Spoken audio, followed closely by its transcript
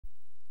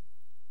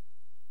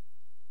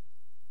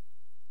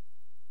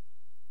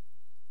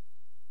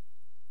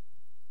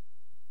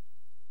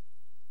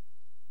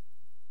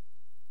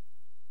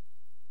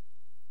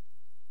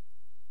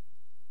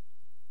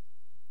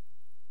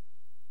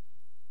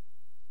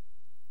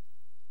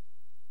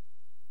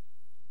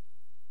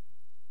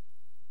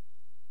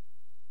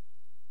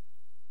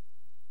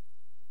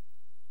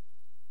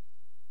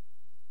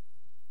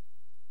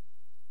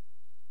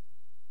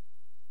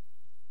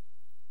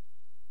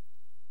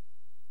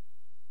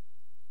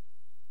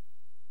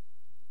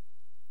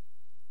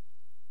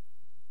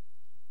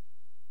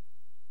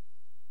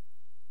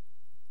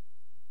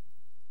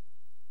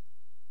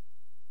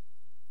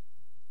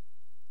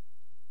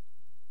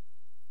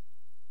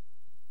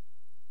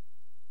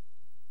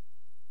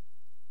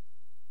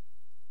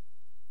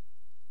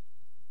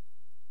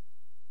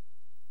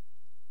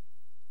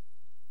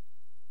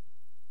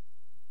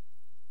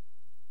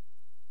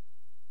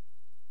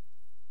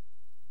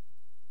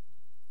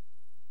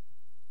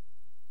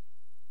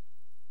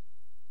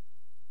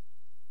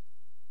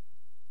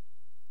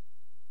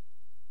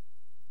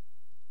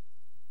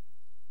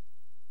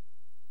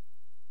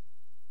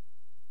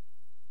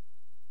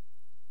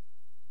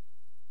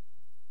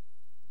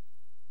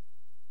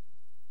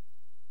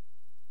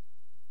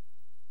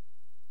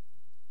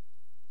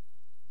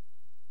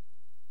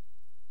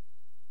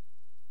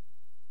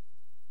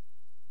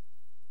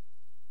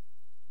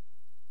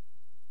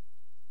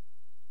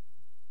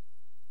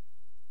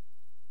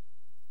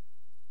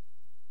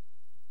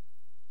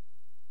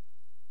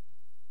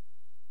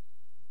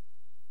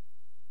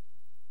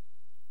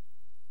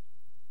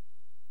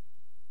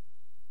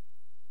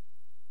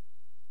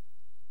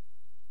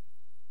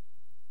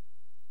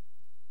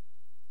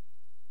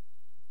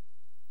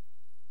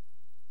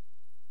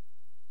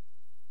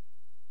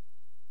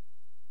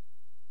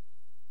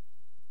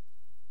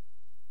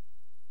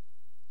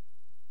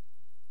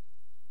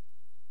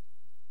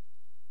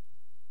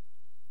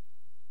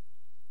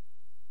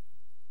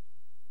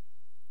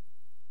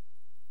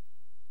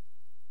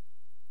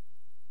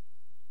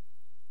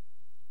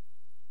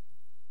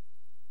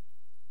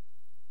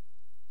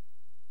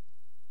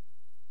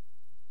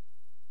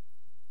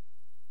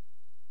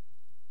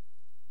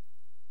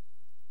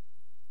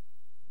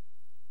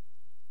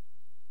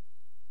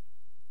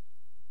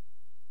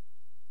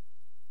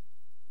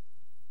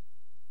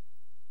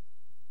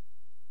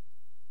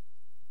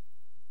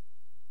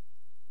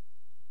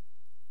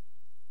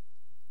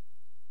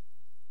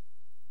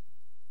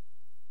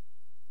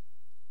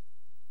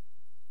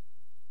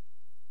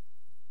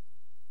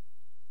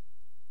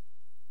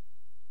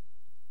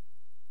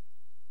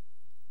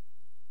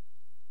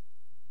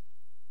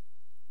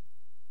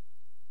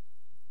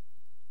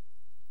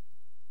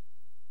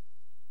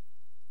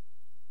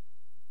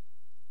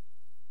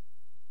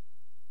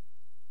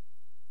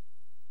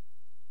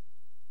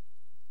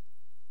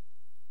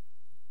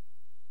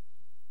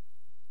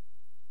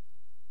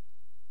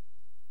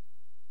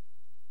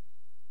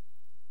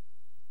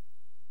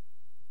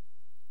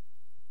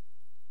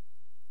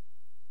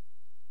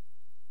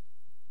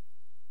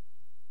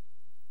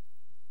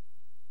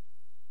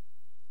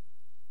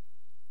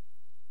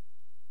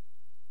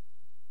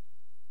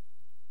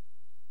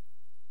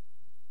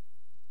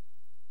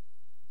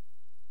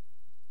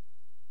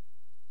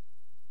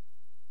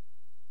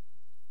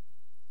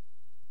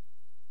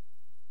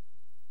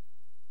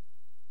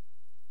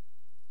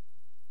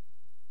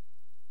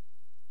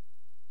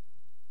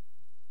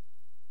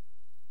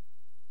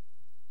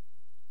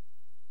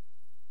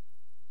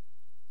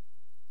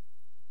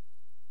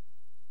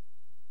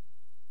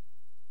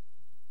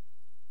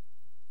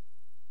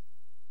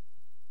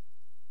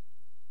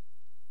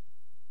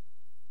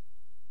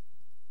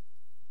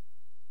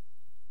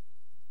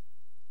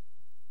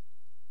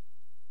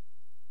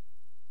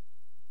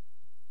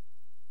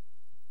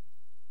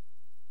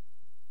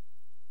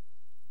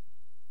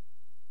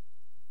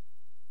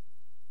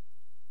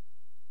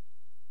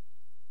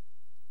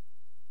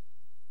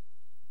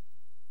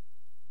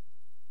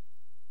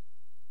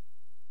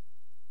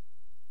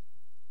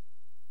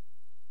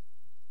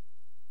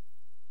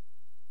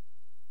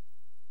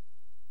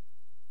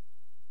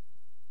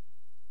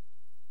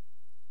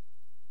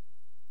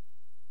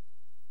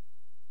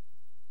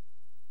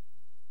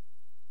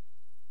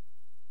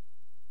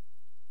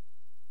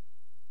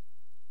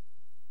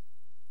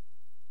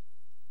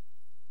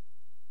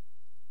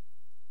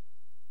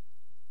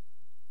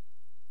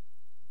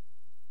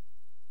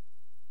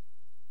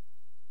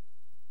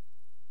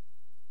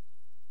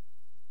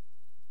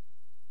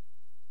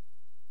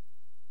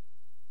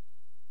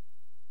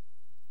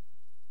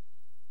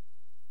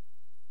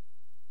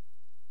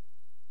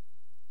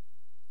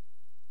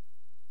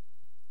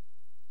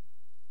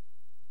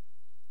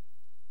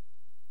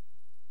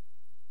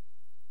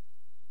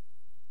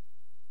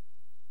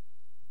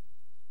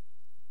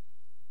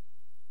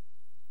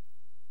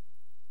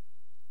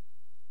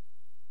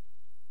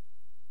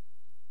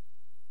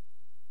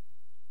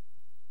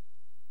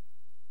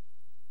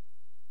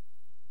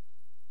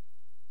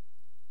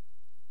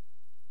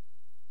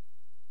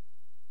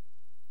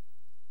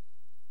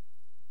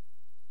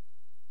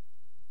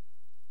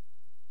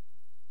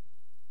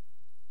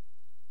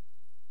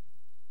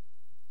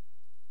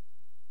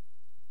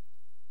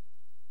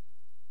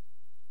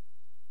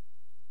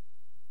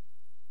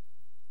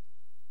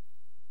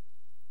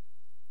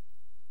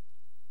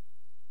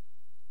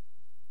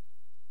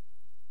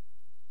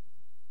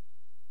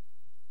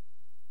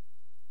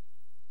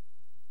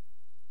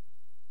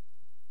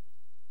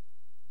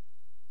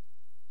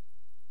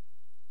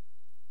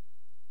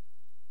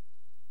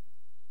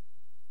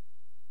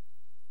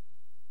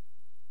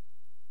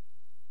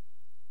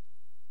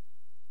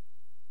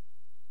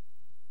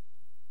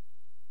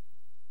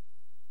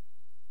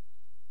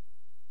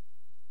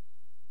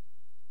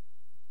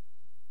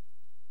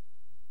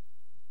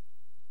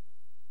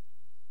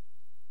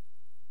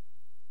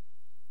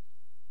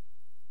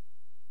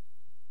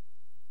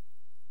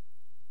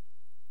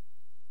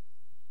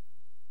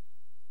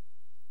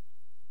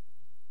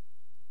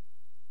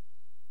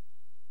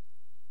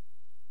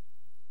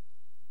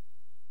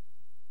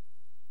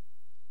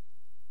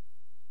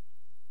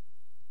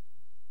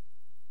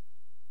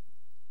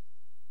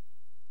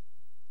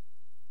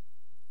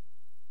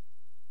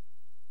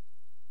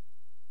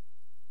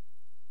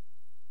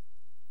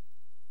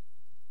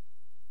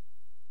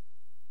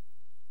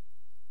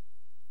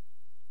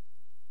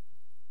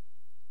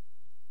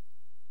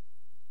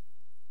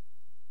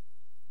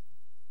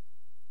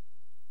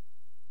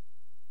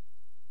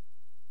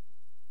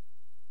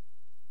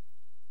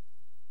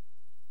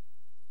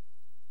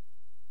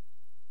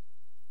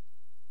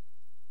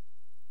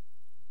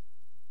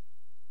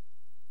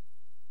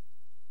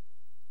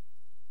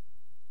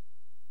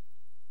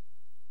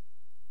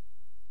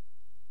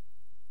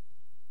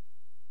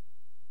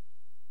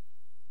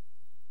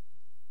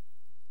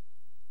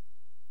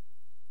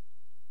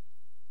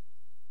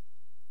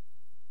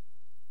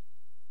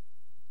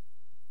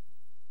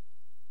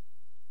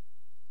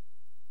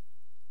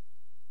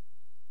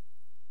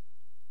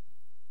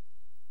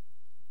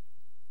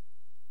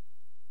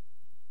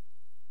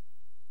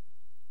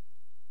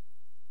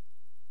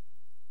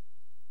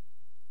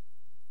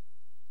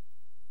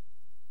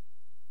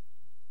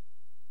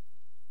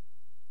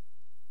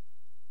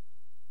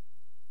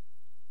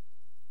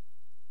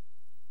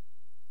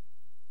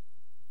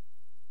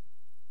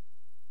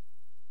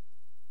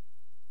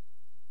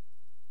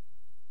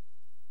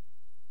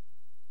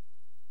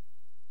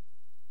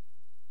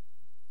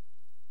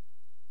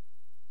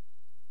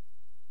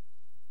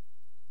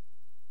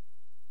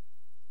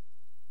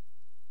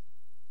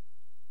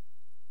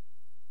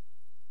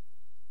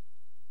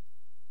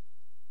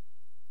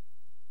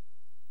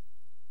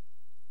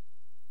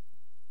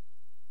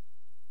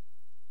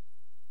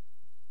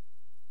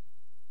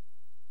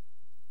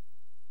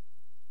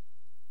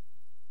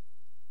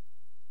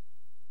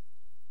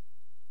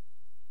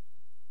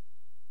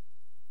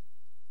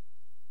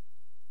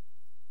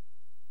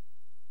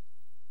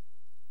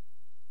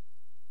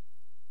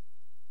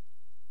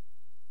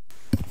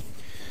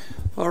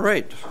All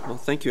right. Well,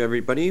 thank you,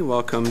 everybody.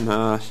 Welcome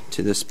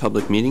to this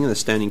public meeting of the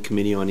Standing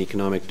Committee on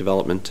Economic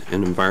Development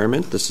and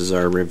Environment. This is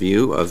our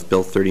review of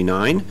Bill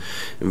 39,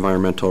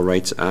 Environmental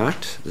Rights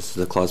Act. This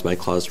is a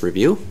clause-by-clause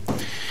review.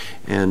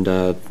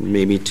 And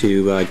maybe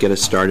to get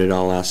us started,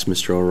 I'll ask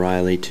Mr.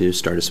 O'Reilly to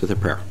start us with a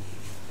prayer.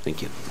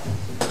 Thank you.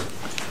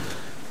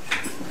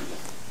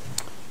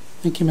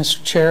 Thank you,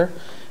 Mr. Chair.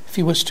 If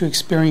you wish to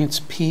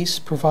experience peace,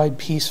 provide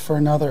peace for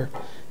another.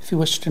 If you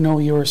wish to know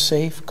you are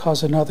safe,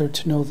 cause another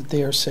to know that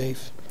they are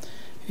safe.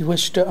 If you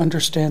wish to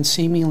understand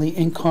seemingly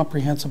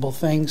incomprehensible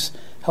things,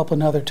 help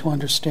another to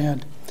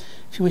understand.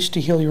 If you wish to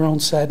heal your own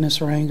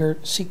sadness or anger,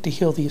 seek to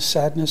heal the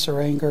sadness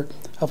or anger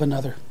of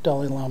another.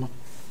 Dalai Lama.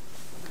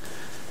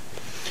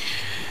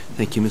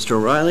 Thank you, Mr.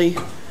 O'Reilly.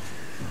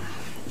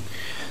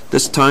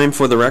 This time,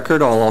 for the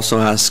record, I'll also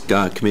ask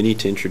committee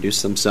to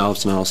introduce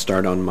themselves, and I'll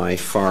start on my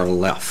far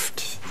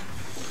left.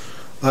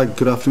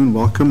 Good afternoon.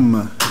 Welcome,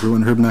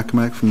 everyone. Herb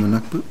Nakamak from the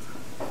Nukbut.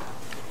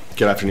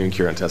 Good afternoon.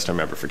 Kieran Tester,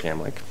 member for Cam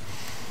Lake.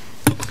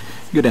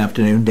 Good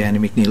afternoon. Danny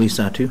McNeely,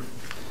 Satu.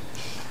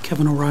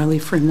 Kevin O'Reilly,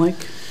 Frame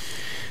Lake.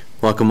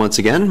 Welcome once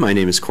again. My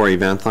name is Corey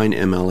Vanthine,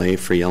 MLA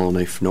for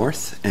Yellowknife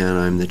North, and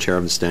I'm the chair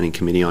of the Standing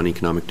Committee on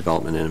Economic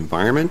Development and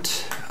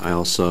Environment. I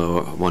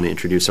also want to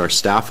introduce our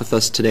staff with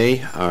us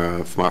today.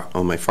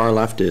 On my far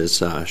left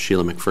is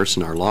Sheila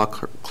McPherson, our law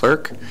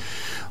clerk.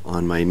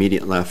 On my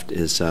immediate left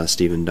is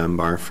Stephen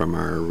Dunbar from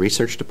our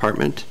research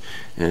department,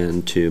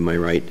 and to my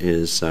right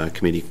is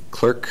committee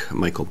clerk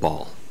Michael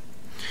Ball.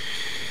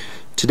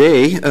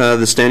 Today,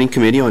 the Standing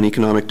Committee on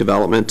Economic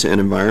Development and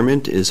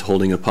Environment is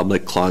holding a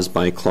public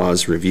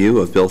clause-by-clause review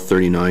of Bill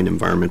 39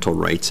 Environmental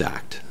Rights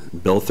Act.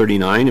 Bill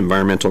 39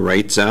 Environmental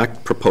Rights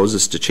Act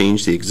proposes to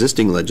change the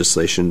existing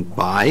legislation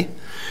by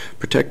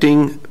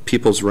protecting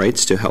people's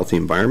rights to a healthy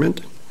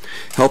environment,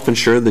 help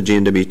ensure the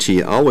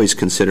GNWT always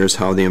considers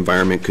how the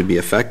environment could be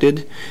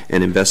affected,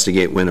 and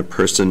investigate when a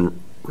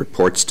person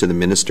reports to the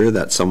minister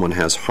that someone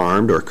has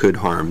harmed or could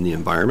harm the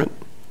environment,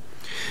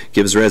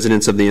 gives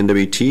residents of the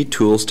NWT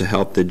tools to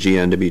help the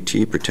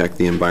GNWT protect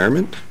the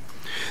environment.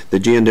 The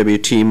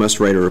GNWT must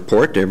write a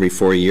report every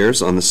 4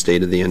 years on the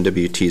state of the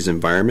NWT's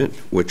environment,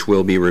 which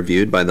will be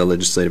reviewed by the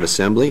Legislative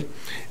Assembly,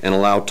 and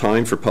allow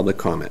time for public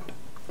comment.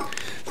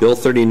 Bill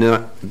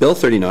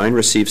 39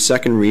 received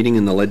second reading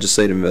in the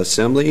Legislative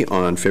Assembly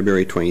on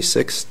February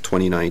 26,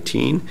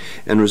 2019,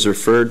 and was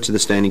referred to the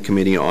Standing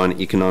Committee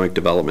on Economic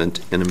Development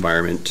and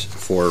Environment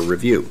for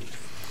review.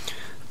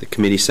 The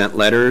committee sent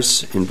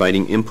letters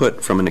inviting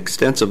input from an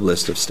extensive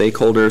list of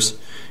stakeholders,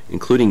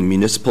 including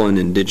municipal and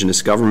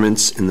Indigenous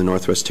governments in the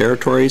Northwest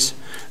Territories,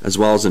 as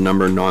well as a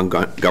number of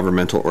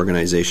non-governmental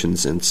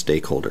organizations and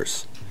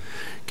stakeholders.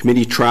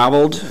 Committee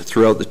traveled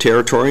throughout the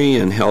territory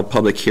and held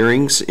public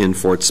hearings in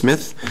Fort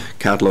Smith,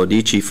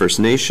 Katlodichi First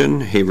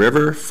Nation, Hay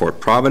River, Fort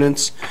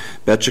Providence,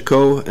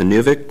 Betchiko,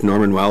 Inuvik,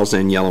 Norman Wells,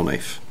 and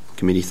Yellowknife.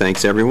 Committee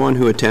thanks everyone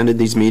who attended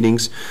these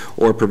meetings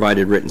or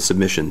provided written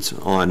submissions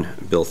on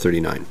Bill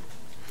 39.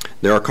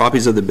 There are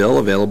copies of the bill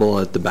available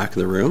at the back of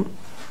the room.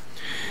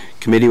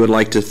 Committee would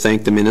like to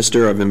thank the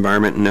Minister of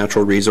Environment and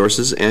Natural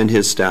Resources and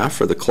his staff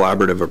for the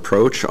collaborative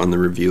approach on the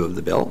review of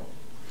the bill.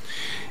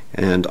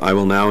 And I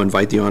will now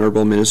invite the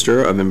Honourable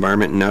Minister of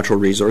Environment and Natural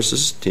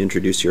Resources to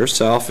introduce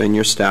yourself and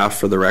your staff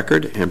for the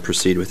record and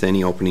proceed with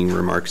any opening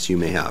remarks you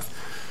may have.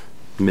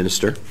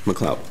 Minister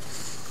MacLeod.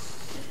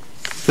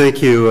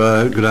 Thank you.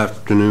 Good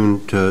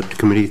afternoon to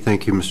committee.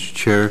 Thank you, Mr.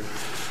 Chair.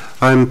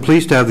 I'm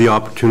pleased to have the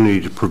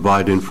opportunity to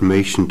provide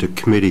information to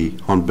committee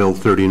on Bill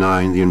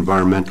 39, the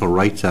Environmental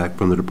Rights Act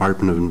from the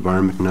Department of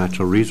Environment and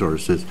Natural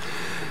Resources.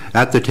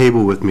 At the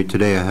table with me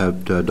today, I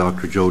have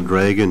Dr. Joe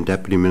Dragon,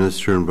 Deputy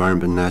Minister,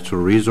 Environment and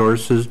Natural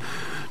Resources.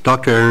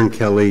 Dr. Aaron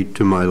Kelly,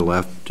 to my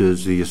left,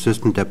 is the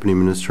Assistant Deputy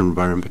Minister,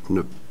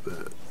 Environment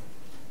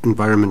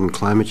and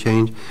Climate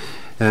Change,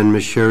 and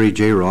Ms. Sherry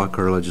J. Rock,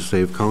 our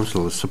Legislative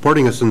Counsel.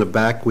 Supporting us in the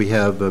back, we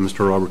have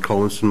Mr. Robert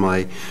Collinson,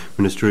 my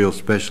Ministerial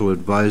Special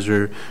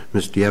Advisor.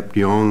 Ms. Diep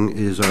Diong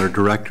is our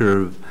Director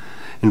of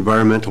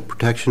Environmental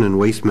Protection and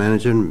Waste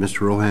Management.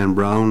 Mr. Rohan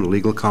Brown,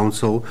 Legal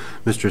Counsel.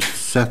 Mr.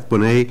 Seth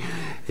Bonet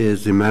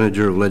is the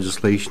Manager of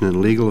Legislation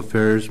and Legal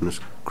Affairs. Ms.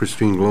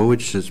 Christine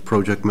Glowich is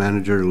Project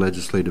Manager,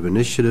 Legislative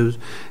Initiatives.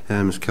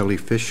 And Ms. Kelly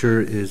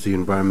Fisher is the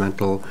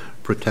Environmental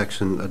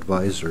Protection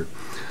Advisor.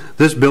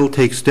 This bill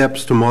takes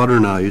steps to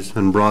modernize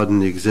and broaden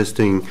the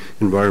existing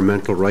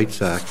Environmental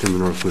Rights Act in the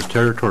Northwest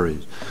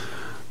Territories.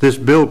 This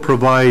bill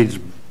provides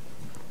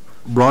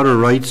broader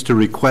rights to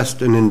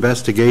request an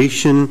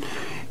investigation,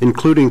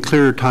 including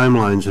clearer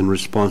timelines and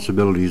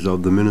responsibilities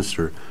of the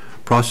minister,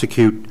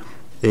 prosecute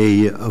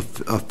a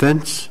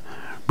offense,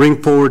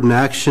 bring forward an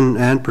action,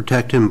 and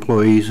protect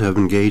employees who have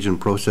engaged in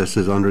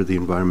processes under the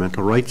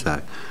Environmental Rights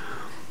Act.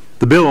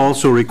 The bill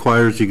also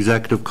requires the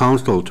Executive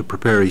Council to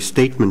prepare a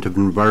statement of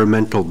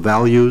environmental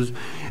values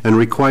and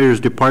requires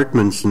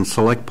departments and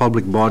select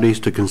public bodies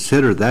to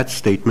consider that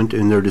statement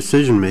in their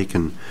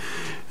decision-making.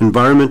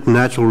 Environment and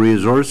Natural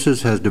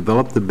Resources has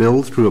developed the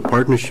bill through a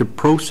partnership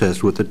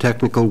process with a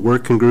technical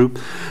working group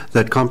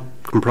that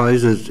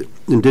comprises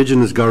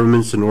Indigenous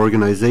governments and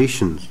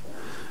organizations.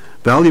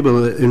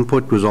 Valuable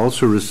input was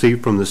also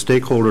received from the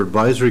Stakeholder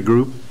Advisory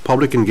Group,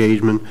 public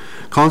engagement,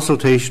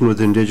 consultation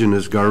with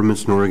Indigenous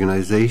governments and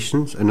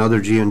organizations, and other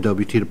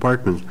GNWT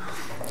departments.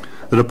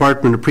 The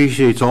department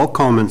appreciates all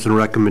comments and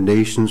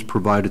recommendations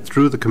provided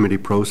through the committee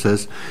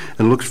process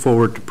and looks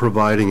forward to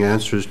providing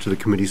answers to the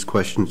committee's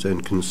questions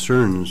and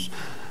concerns.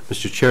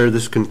 Mr. Chair,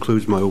 this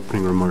concludes my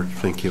opening remarks.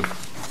 Thank you.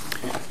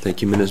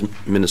 Thank you,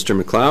 Minister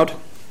MacLeod.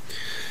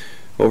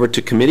 Over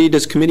to committee.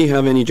 Does committee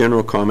have any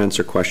general comments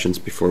or questions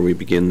before we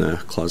begin the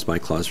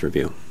clause-by-clause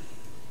review?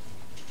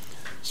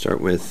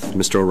 Start with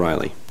Mr.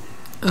 O'Reilly.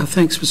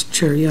 Thanks, Mr.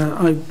 Chair. Yeah,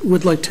 I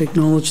would like to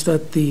acknowledge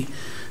that the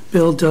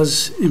bill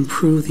does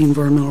improve the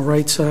Environmental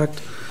Rights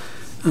Act.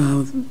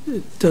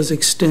 It does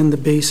extend the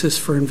basis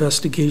for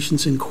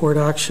investigations in court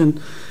action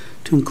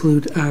to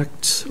include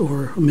acts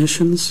or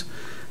omissions.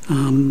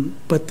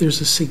 But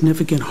there's a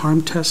significant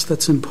harm test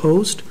that's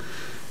imposed,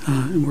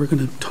 and we're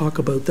going to talk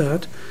about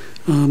that.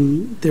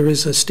 There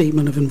is a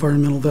statement of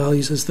environmental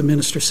values, as the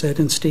Minister said,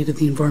 in State of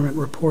the Environment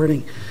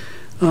reporting.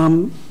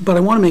 But I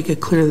want to make it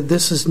clear that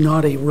this is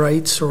not a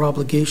rights or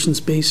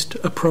obligations-based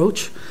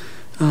approach.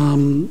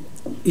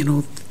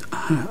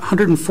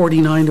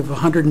 149 of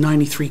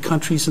 193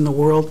 countries in the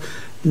world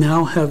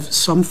now have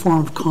some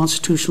form of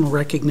constitutional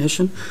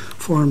recognition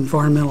for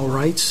environmental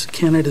rights.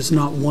 Canada is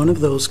not one of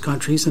those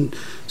countries, and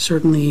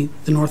certainly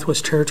the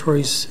Northwest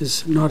Territories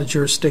is not a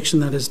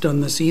jurisdiction that has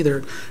done this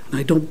either. And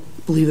I don't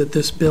believe that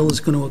this bill is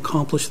going to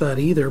accomplish that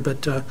either,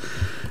 but I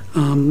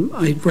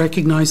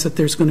recognize that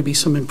there's going to be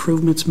some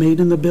improvements made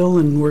in the bill,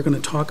 and we're going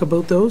to talk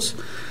about those.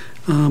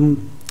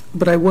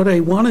 But what I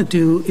want to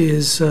do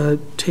is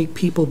take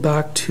people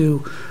back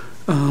to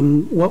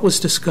what was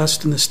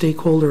discussed in the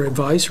Stakeholder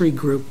Advisory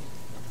Group.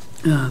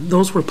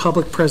 Those were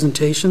public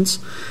presentations,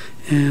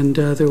 and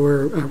there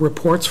were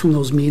reports from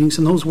those meetings,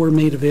 and those were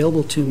made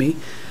available to me.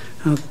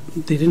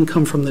 They didn't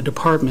come from the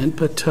department,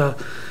 but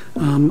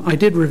I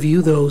did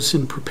review those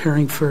in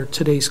preparing for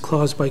today's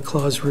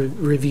clause-by-clause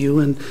review,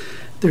 and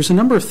there's a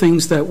number of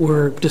things that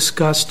were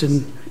discussed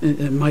and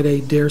might I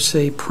dare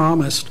say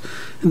promised,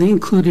 and they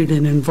included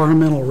an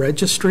environmental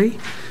registry,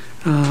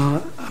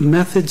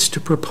 methods to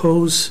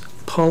propose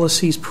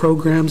policies,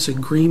 programs,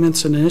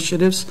 agreements, and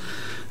initiatives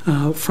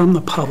from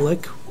the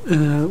public,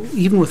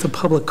 even with a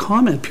public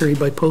comment period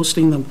by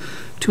posting them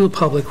to a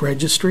public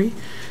registry,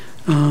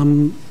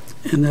 and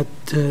that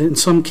in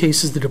some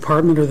cases the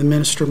department or the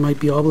minister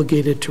might be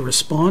obligated to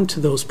respond to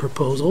those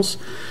proposals.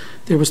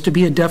 There was to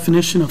be a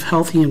definition of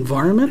healthy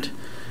environment,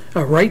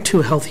 a right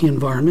to a healthy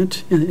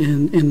environment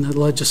in the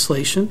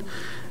legislation.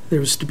 There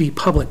was to be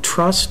public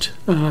trust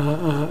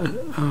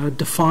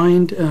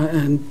defined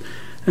and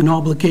an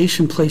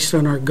obligation placed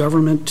on our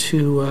government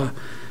to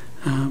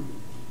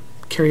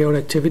carry out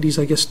activities,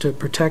 I guess, to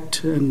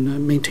protect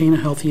and maintain a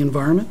healthy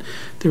environment.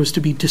 There was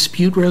to be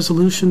dispute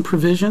resolution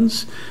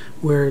provisions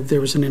where there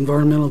was an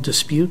environmental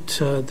dispute.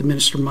 The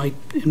minister might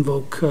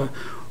invoke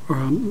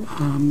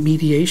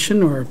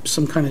mediation or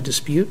some kind of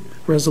dispute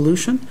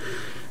resolution.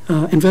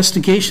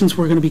 Investigations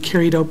were going to be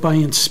carried out by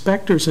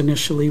inspectors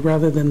initially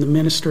rather than the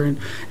minister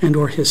and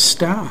or his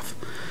staff.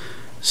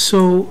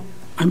 So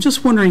I'm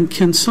just wondering,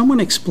 can someone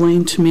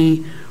explain to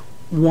me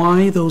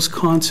why those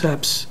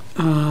concepts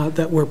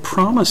that were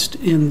promised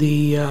in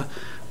the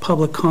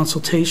public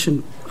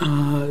consultation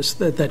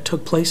that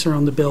took place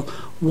around the bill,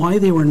 why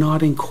they were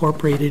not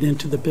incorporated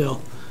into the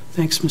bill?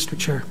 Thanks, Mr.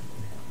 Chair.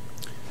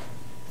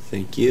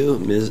 Thank you.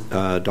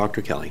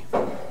 Dr. Kelly.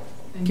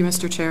 Thank you,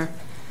 Mr. Chair.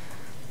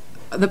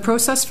 The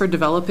process for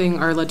developing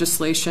our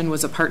legislation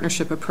was a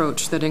partnership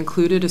approach that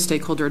included a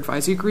stakeholder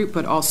advisory group,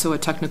 but also a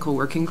technical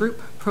working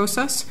group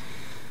process.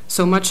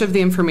 So much of the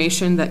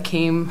information that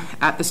came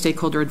at the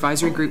stakeholder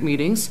advisory group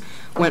meetings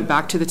went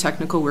back to the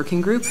technical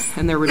working group,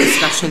 and there were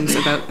discussions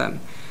about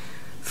them.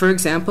 For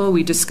example,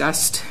 we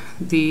discussed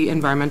the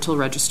environmental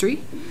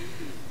registry,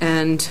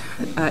 and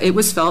it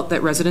was felt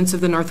that residents of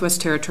the Northwest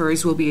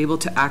Territories will be able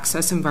to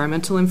access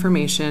environmental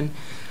information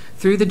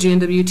through the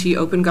GNWT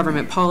Open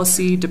Government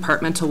Policy,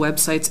 departmental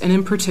websites, and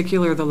in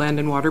particular the Land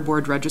and Water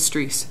Board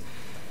registries.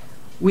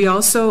 We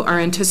also are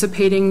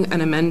anticipating an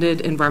amended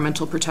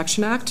Environmental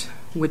Protection Act,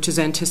 which is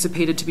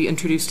anticipated to be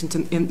introduced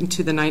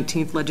into the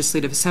 19th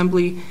Legislative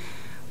Assembly,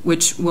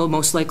 which will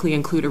most likely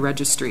include a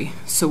registry.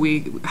 So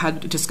we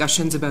had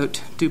discussions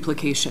about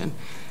duplication.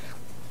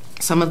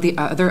 Some of the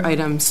other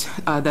items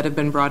that have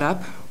been brought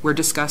up were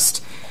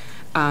discussed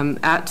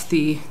at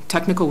the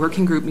technical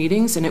working group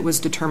meetings, and it was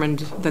determined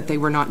that they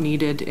were not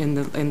needed in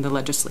the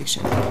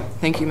legislation.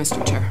 Thank you,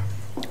 Mr. Chair.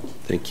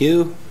 Thank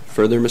you.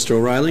 Further, Mr.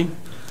 O'Reilly?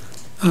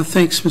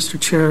 Thanks,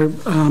 Mr. Chair.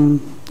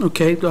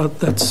 Okay,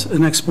 that's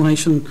an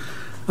explanation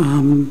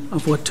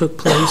of what took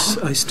place.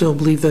 I still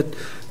believe that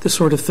the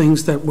sort of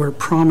things that were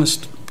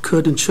promised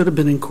could and should have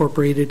been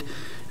incorporated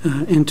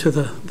into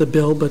the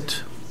bill,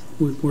 but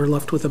we're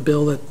left with a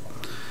bill that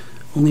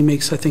only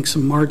makes, I think,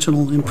 some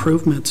marginal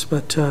improvements.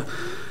 But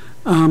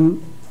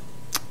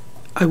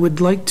I would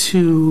like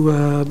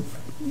to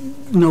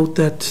note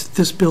that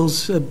this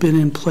bill's been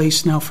in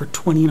place now for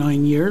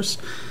 29 years.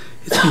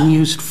 It's been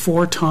used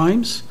 4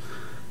 times.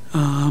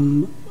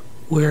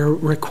 where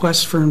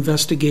requests for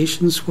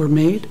investigations were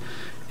made,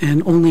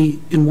 and only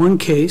in one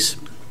case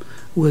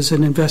was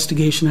an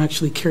investigation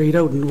actually carried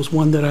out, and it was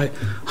one that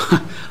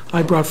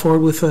I brought forward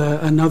with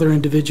another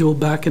individual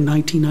back in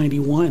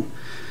 1991.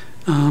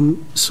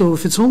 So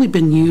if it's only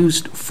been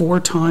used 4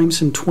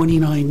 times in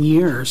 29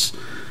 years,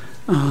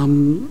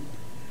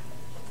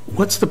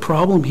 what's the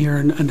problem here,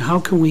 and how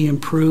can we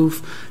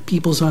improve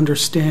people's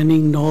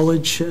understanding,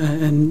 knowledge,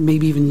 and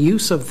maybe even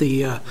use of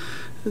this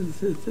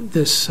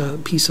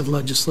piece of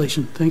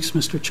legislation? Thanks,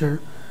 Mr.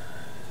 Chair.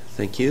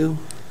 Thank you.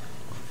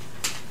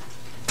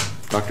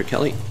 Dr.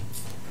 Kelly.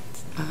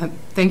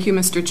 Thank you,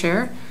 Mr.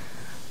 Chair.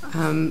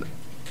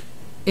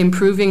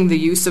 Improving the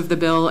use of the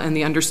bill and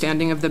the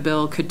understanding of the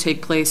bill could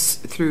take place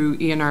through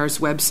ENR's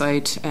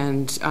website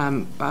and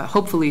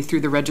hopefully through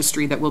the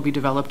registry that will be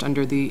developed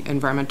under the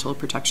Environmental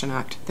Protection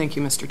Act. Thank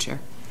you, Mr. Chair.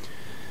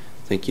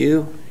 Thank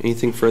you.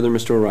 Anything further,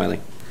 Mr.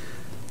 O'Reilly?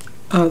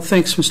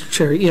 Thanks, Mr.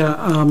 Chair. Yeah,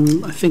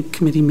 I think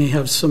committee may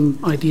have some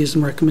ideas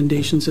and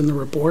recommendations in the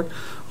report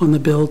on the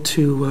bill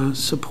to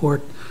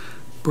support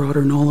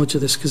broader knowledge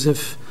of this, because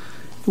if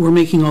we're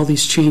making all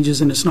these changes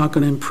and it's not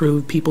going to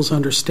improve people's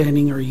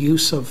understanding or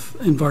use of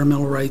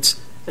environmental rights,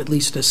 at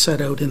least as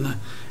set out in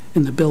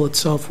the bill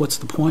itself, what's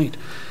the point?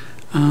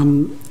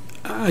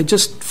 I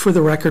just, for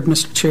the record,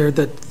 Mr. Chair,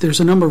 that there's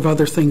a number of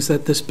other things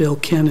that this bill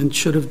can and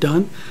should have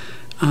done.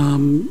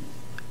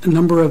 A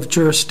number of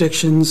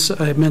jurisdictions,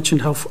 I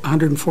mentioned how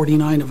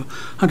 149 of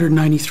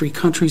 193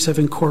 countries have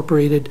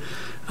incorporated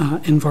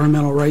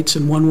environmental rights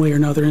in one way or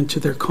another into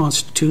their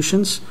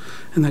constitutions,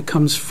 and that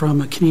comes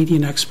from a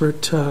Canadian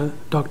expert,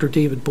 Dr.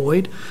 David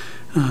Boyd,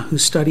 who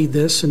studied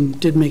this and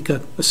did make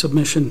a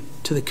submission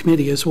to the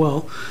committee as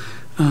well.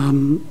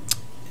 You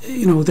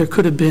know, there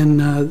could have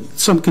been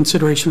some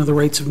consideration of the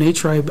rights of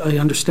nature. I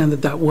understand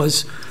that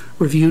was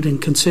reviewed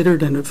and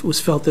considered, and it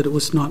was felt that it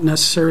was not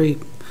necessary,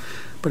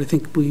 but I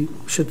think we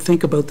should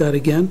think about that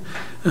again.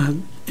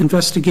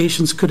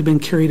 Investigations could have been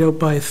carried out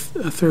by a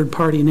third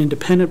party, an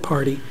independent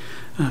party,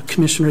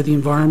 Commissioner of the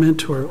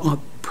Environment, or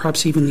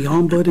perhaps even the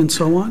Ombudsman, and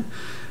so on.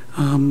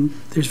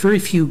 There's very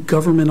few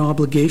government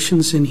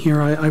obligations in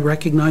here. I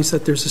recognize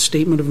that there's a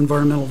statement of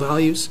environmental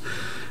values,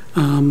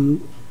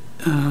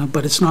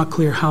 but it's not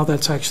clear how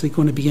that's actually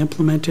going to be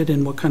implemented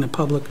and what kind of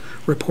public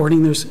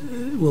reporting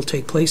will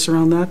take place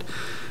around that.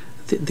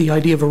 The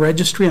idea of a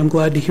registry, I'm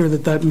glad to hear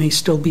that may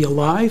still be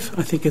alive.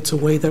 I think it's a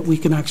way that we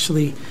can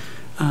actually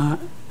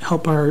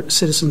help our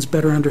citizens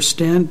better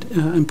understand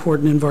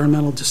important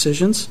environmental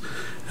decisions,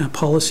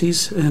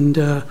 policies, and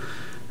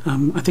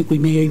I think we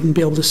may even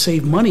be able to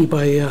save money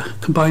by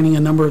combining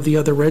a number of the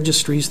other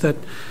registries that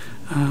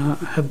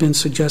have been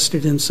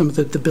suggested in some of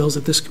the bills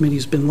that this committee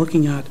has been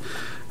looking at.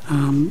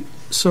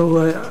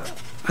 So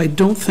I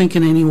don't think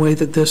in any way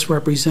that this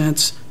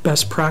represents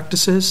best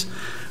practices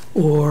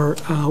or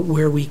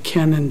where we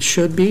can and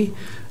should be.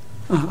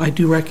 I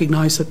do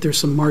recognize that there's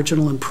some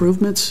marginal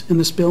improvements in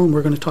this bill, and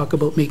we're going to talk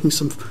about making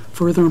some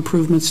further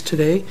improvements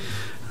today,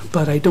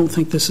 but I don't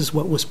think this is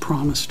what was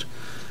promised.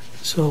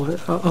 So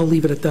I'll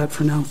leave it at that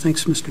for now.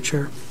 Thanks, Mr.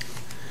 Chair.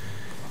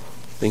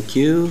 Thank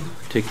you.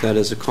 Take that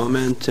as a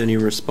comment. Any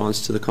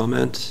response to the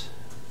comment?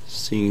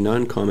 Seeing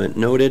none, comment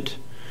noted.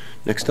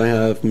 Next I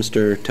have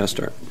Mr.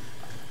 Testart.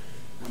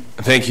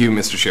 Thank you,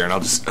 Mr. Chair, and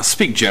I'll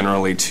speak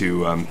generally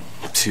to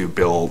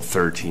Bill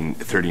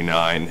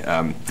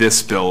 1339.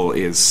 This bill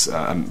is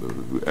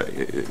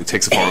it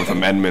takes the form of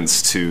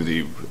amendments to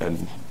the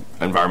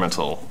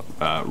Environmental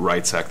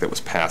Rights Act that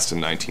was passed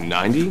in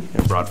 1990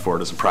 and brought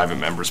forward as a private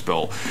member's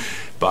bill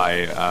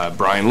by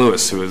Brian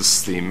Lewis, who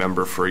was the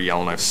member for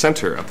Yellowknife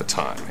Center at the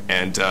time.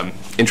 And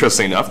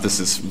interestingly enough, this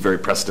is very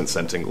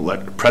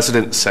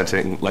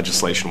precedent-setting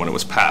legislation when it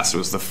was passed. It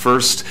was the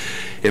first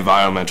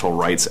Environmental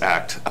Rights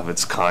Act of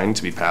its kind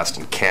to be passed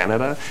in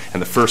Canada,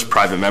 and the first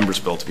private member's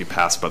bill to be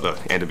passed by the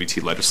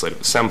NWT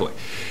Legislative Assembly,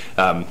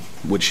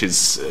 which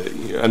is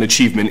an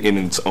achievement in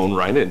its own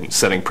right and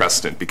setting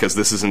precedent, because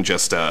this isn't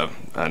just an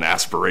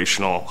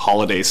aspirational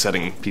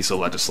holiday-setting piece of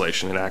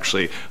legislation. It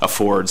actually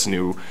affords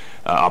new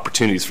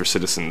opportunities for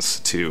citizens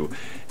to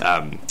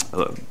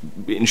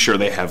ensure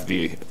they have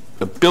the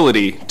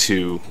ability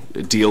to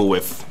deal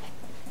with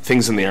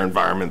things in their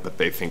environment that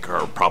they think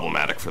are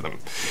problematic for them.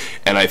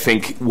 And I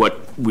think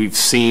what we've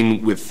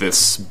seen with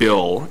this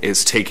bill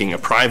is taking a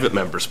private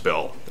member's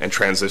bill and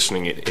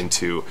transitioning it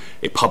into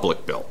a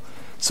public bill.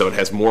 So it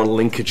has more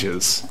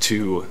linkages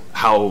to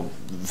how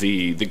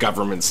the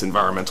government's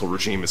environmental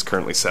regime is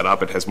currently set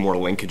up. It has more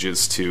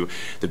linkages to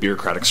the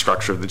bureaucratic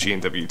structure of the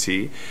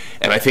GNWT.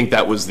 And I think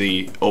that was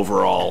the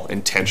overall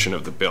intention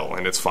of the bill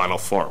in its final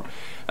form.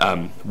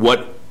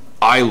 What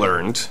I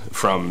learned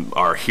from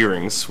our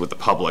hearings with the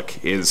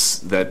public is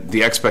that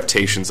the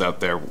expectations out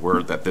there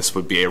were that this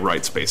would be a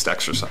rights-based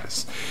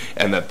exercise,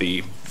 and that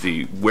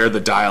where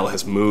the dial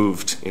has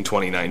moved in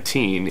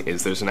 2019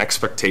 is there's an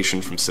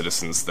expectation from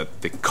citizens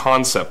that the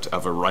concept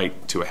of a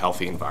right to a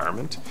healthy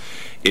environment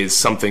is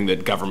something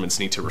that governments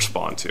need to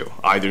respond to,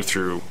 either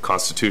through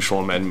constitutional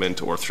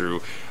amendment or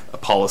through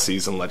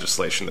policies and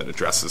legislation that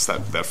addresses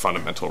that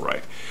fundamental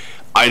right.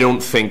 I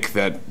don't think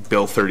that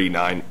Bill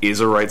 39 is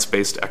a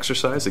rights-based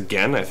exercise.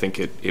 Again, I think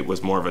it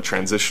was more of a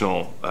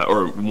transitional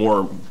or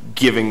more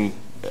giving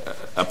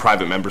a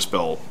private member's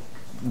bill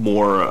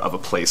more of a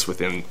place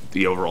within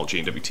the overall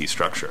GNWT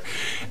structure.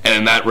 And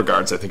in that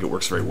regards, I think it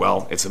works very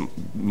well. It's a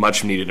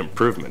much needed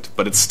improvement,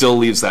 but it still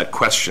leaves that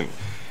question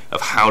of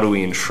how do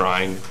we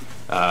enshrine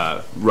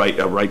a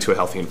right to a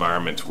healthy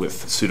environment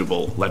with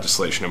suitable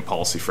legislation and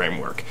policy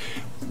framework.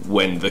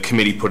 When the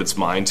committee put its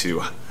mind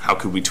to how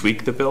could we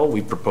tweak the bill,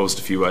 we proposed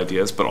a few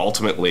ideas, but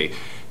ultimately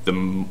the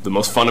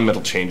most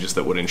fundamental changes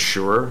that would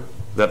ensure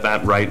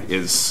that right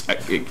is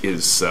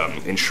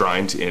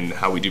enshrined in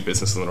how we do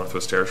business in the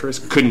Northwest Territories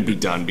couldn't be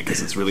done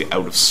because it's really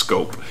out of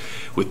scope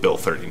with Bill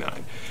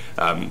 39.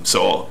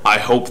 So I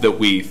hope that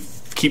we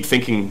keep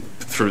thinking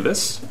through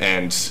this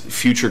and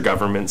future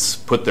governments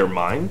put their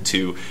mind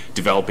to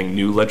developing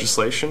new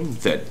legislation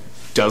that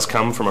does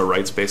come from a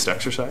rights-based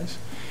exercise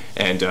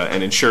and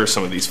ensure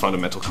some of these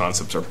fundamental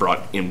concepts are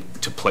brought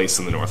into place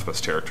in the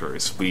Northwest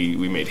Territories.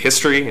 We made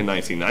history in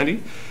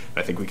 1990.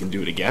 I think we can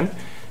do it again.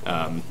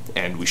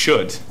 And we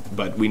should,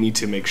 but we need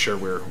to make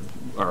sure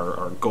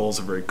our goals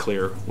are very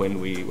clear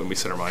when we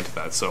set our mind to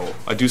that. So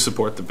I do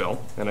support the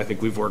bill, and I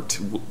think we've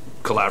worked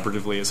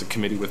collaboratively as a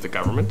committee with the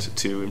government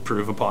to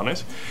improve upon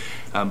it.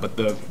 But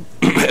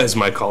as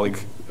my colleague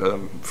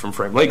from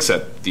Frame Lake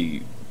said,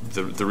 the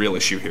real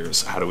issue here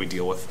is how do we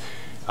deal with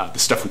the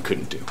stuff we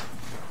couldn't do,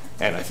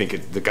 and I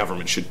think the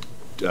government should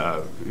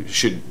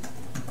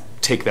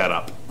take that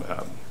up.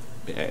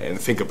 And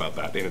think about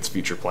that in its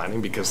future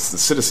planning, because the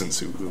citizens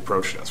who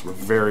approached us were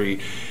very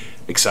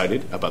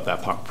excited about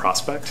that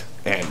prospect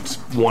and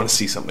want to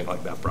see something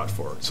like that brought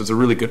forward. So it's a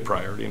really good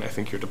priority, and I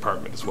think your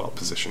department is well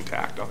positioned to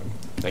act on it.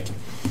 Thank you.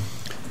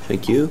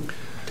 Thank you.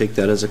 Take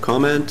that as a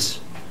comment.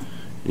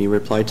 Any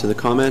reply to the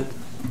comment?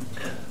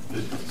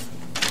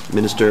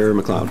 Minister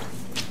MacLeod.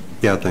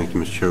 Yeah, thank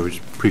you, Mr. Chair. We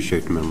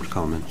appreciate the members'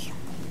 comments.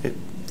 Okay.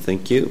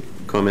 Thank you.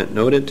 Comment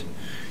noted.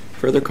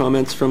 Further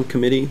comments from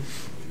committee?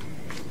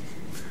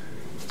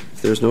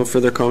 If there's no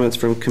further comments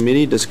from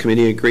committee, does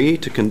committee agree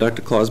to conduct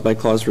a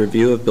clause-by-clause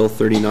review of Bill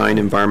 39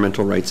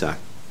 Environmental Rights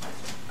Act?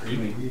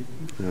 Agreed.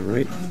 All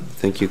right.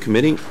 Thank you,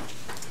 committee.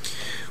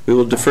 We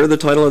will defer the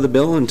title of the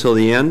bill until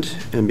the end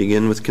and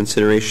begin with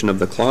consideration of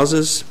the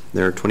clauses.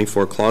 There are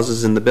 24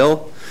 clauses in the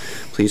bill.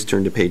 Please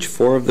turn to page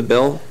 4 of the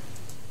bill.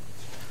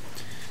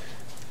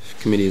 If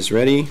committee is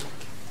ready.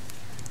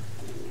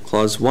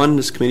 Clause 1,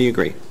 does committee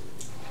agree?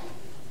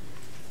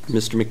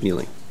 Mr.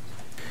 McNeely.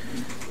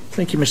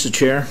 Thank you, Mr.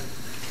 Chair.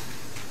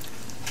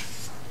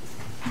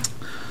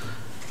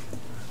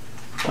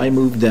 I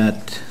move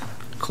that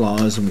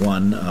Clause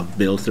 1 of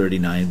Bill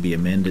 39 be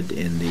amended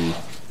in the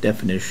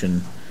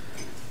definition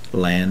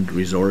land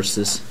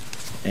resources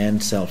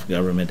and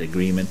self-government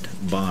agreement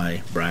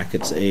by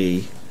brackets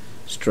A,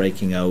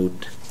 striking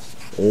out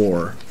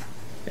or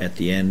at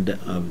the end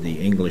of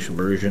the English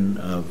version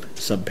of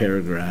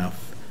subparagraph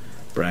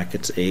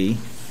brackets A,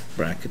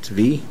 brackets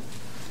V,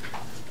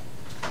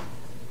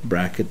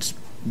 brackets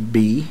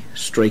B,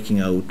 striking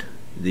out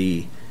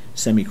the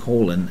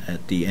semicolon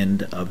at the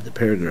end of the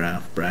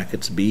paragraph,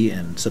 brackets B,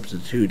 and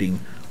substituting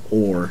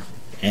or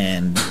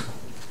and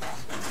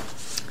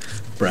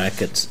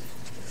brackets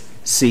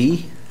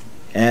C,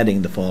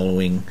 adding the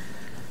following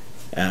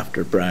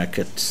after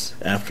brackets,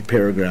 after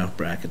paragraph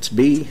brackets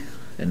B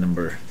and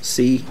number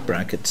C,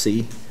 bracket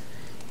C,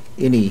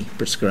 any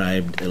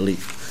prescribed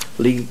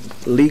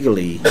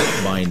legally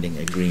binding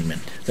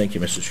agreement. Thank you,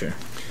 Mr. Chair.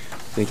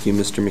 Thank you,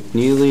 Mr.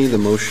 McNeely. The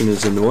motion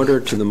is in order.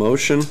 To the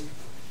motion.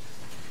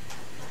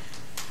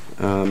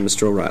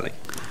 Mr. O'Reilly.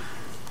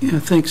 Yeah,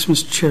 thanks,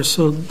 Mr. Chair.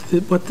 So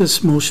what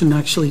this motion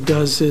actually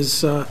does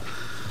is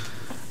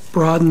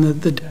broaden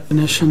the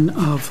definition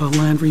of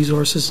land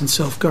resources and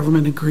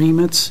self-government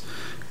agreements,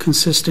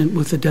 consistent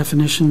with the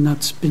definition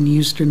that's been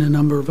used in a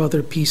number of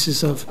other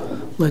pieces of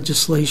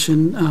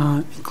legislation,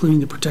 including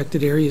the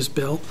Protected Areas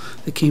Bill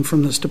that came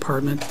from this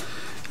department,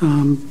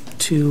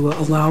 to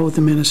allow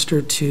the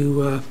minister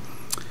to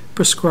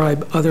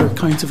prescribe other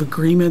kinds of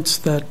agreements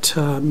that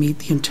meet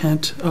the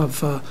intent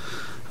of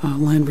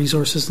land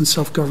resources and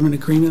self-government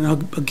agreement. I'll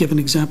give an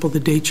example. The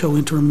DHO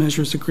interim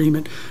measures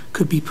agreement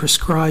could be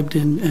prescribed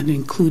and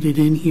included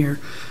in here.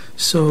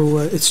 So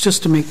it's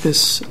just to make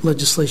this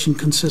legislation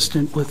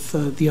consistent with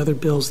the other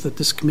bills that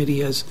this committee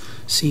has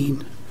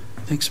seen.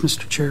 Thanks,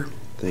 Mr. Chair.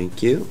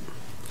 Thank you.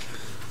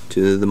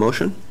 To the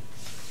motion?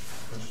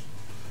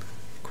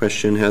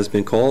 Question has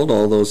been called.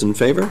 All those in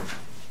favor?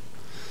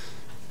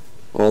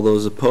 All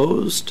those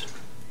opposed?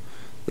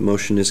 The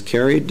motion is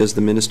carried. Does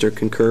the minister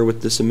concur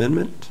with this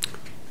amendment?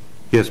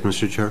 Yes,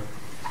 Mr. Chair.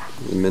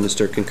 The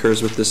minister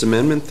concurs with this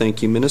amendment.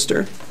 Thank you,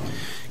 Minister.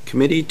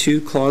 Committee to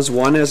Clause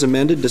 1 as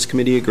amended. Does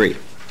committee agree?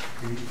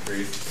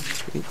 Agreed.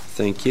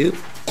 Thank you.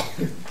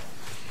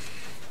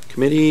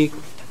 Committee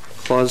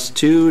Clause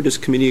 2. Does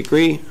committee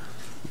agree?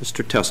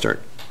 Mr.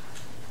 Testart.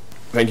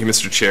 Thank you,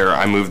 Mr. Chair.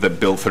 I move that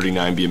Bill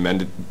 39 be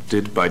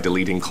amended by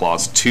deleting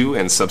Clause 2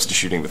 and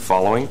substituting the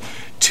following.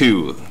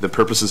 2, the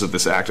purposes of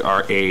this act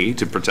are A,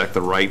 to protect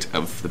the right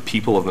of the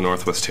people of the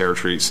Northwest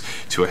Territories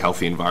to a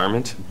healthy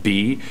environment,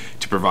 B,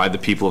 to provide the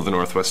people of the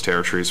Northwest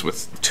Territories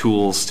with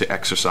tools to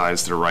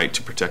exercise their right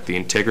to protect the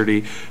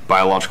integrity,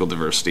 biological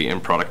diversity,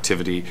 and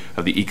productivity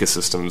of the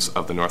ecosystems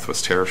of the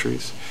Northwest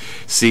Territories,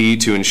 C,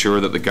 to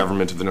ensure that the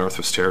government of the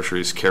Northwest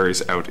Territories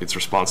carries out its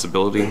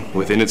responsibility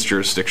within its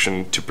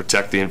jurisdiction to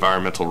protect the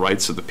environmental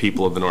rights of the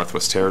people of the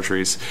Northwest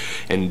Territories,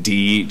 and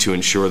D, to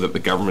ensure that the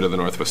government of the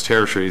Northwest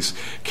Territories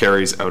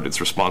carries out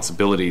its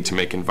responsibility to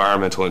make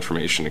environmental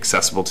information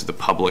accessible to the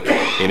public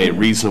in a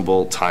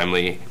reasonable,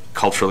 timely,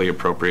 culturally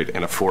appropriate,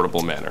 and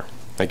affordable manner.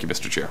 Thank you,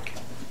 Mr. Chair.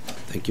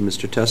 Thank you,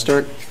 Mr.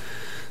 Testart.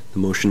 The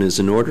motion is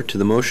in order. To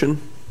the motion.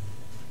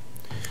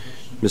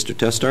 Mr.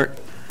 Testart.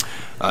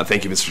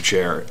 Thank you, Mr.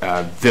 Chair.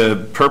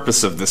 The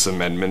purpose of this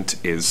amendment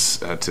is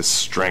to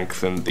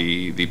strengthen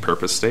the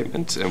purpose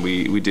statement, and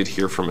we did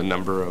hear from a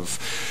number of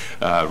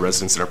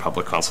residents in our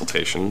public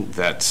consultation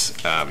that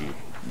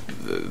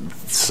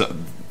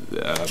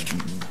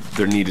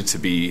there needed to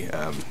be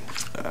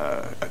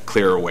a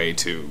clearer way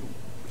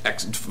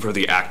for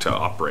the act to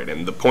operate.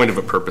 And the point of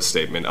a purpose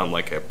statement,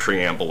 unlike a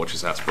preamble, which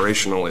is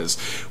aspirational, is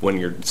when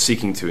you're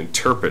seeking to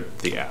interpret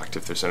the act,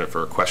 if there's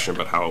for a question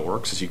about how it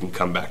works, is you can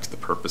come back to the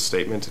purpose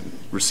statement and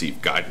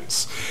receive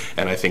guidance.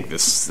 And I think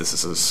this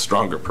is a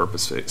stronger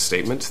purpose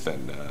statement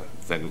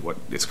than what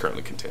is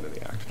currently contained in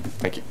the act.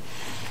 Thank you.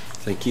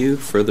 Thank you.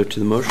 Further to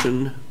the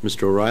motion,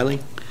 Mr. O'Reilly.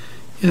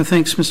 Yeah,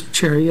 thanks, Mr.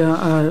 Chair. Yeah,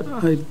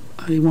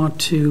 I want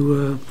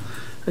to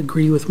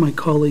agree with my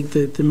colleague,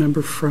 the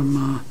member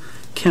from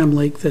Cam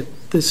Lake, that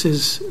this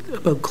is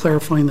about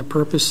clarifying the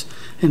purpose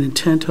and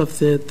intent of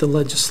the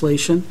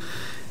legislation.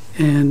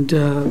 And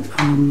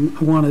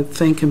I want to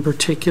thank in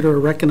particular,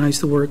 recognize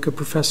the work of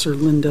Professor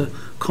Linda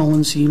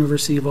Collins, the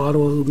University of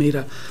Ottawa, who made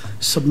a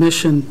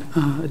submission,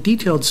 a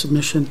detailed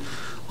submission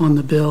on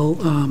the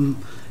bill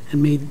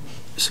and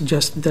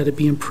suggested that it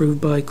be improved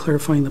by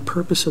clarifying the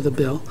purpose of the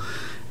bill.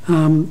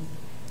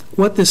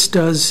 What this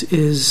does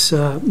is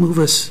move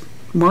us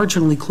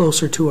marginally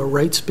closer to a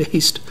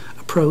rights-based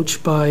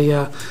approach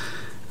by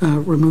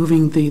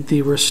removing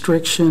the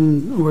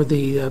restriction or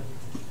the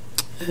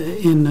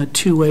in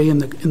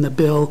 2A in the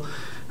bill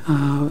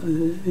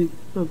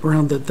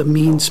around the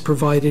means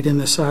provided in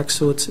this act,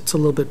 so it's a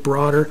little bit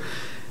broader.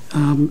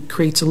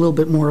 Creates a little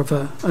bit more of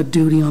a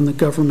duty on the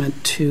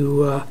government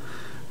to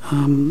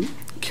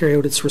carry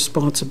out its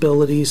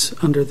responsibilities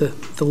under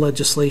the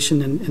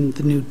legislation in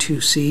the new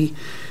 2C.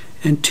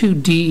 And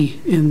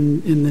 2D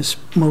in this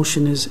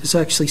motion is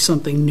actually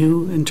something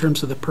new in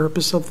terms of the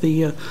purpose of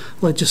the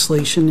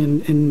legislation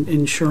in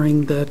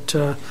ensuring that,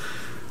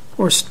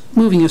 or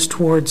moving us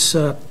towards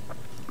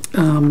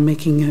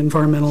making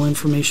environmental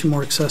information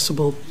more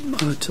accessible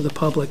to the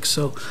public.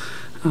 So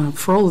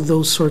for all of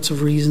those sorts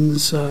of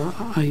reasons,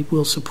 I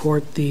will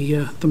support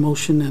the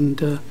motion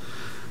and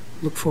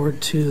look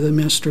forward to the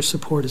minister's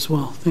support as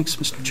well. Thanks,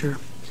 Mr. Chair.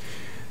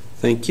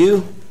 Thank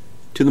you.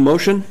 To the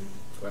motion?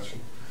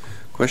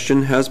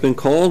 Question has been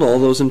called. All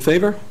those in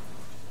favor?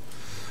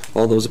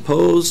 All those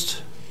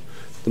opposed?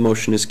 The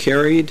motion is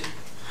carried.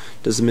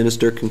 Does the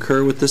minister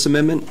concur with this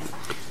amendment?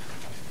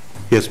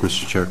 Yes,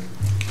 Mr. Chair.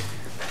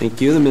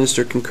 Thank you. The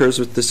minister concurs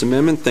with this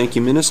amendment. Thank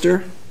you,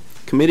 Minister.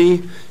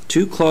 Committee,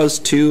 to Clause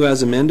 2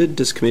 as amended.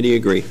 Does committee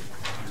agree?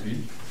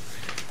 Agreed.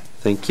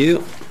 Thank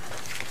you.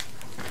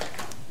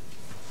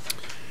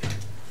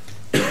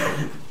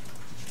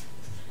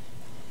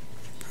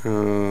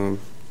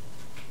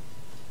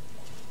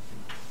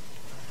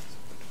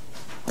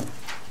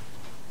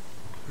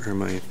 Where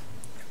am I?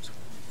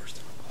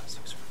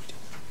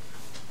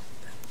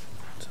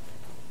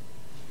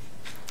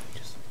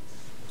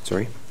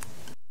 Sorry.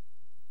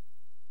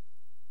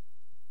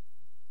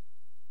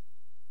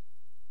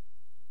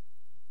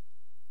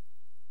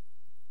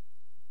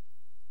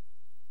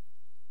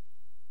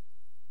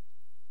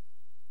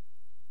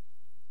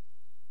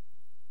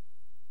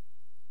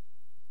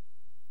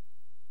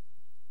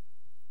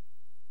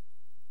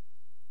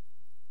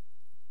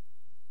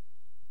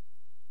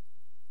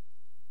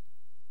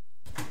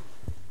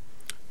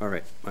 All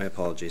right, my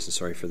apologies and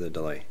sorry for the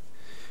delay.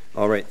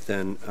 All right,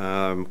 then,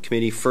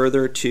 committee,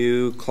 further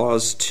to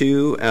Clause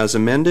 2 as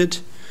amended.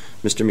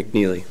 Mr.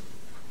 McNeely.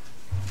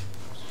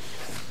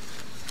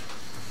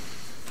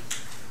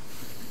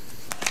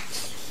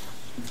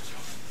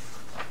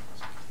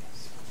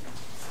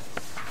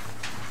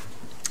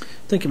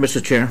 Thank you,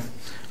 Mr. Chair.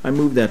 I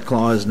move that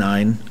Clause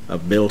 9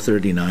 of Bill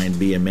 39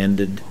 be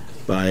amended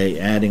by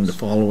adding the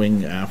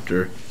following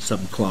after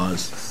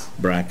subclause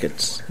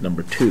brackets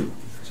number 2.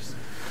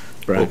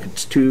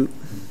 Brackets 2.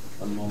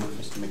 One moment,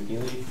 Mr.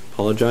 McNeely.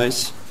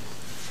 Apologize.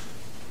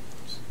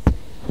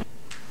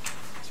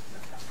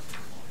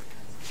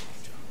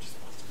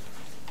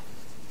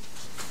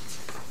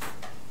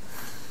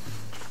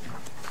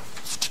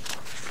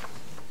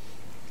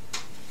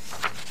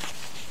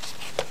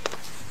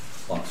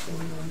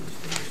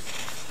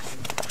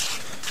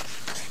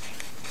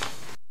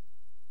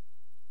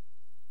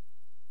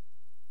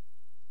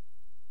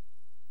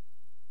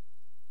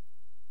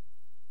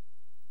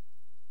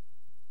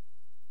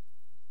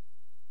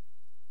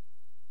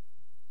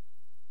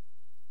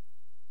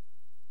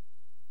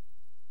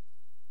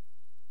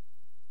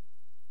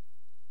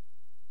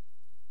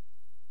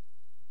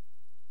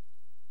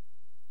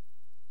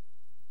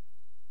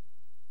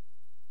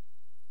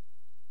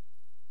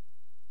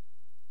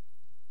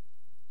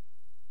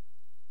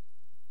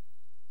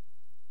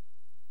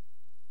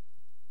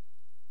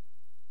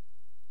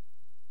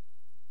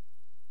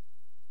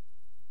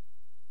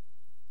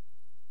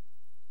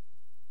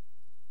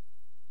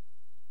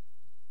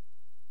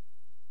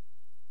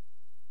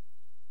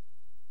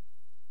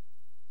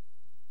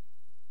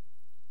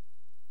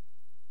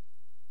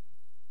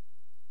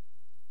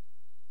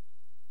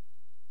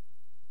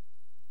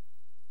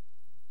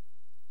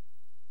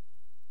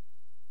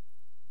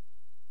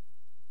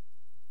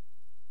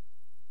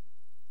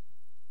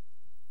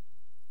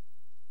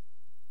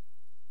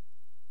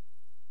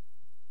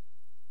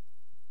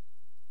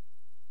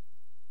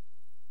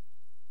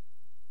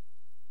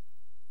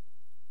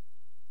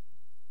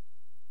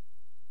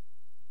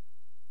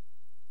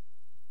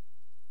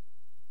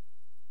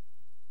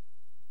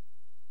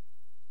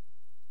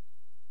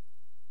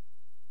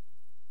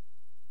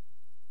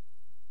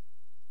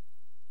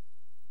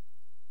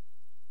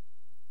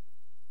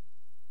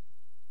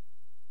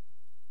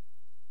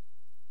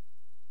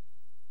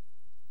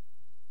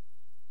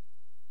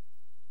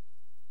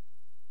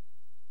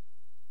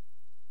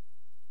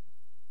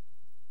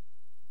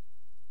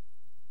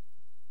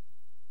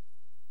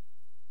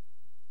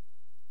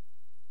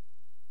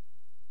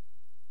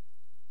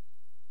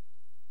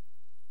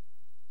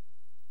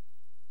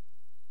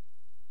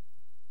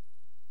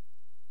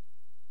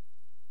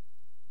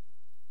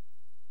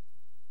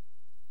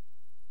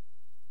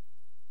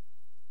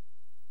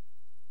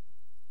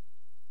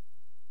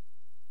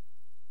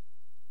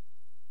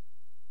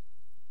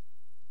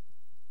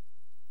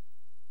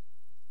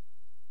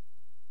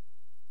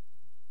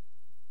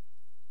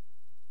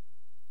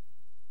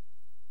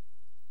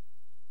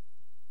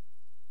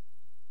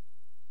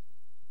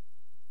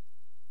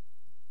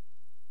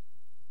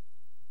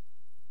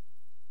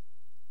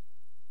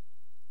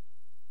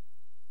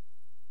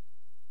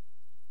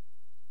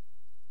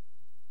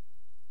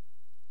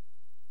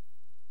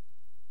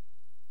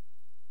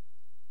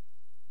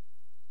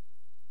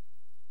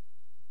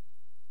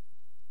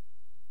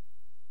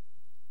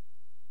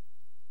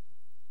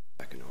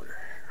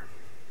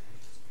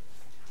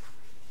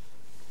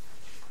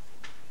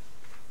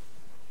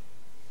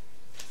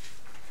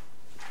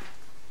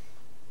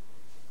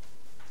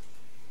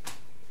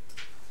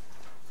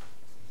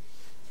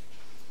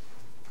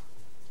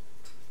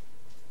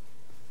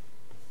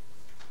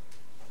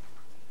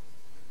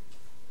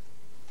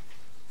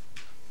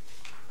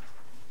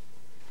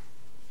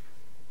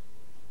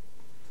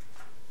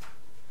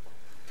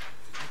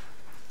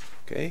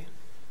 Okay.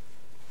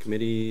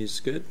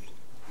 Committee's good?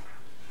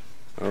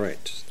 All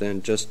right,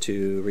 then just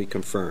to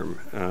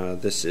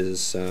reconfirm, this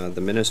is the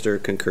minister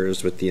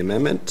concurs with the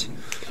amendment.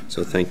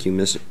 So thank you,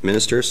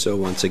 Minister. So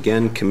once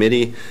again,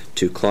 committee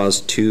to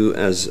clause 2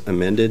 as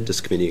amended. Does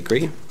committee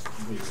agree?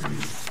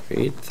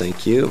 Great,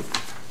 thank you.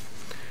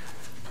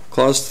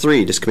 Clause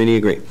 3, does committee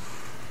agree?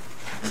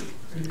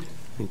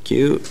 Thank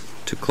you.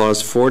 To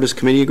clause 4, does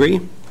committee agree?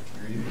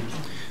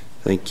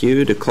 Thank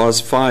you. To clause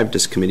 5,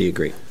 does committee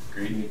agree?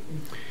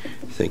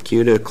 Thank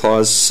you. To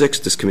clause 6,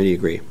 does committee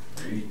agree?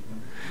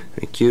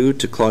 Thank you.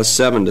 To clause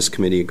 7, does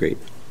committee agree?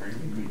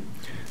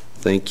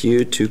 Thank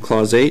you. To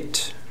clause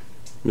 8,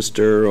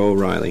 Mr.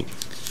 O'Reilly.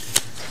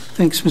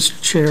 Thanks, Mr.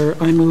 Chair.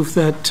 I move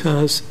that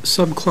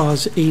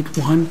subclause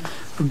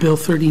 8.1 of Bill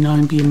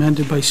 39 be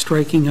amended by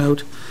striking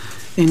out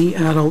any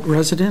adult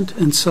resident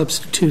and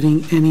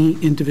substituting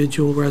any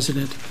individual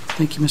resident.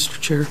 Thank you, Mr.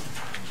 Chair.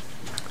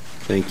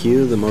 Thank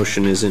you. The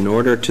motion is in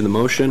order. To the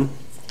motion,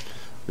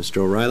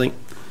 Mr. O'Reilly.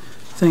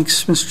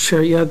 Thanks, Mr.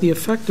 Chair. Yeah, the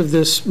effect of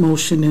this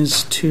motion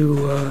is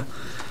to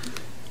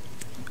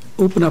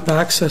open up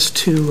access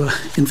to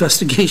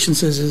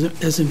investigations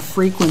as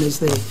infrequent as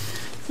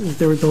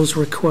those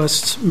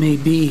requests may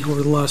be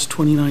over the last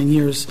 29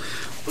 years.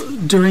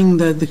 During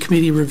the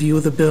committee review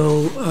of the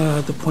bill,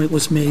 the point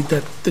was made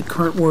that the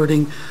current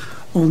wording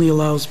only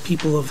allows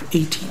people of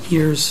 18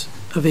 years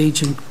of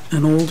age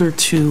and older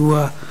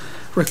to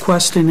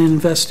request an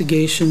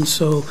investigation.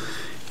 So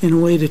in a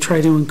way to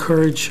try to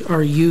encourage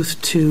our youth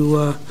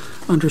to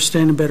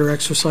understand and better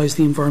exercise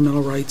the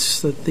environmental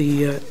rights, that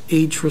the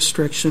age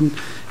restriction,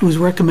 it was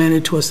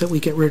recommended to us that we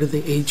get rid of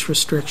the age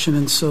restriction,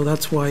 and so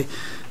that's why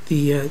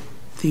the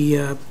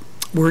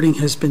wording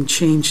has been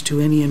changed to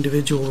any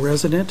individual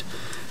resident,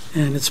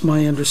 and it's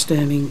my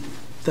understanding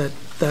that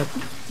that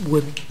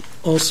would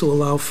also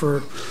allow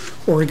for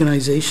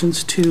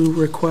organizations to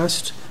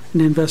request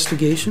an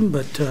investigation,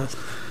 but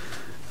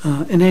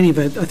in any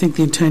event, I think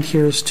the intent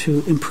here is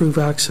to improve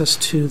access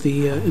to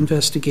the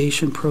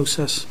investigation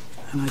process,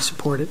 and I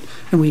support it.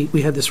 And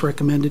we had this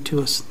recommended to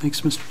us.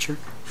 Thanks, Mr. Chair.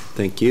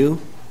 Thank you.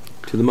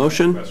 To the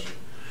motion?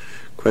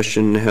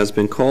 Question has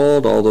been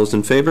called. All those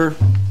in favor?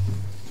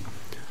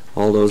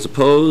 All those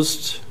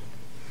opposed?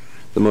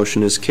 The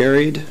motion is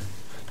carried.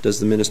 Does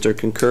the minister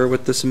concur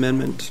with this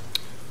amendment?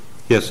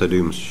 Yes, I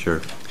do, Mr. Chair.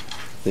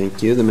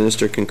 Thank you. The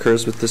minister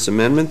concurs with this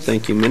amendment.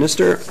 Thank you,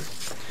 Minister.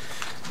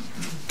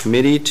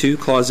 Committee to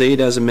clause 8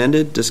 as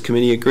amended. Does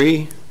committee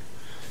agree?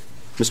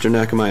 Mr.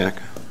 Nakimayak.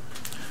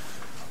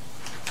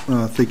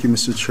 Thank you,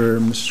 Mr. Chair.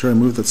 Mr. Chair, I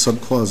move that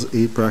subclause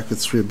 8,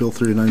 brackets 3 of Bill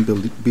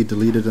 39 be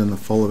deleted and the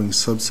following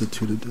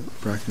substituted,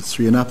 brackets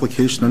 3. An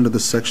application under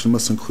this section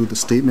must include a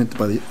statement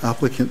by the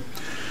applicant,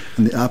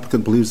 and the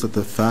applicant believes that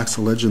the facts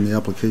alleged in the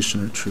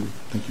application are true.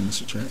 Thank you,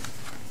 Mr. Chair.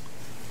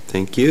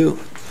 Thank you.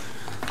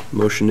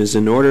 Motion is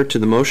in order. To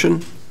the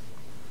motion,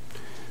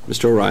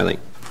 Mr. O'Reilly.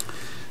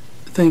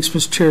 Thanks,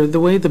 Mr. Chair. The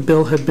way the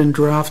bill had been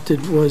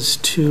drafted was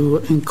to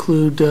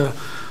include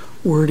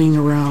wording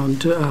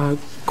around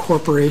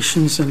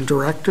corporations and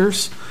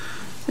directors,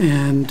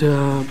 and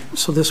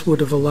so this would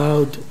have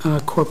allowed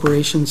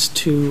corporations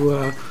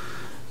to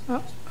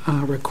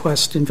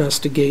request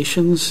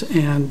investigations,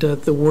 and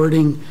the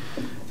wording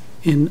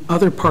in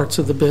other parts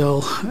of the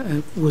bill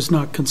was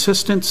not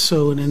consistent,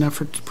 so in an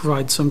effort to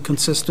provide some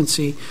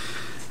consistency,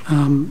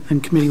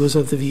 and committee was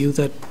of the view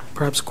that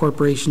perhaps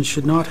corporations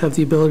should not have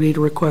the ability to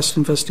request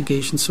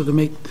investigations. So to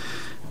make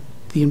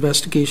the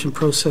investigation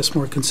process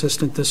more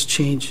consistent, this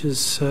change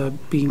is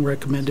being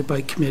recommended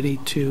by committee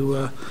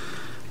to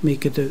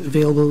make it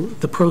available,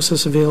 the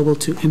process available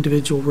to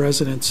individual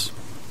residents.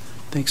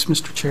 Thanks,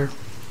 Mr. Chair.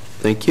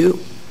 Thank you.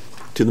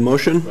 To the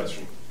motion?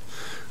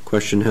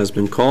 Question has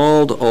been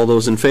called. All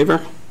those in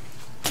favor?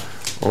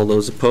 All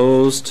those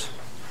opposed?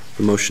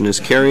 The motion is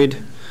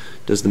carried.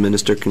 Does the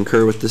minister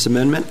concur with this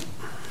amendment?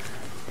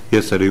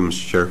 Yes, I do,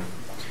 Mr. Chair.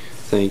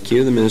 Thank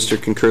you. The minister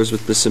concurs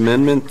with this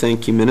amendment.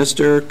 Thank you,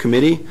 Minister.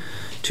 Committee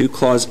to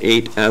clause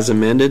 8 as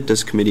amended.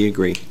 Does committee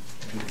agree?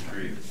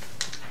 Agree.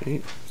 Okay.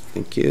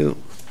 Thank you.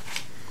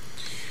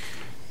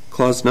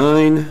 Clause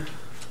 9,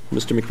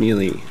 Mr.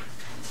 McNeely.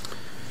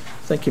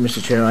 Thank you,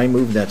 Mr. Chair. I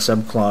move that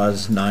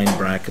subclause 9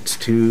 brackets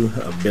 2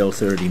 of Bill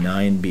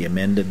 39 be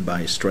amended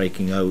by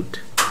striking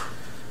out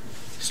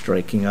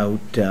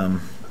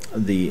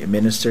the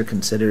minister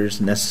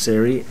considers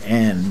necessary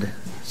and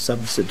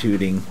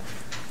substituting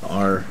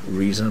are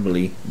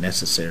reasonably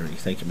necessary.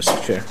 Thank you,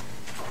 Mr. Chair.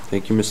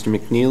 Thank you, Mr.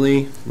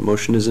 McNeely. The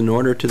motion is in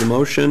order. To the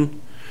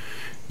motion,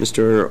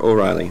 Mr.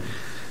 O'Reilly.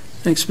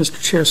 Thanks,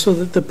 Mr. Chair. So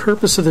the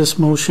purpose of this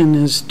motion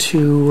is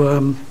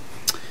to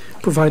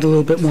provide a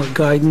little bit more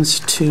guidance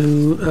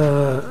to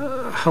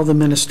how the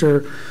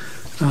minister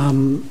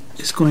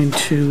is going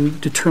to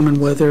determine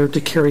whether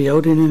to carry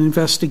out an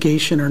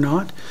investigation or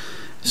not.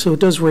 So it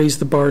does raise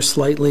the bar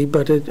slightly,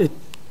 but it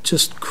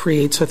just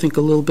creates, I think,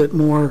 a little bit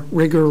more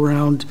rigor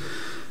around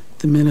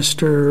the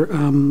minister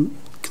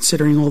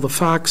considering all the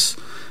facts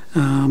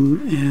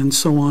and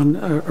so on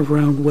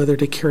around whether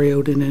to carry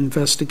out an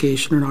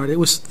investigation or not.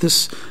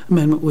 This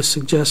amendment was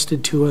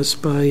suggested to us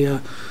by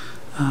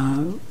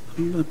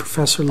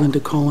Professor Linda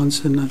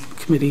Collins, and the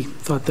committee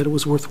thought that it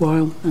was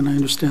worthwhile, and I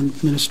understand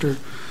the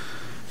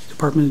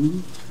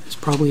department is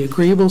probably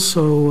agreeable,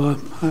 so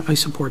I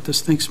support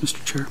this. Thanks,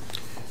 Mr. Chair.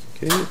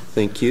 Okay,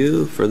 thank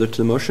you. Further to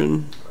the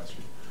motion?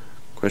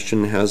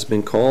 Question has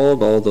been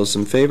called. All those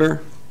in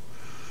favor?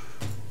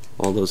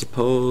 All those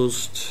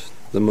opposed?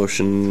 The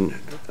motion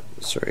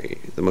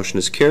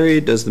is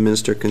carried. Does the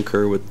minister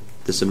concur with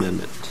this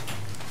amendment?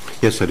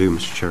 Yes, I do,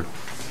 Mr. Chair.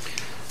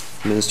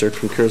 The minister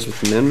concurs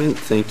with the amendment.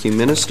 Thank you,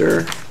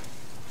 Minister.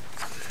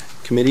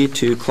 Committee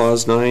to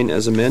Clause 9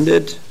 as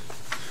amended.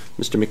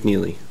 Mr.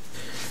 McNeely.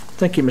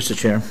 Thank you, Mr.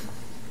 Chair.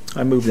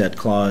 I move that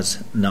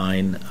Clause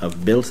 9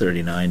 of Bill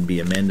 39 be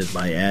amended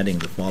by adding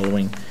the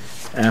following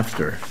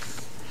after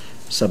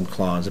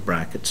subclause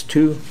brackets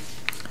 2,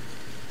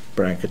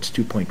 brackets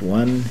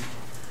 2.1,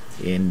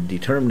 in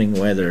determining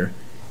whether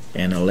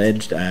an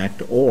alleged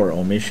act or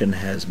omission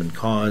has been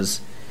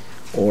caused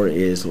or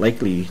is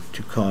likely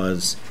to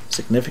cause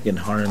significant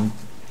harm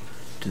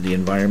to the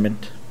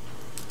environment,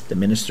 the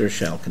minister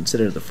shall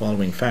consider the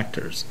following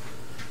factors.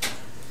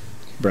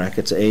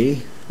 Brackets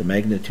A, the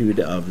magnitude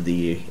of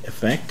the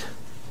effect.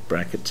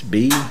 Brackets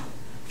B,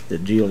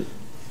 the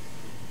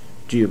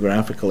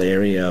geographical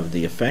area of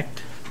the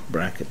effect.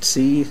 Bracket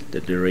C,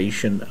 the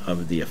duration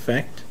of the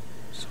effect.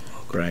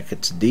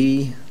 Brackets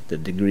D, the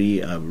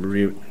degree of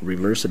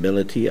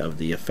reversibility of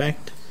the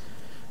effect.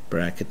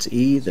 Brackets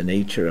E, the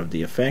nature of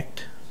the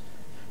effect.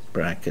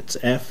 Brackets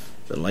F,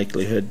 the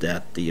likelihood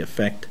that the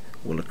effect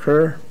will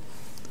occur.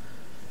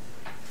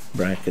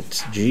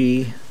 Brackets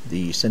G,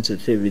 the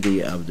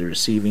sensitivity of the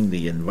receiving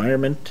the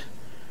environment.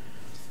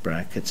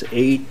 Brackets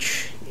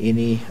H,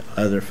 any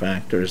other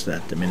factors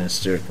that the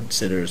minister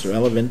considers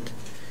relevant,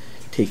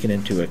 taken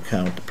into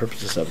account the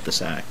purposes of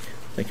this act.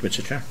 Thank you,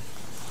 Mr. Chair.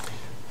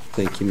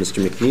 Thank you,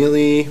 Mr.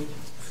 McNeely.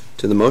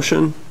 To the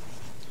motion,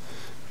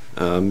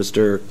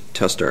 Mr.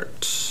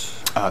 Testart.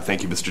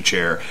 Thank you, Mr.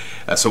 Chair.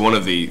 So one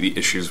of the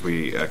issues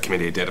we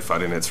committee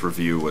identified in its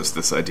review was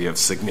this idea of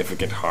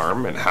significant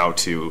harm and how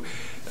to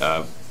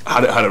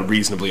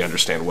reasonably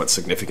understand what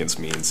significance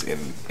means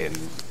in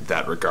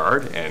that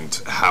regard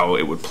and how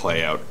it would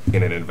play out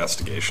in an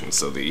investigation.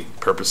 So the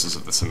purposes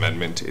of this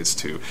amendment is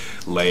to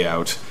lay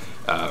out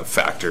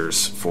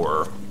factors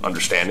for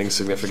understanding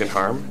significant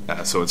harm.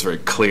 So it's very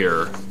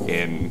clear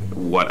in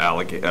what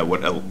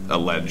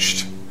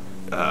alleged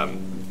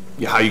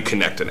how you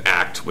connect an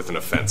act with an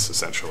offense,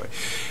 essentially.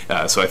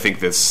 So I think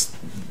this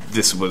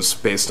was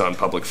based on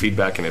public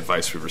feedback and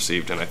advice we've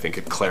received, and I think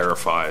it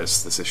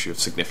clarifies this issue of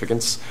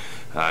significance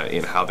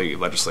in how the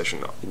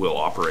legislation will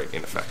operate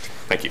in effect.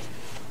 Thank you.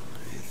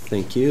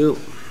 Thank you.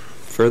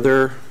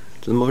 Further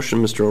to the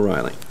motion, Mr.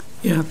 O'Reilly.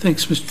 Yeah,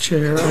 thanks, Mr.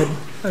 Chair.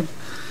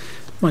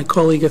 My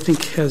colleague, I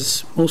think,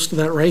 has most of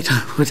that right.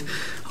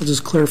 I'll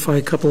just clarify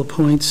a couple of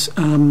points.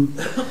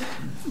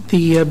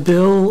 The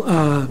bill,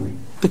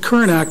 the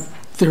current act,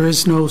 there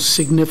is no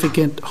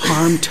significant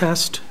harm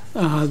test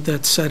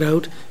that's set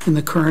out in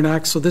the current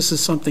act, so this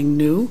is something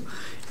new.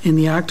 In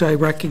the act, I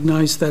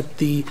recognize that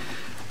the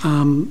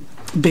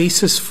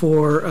basis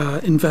for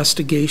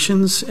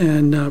investigations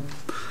and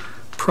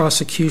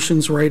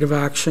prosecution's right of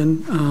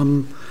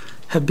action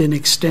have been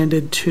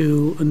extended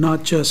to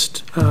not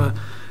just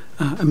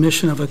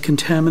emission of a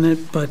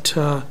contaminant, but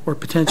or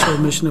potential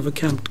emission of a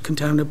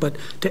contaminant, but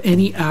to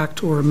any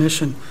act or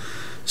omission.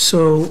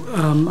 So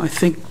I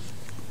think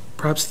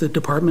perhaps the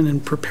department in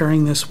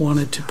preparing this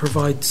wanted to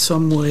provide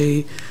some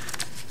way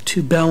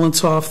to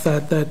balance off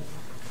that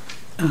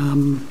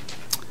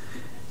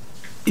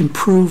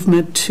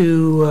improvement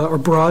to or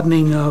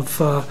broadening of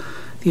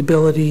the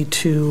ability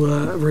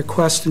to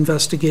request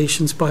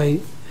investigations by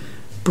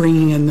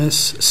bringing in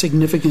this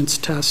significance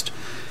test.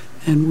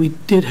 And we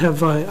did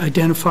have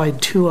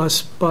identified to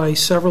us by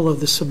several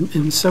of the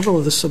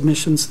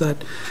submissions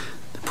that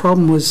the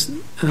problem was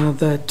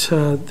that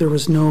there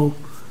was no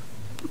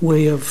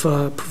way of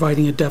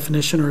providing a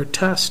definition or a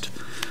test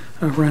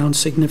around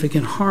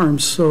significant harm.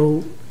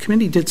 So the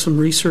committee did some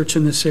research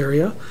in this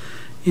area,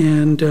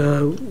 and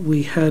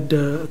we had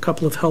a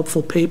couple of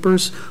helpful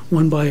papers,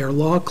 one by our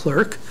law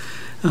clerk,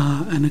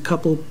 and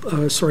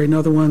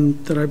another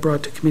one that I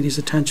brought to committee's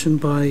attention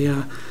by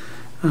a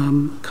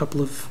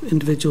couple of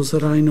individuals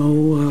that I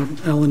know,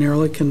 Alan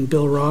Ehrlich and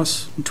Bill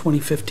Ross, in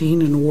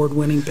 2015, an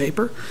award-winning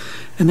paper.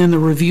 And then the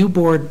review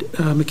board,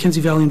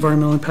 Mackenzie Valley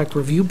Environmental Impact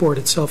Review Board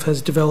itself,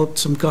 has developed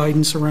some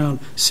guidance around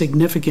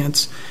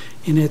significance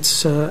in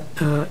its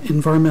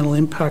environmental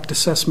impact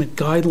assessment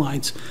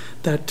guidelines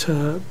that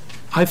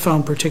I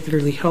found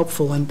particularly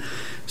helpful. And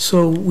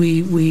so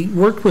we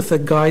worked with a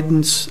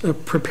guidance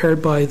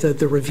prepared by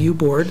the review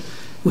board,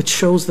 which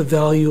shows the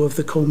value of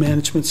the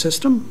co-management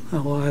system,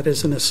 I'll add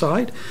as an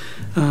aside,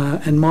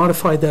 and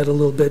modified that a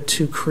little bit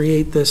to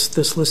create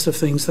this list of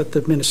things that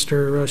the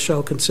minister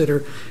shall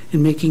consider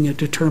in making a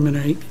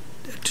determination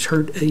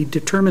a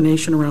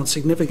determination around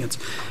significance.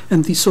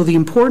 And so the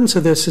importance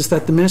of this is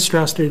that the minister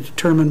has to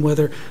determine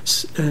whether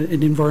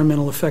an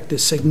environmental effect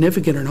is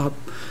significant or not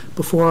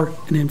before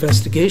an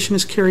investigation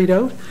is carried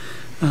out.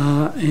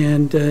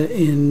 In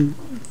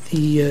the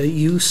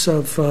use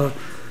of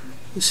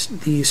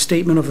the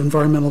statement of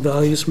environmental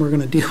values, and we're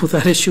going to deal with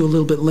that issue a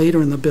little bit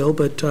later in the bill,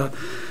 but I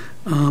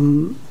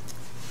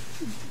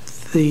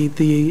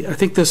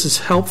think this is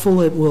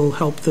helpful. It will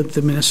help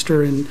the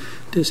minister in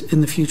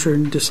the future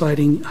in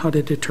deciding how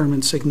to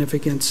determine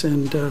significance,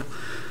 and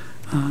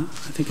I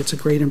think it's a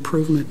great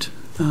improvement,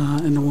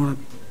 and I want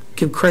to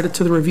give credit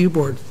to the review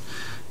board.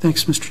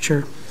 Thanks, Mr.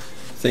 Chair.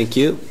 Thank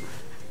you.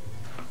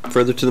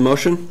 Further to the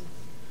motion?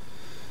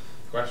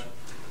 Question.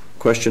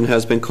 Question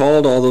has been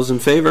called. All those in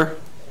favor?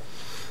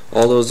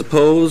 All those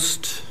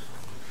opposed?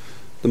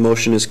 The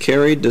motion is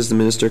carried. Does the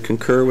minister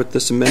concur with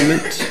this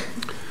amendment?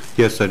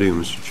 Yes, I do,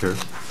 Mr. Chair.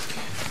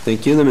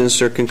 Thank you. The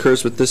minister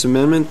concurs with this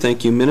amendment.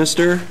 Thank you,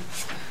 Minister.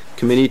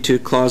 Committee to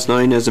Clause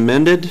 9 as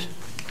amended.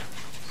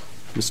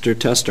 Mr.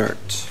 Testart.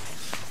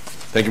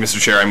 Thank you, Mr.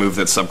 Chair. I move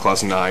that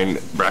subclause 9,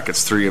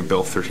 brackets 3 of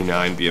Bill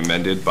 39 be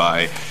amended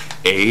by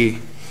A,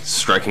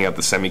 striking out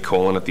the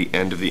semicolon at the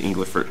end of the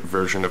English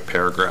version of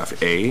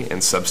paragraph A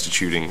and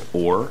substituting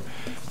or,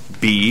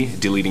 B,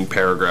 deleting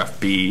paragraph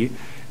B,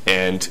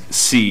 and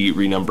C,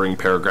 renumbering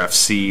paragraph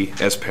C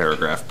as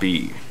paragraph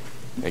B.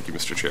 Thank you,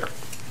 Mr. Chair.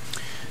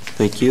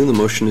 Thank you. The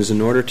motion is in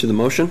order. To the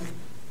motion.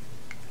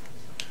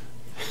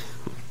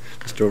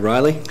 Mr.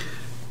 O'Reilly.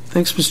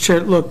 Thanks, Mr. Chair.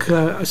 Look,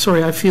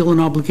 sorry, I feel an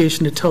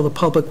obligation to tell the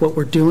public what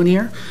we're doing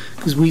here,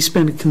 because we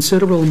spent a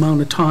considerable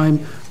amount of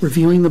time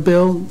reviewing the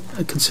bill,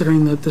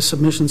 considering the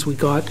submissions we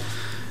got.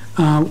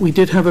 We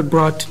did have it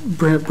brought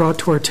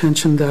to our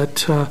attention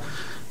that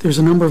there's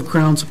a number of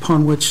grounds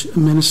upon which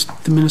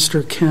the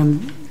minister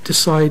can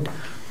decide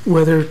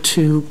whether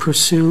to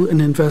pursue an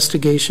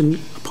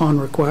investigation upon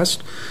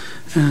request,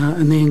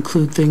 and they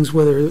include things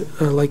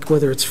like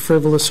whether it's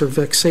frivolous or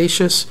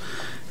vexatious.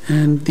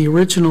 And the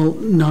original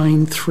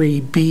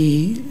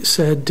 9.3b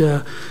said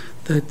that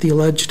the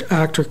alleged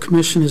act or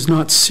commission is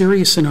not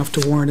serious enough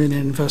to warrant an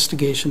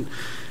investigation.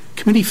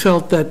 Committee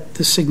felt that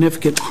the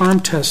significant harm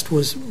test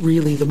was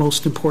really the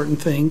most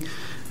important thing,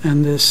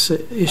 and this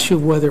issue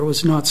of whether it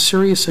was not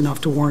serious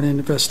enough to warrant an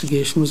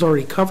investigation was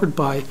already covered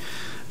by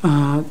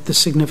the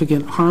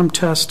significant harm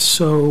test.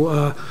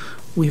 So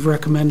we've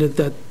recommended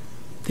that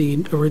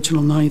the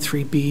original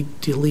 9.3b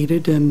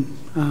deleted, and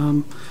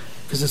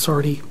because it's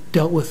already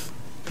dealt with.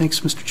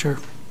 Thanks, Mr. Chair.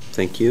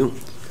 Thank you.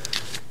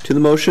 To the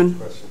motion?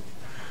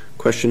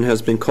 Question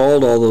has been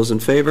called. All those in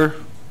favor?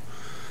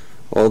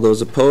 All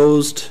those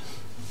opposed?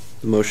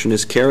 The motion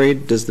is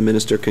carried. Does the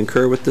minister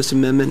concur with this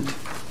amendment?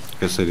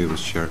 Yes, I do,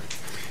 Mr. Chair.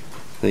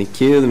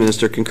 Thank you. The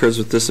minister concurs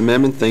with this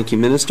amendment. Thank you,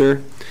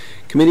 Minister.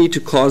 Committee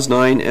to Clause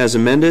 9 as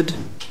amended.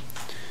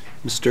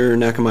 Mr.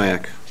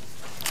 Nakamayak.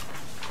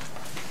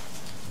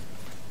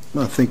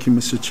 Thank you,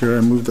 Mr. Chair.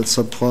 I move that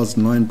subclause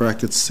 9,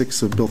 bracket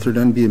 6 of Bill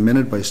 39 be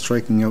amended by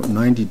striking out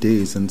 90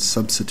 days and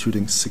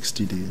substituting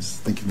 60 days.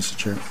 Thank you, Mr.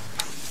 Chair.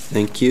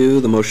 Thank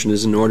you. The motion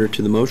is in order.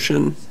 To the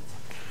motion.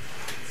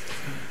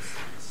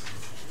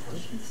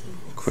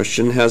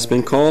 Question has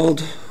been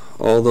called.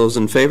 All those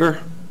in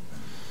favor?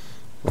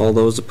 All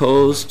those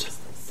opposed?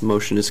 The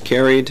motion is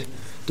carried.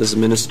 Does the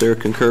minister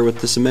concur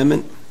with this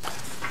amendment?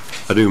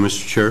 I do,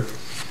 Mr. Chair.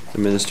 The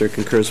minister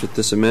concurs with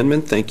this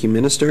amendment. Thank you,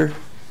 Minister.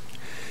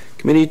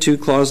 Committee to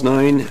Clause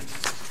 9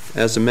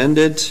 as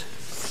amended.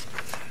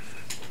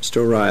 Mr.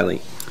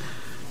 O'Reilly.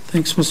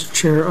 Thanks, Mr.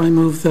 Chair. I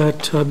move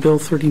that Bill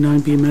 39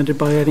 be amended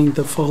by adding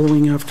the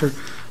following after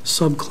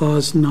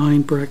subclause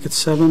 9, bracket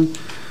 7,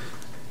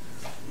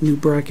 new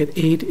bracket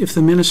 8. If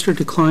the minister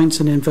declines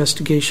an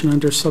investigation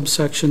under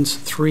subsections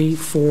 3,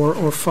 4,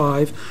 or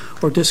 5,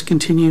 or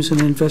discontinues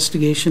an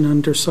investigation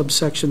under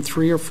subsection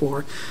 3 or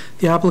 4,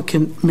 the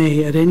applicant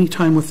may, at any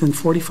time within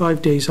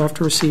 45 days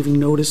after receiving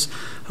notice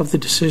of the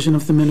decision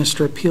of the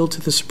minister, appeal to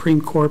the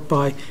Supreme Court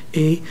by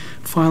A,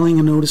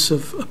 filing a notice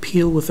of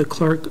appeal with the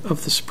clerk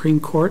of the Supreme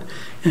Court,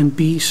 and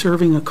B,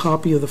 serving a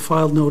copy of the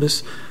filed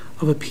notice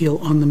of appeal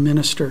on the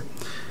minister.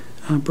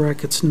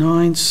 Brackets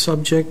 9,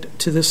 subject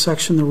to this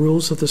section, the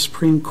rules of the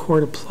Supreme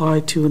Court apply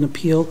to an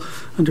appeal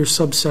under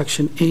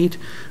subsection 8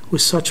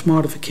 with such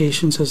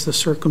modifications as the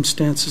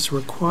circumstances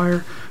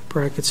require.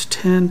 Brackets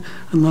 10,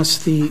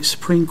 unless the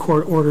Supreme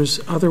Court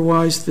orders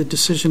otherwise, the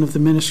decision of the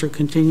minister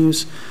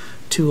continues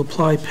to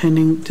apply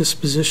pending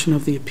disposition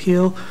of the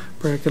appeal.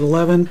 Bracket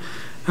 11,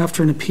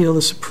 after an appeal,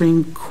 the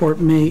Supreme Court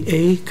may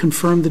A,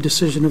 confirm the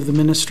decision of the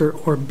minister,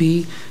 or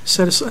B,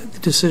 set aside the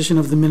decision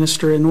of the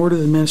minister and order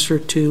the minister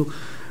to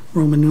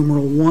Roman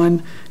numeral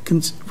 1,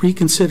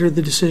 reconsider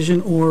the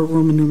decision, or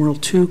Roman numeral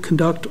 2,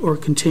 conduct or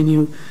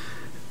continue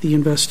the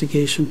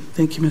investigation.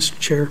 Thank you, Mr.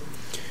 Chair.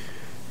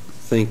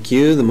 Thank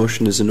you. The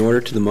motion is in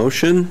order. To the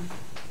motion.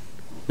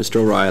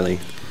 Mr. O'Reilly.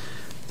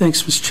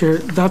 Thanks, Mr. Chair.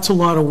 That's a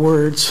lot of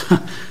words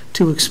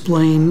to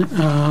explain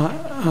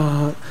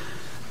that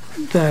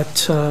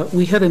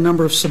we had a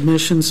number of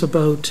submissions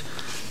about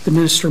the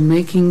minister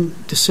making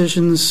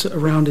decisions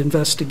around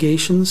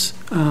investigations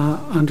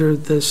under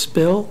this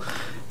bill,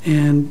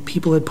 and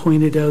people had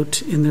pointed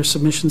out in their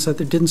submissions that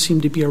there didn't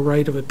seem to be a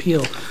right of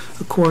appeal.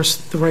 Of course,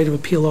 the right of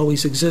appeal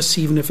always exists,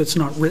 even if it's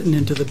not written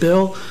into the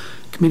bill.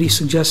 Committee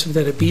suggested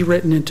that it be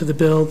written into the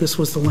bill. This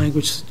was the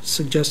language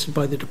suggested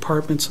by the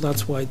department, so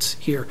that's why it's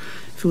here.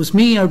 If it was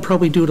me, I would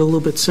probably do it a little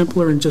bit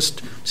simpler and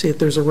just say if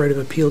there's a right of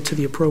appeal to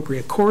the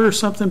appropriate court or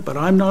something, but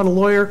I'm not a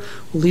lawyer.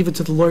 We'll leave it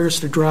to the lawyers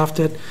to draft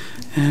it,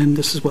 and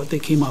this is what they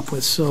came up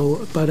with.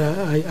 So, but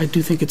I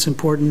do think it's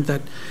important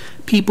that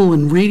people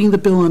in reading the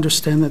bill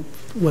understand that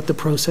what the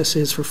process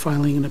is for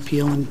filing an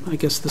appeal, and I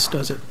guess this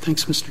does it.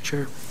 Thanks, Mr.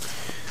 Chair.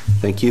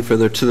 Thank you.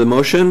 Further to the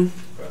motion?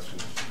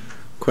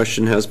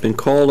 Question has been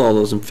called. All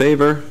those in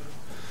favor?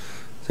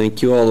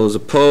 Thank you. All those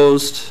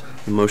opposed?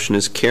 The motion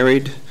is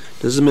carried.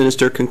 Does the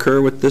minister concur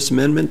with this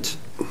amendment?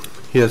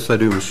 Yes, I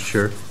do, Mr.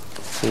 Chair.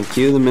 Thank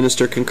you. The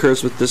minister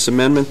concurs with this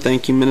amendment.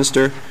 Thank you,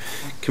 Minister.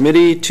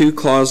 Committee to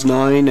Clause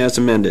 9 as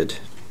amended.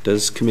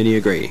 Does committee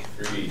agree?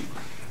 Agreed.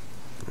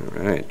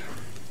 All right.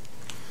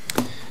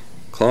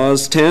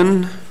 Clause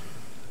 10,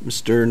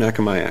 Mr.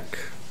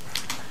 Nakamayak.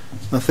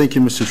 Thank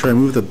you, Mr. Chair. I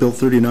move that Bill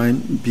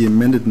 39 be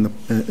amended in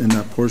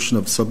that portion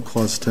of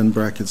subclause 10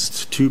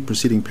 brackets 2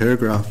 preceding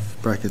paragraph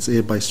brackets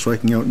A by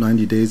striking out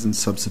 90 days and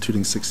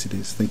substituting 60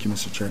 days. Thank you,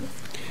 Mr. Chair.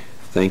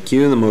 Thank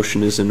you. The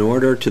motion is in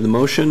order. To the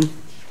motion?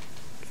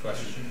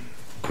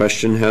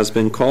 Question has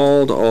been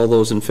called. All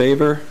those in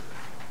favor?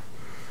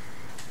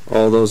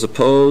 All those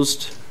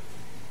opposed?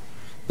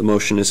 The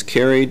motion is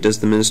carried. Does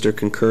the minister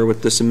concur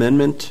with this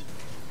amendment?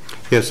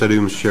 Yes, I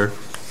do, Mr. Chair.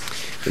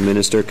 The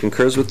minister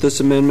concurs with this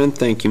amendment.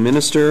 Thank you,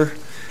 Minister.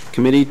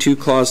 Committee to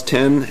Clause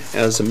 10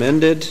 as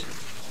amended.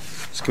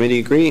 Does committee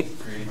agree?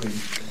 Agreed.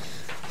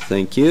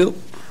 Thank you.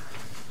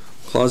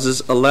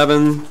 Clauses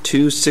 11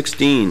 to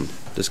 16.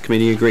 Does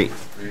committee agree?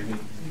 Agreed.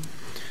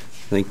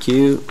 Thank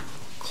you.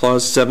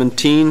 Clause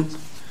 17.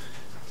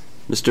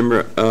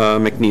 Mr.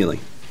 McNeely.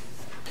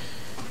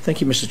 Thank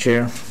you, Mr.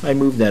 Chair. I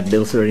move that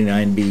Bill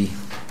 39 be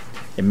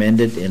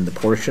amended in the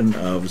portion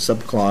of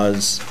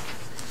subclause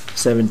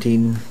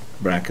 17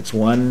 brackets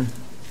 1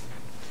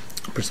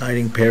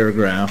 presiding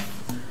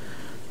paragraph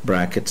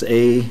brackets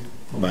A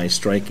by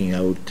striking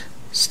out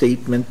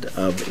statement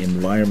of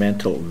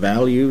environmental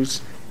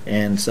values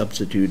and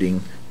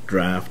substituting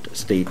draft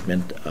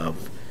statement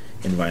of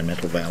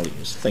environmental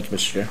values. Thank you,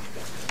 Mr. Chair.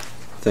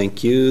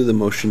 Thank you. The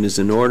motion is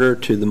in order.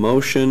 To the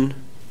motion,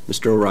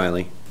 Mr.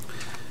 O'Reilly.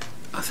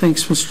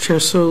 Thanks, Mr. Chair.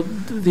 So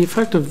the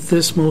effect of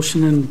this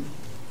motion and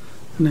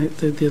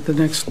the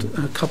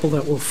next couple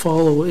that will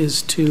follow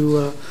is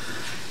to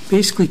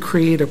basically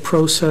create a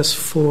process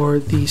for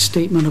the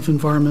statement of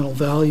environmental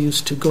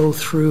values to go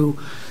through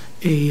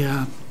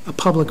a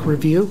public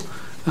review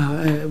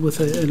with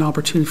an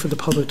opportunity for the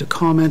public to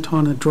comment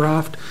on a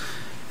draft.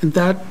 And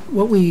that,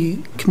 what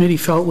we committee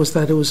felt was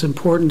that it was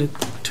important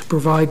to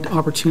provide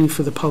opportunity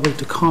for the public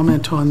to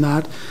comment on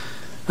that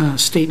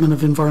statement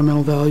of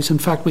environmental values. In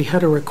fact, we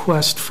had a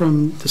request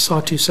from the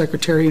Sawtooth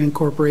Secretariat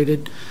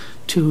Incorporated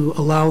to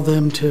allow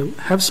them to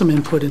have some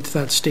input into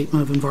that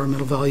statement of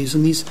environmental values,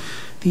 and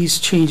these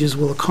changes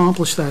will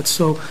accomplish that.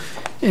 So,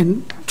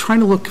 in trying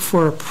to look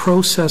for a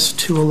process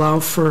to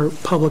allow for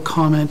public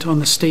comment on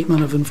the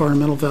statement of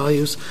environmental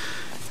values,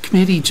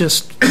 committee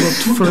just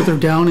looked further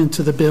down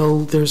into the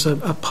bill. There's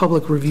a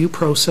public review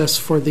process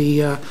for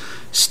the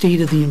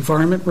State of the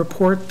Environment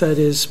report that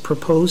is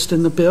proposed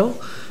in the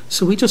bill.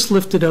 So we just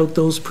lifted out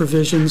those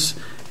provisions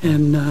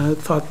and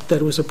thought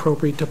that it was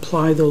appropriate to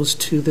apply those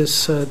to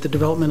this, the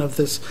development of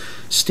this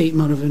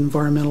statement of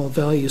environmental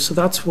value. So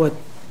that's what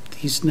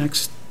these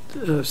next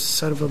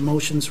set of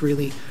motions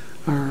really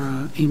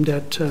are aimed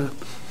at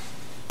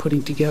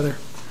putting together.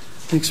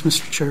 Thanks,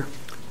 Mr. Chair.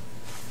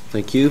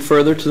 Thank you.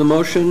 Further to the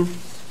motion?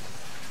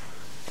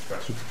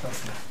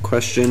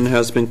 Question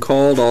has been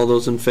called. All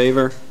those in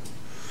favor?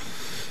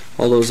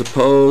 All those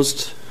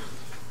opposed?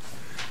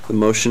 The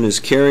motion is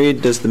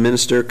carried. Does the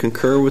minister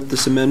concur with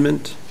this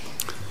amendment?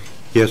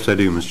 Yes, I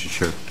do, Mr.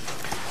 Chair.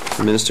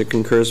 The minister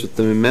concurs with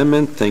the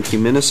amendment. Thank you,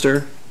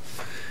 Minister.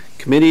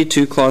 Committee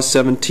to Clause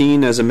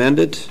 17 as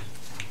amended.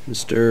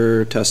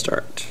 Mr.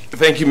 Testart.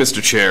 Thank you,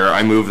 Mr. Chair.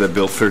 I move that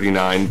Bill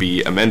 39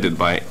 be amended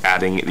by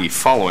adding the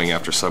following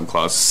after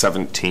subclause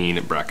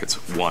 17 brackets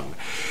 1.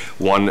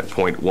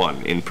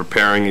 1.1. In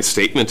preparing a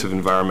statement of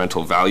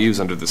environmental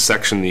values under this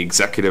section, the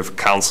Executive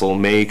Council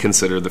may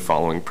consider the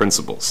following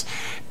principles.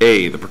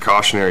 A, the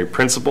precautionary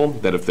principle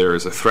that if there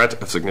is a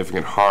threat of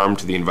significant harm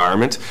to the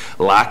environment,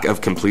 lack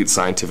of complete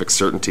scientific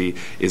certainty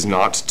is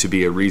not to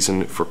be a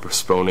reason for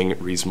postponing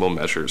reasonable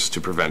measures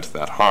to prevent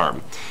that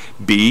harm.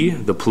 B,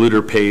 the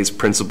polluter pays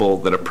principle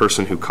that a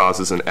person who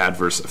causes an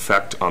adverse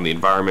effect on the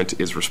environment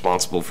is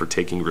responsible for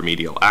taking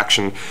remedial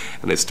action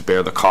and is to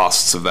bear the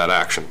costs of that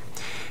action.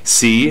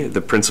 C,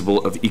 the principle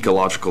of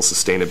ecological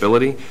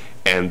sustainability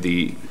and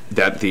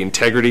that the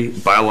integrity,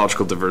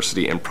 biological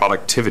diversity, and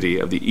productivity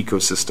of the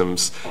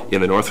ecosystems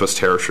in the Northwest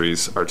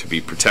Territories are to be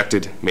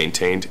protected,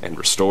 maintained, and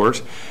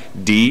restored.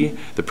 D,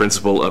 the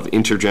principle of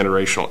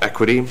intergenerational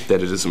equity,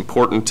 that it is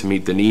important to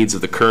meet the needs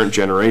of the current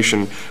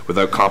generation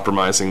without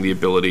compromising the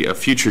ability of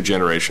future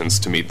generations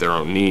to meet their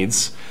own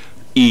needs.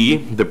 E,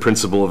 the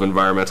principle of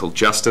environmental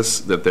justice,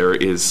 that there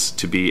is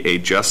to be a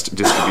just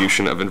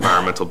distribution of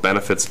environmental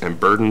benefits and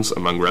burdens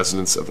among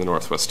residents of the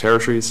Northwest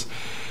Territories.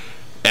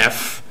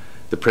 F,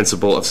 the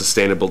principle of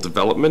sustainable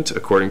development,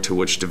 according to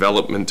which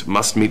development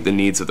must meet the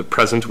needs of the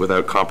present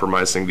without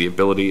compromising the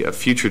ability of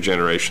future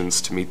generations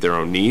to meet their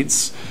own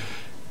needs.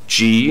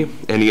 G,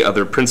 any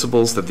other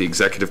principles that the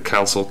Executive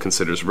Council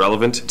considers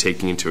relevant,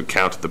 taking into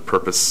account the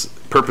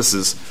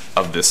purposes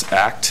of this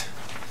Act.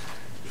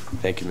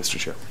 Thank you, Mr.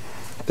 Chair.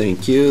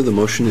 Thank you. The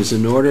motion is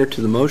in order. To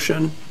the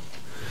motion,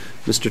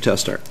 Mr.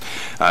 Testart.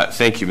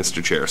 Thank you,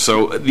 Mr. Chair.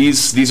 So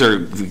these are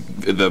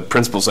the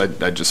principles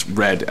I just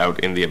read out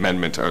in the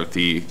amendment are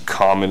the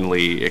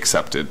commonly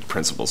accepted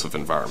principles of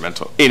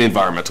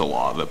environmental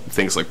law. The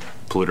things like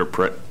polluter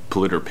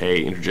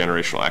pay,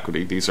 intergenerational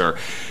equity. These are,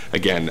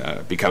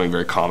 again, becoming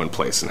very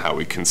commonplace in how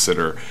we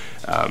consider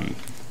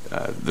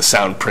the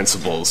sound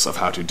principles of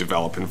how to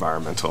develop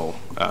environmental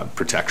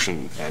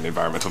protection and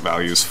environmental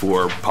values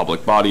for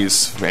public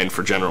bodies and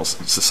for general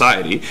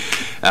society.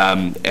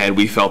 And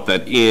we felt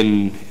that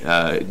in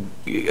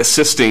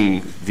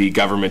assisting the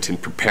government in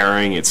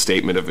preparing its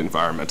statement of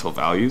environmental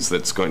values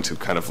that's going to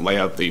kind of lay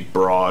out the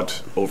broad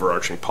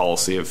overarching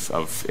policy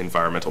of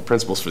environmental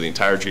principles for the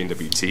entire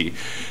GNWT,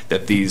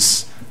 that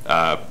these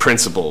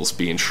principles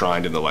be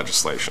enshrined in the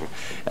legislation.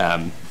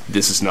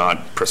 This is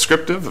not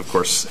prescriptive. Of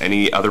course,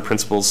 any other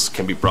principles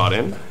can be brought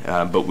in,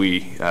 but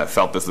we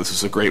felt that this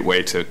was a great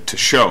way to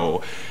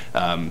show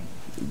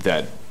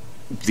that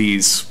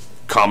these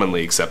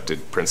commonly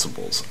accepted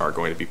principles are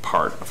going to be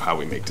part of how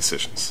we make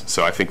decisions.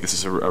 So I think this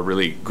is a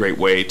really great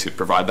way to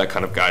provide that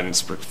kind of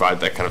guidance, provide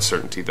that kind of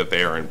certainty that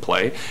they are in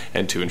play,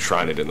 and to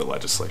enshrine it in the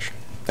legislation.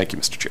 Thank you,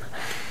 Mr. Chair.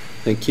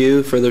 Thank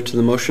you. Further to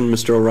the motion,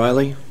 Mr.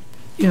 O'Reilly.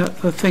 Yeah,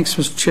 thanks,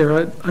 Mr.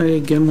 Chair. I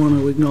again want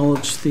to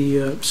acknowledge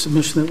the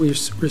submission that we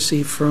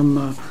received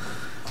from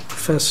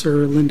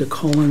Professor Linda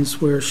Collins,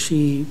 where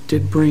she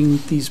did bring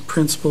these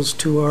principles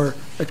to our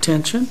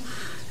attention,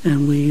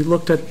 and we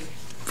looked at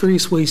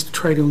various ways to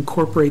try to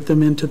incorporate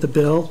them into the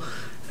bill,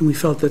 and we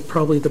felt that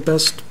probably the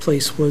best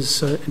place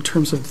was in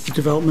terms of the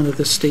development of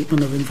the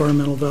statement of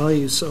environmental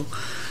values. So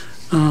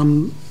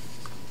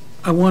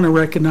I want to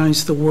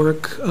recognize the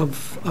work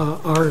of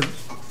our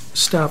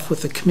staff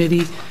with the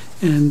committee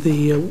and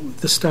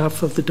the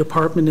staff of the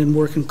department in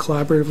working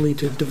collaboratively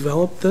to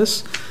develop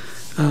this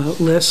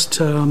list,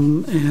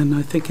 and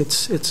I think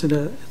it's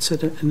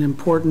an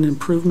important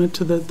improvement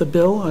to the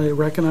bill. I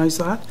recognize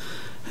that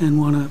and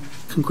want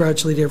to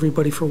congratulate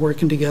everybody for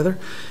working together.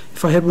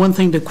 If I had one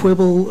thing to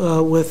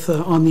quibble with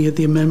on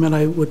the amendment,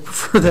 I would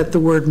prefer that the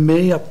word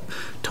may up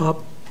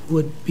top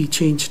would be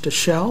changed to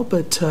shall,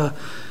 but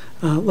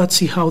let's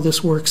see how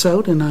this works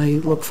out, and I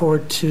look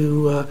forward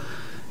to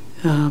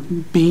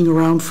being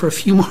around for a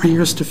few more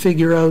years to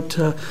figure out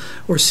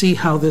or see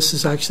how this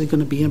is actually going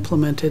to be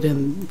implemented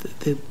and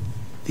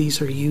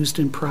these are used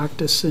in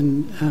practice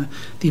and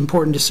the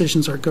important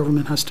decisions our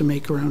government has to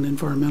make around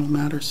environmental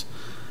matters.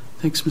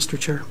 Thanks, Mr.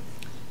 Chair.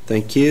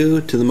 Thank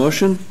you. To the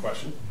motion?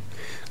 Question.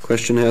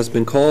 Question has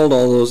been called.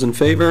 All those in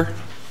favor?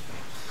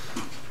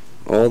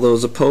 All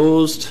those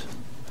opposed?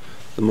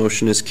 The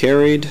motion is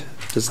carried.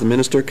 Does the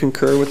minister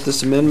concur with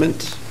this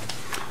amendment?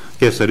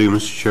 Yes, I do,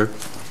 Mr. Chair.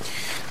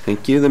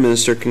 Thank you. The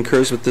minister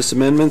concurs with this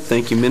amendment.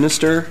 Thank you,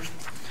 Minister.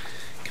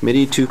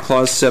 Committee to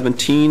Clause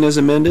 17 as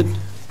amended.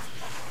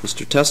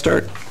 Mr.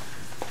 Testart.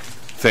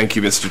 Thank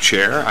you, Mr.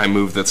 Chair. I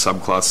move that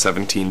subclause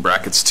 17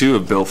 brackets 2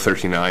 of Bill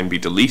 39 be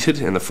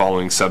deleted and the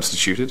following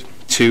substituted.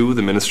 2,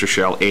 the minister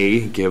shall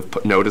A,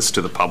 give notice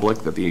to the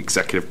public that the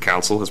Executive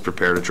Council has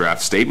prepared a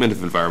draft statement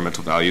of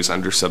environmental values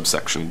under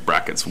subsection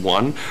brackets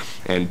 1,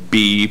 and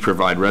B,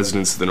 provide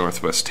residents of the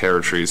Northwest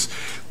Territories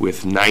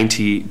with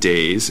 90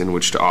 days in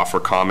which to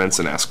offer comments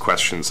and ask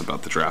questions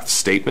about the draft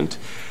statement.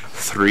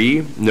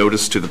 3,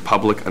 notice to the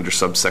public under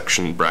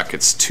subsection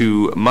brackets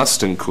 2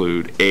 must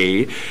include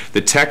A,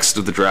 the text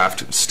of the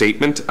draft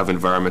statement of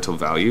environmental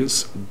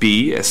values,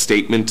 B, a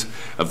statement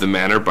of the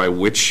manner by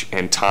which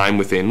and time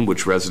within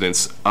which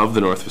residents of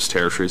the Northwest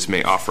Territories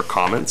may offer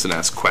comments and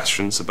ask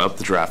questions about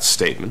the draft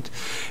statement,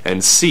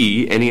 and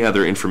C, any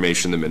other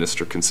information the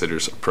minister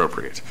considers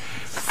appropriate.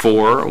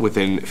 4,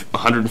 within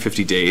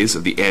 150 days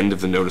of the end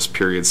of the notice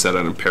period set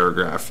out in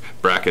paragraph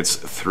brackets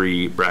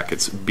 3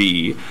 brackets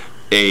B,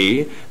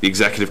 A, the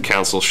Executive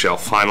Council shall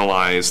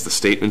finalize the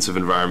statements of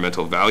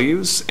environmental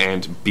values,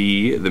 and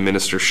B, the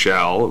minister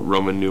shall,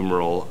 Roman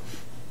numeral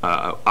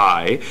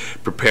I,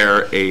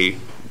 prepare a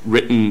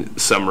written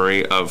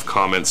summary of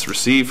comments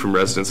received from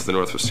residents of the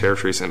Northwest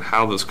Territories and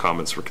how those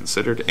comments were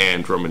considered,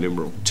 and Roman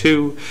numeral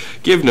 2,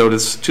 give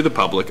notice to the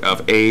public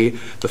of A,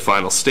 the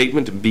final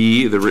statement,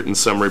 B, the written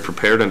summary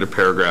prepared under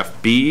paragraph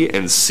B,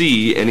 and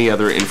C, any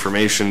other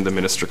information the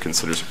minister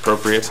considers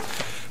appropriate.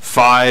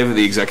 5,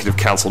 the Executive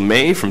Council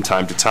may, from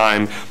time to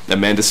time,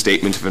 amend a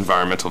statement of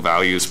environmental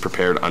values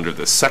prepared under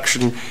this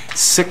section.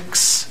 6,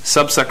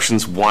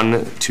 subsections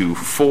 1 to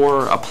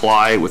 4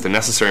 apply with the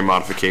necessary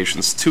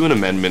modifications to an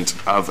amendment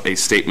of a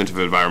statement of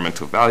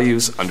environmental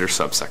values under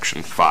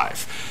subsection 5.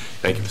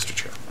 Thank you, Mr.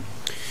 Chair.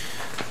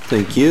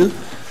 Thank you.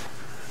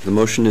 The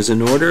motion is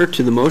in order.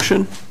 To the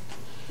motion.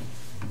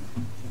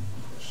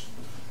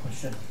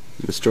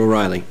 Mr.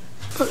 O'Reilly.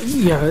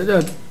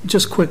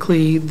 Just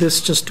quickly,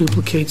 this just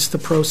duplicates the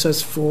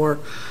process for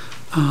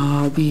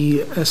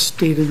the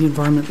State of the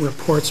Environment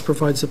reports,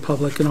 provides the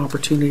public an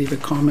opportunity to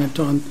comment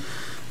on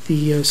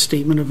the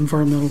Statement of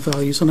Environmental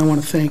Values. And I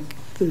want to thank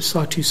the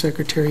Sawtooth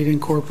Secretariat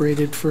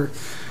Incorporated for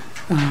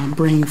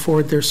bringing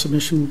forward their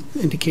submission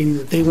indicating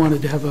that they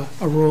wanted to have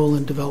a role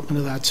in development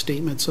of that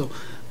statement. So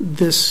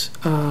these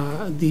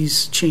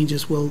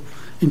changes will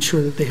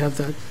ensure that they have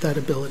that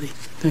ability.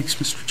 Thanks,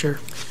 Mr. Chair.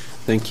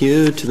 Thank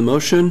you. To the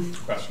motion.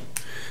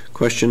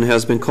 Question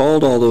has been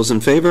called. All those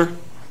in favor?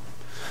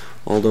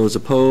 All those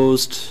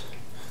opposed?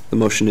 The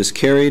motion is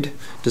carried.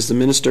 Does the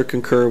minister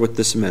concur with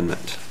this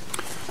amendment?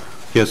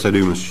 Yes, I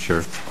do, Mr.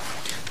 Chair.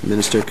 The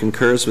minister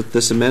concurs with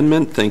this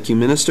amendment. Thank you,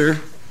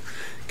 Minister.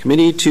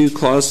 Committee, to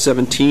Clause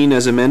 17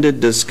 as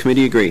amended. Does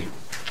committee agree?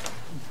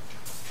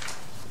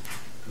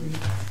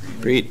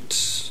 Great.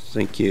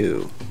 Thank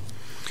you.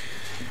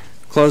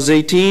 Clause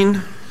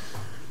 18.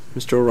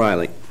 Mr.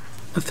 O'Reilly.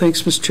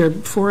 Thanks, Mr. Chair.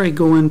 Before I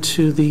go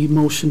into the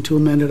motion to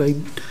amend it, I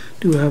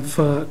do have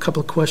a couple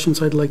of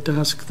questions I'd like to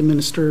ask the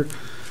minister,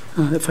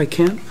 if I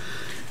can.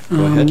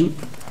 Go ahead.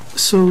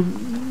 So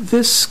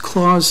this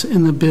clause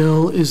in the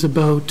bill is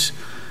about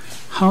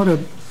how to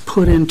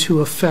put into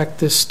effect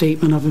this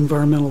statement of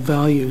environmental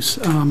values.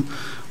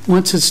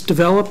 Once it's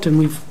developed, and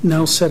we've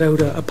now set out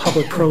a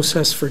public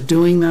process for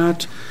doing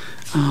that,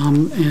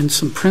 and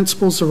some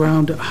principles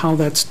around how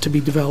that's to be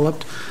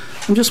developed,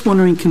 I'm just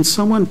wondering, can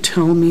someone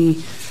tell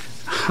me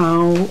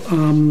how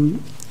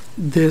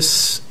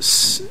this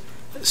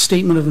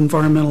statement of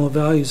environmental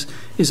values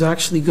is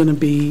actually going to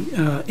be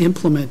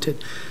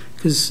implemented?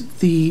 Because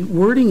the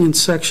wording in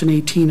Section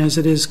 18 as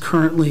it is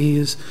currently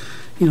is,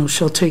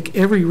 shall take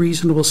every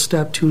reasonable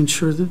step to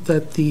ensure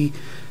that the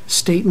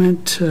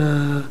statement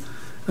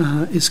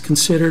is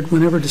considered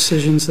whenever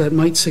decisions that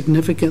might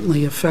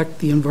significantly affect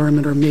the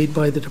environment are made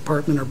by the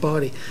department or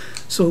body.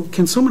 So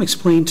can someone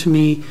explain to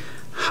me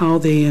how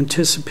they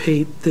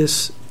anticipate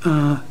this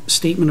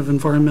statement of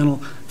environmental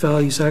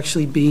values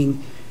actually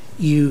being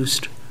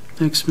used?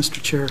 Thanks,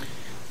 Mr. Chair.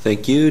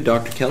 Thank you.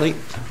 Dr. Kelly.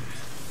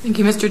 Thank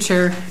you, Mr.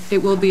 Chair.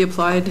 It will be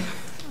applied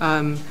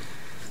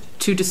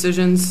to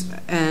decisions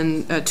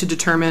and to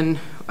determine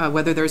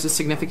whether there's a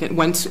significant,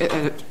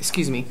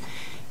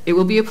 it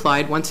will be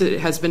applied once it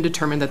has been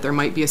determined that there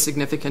might be a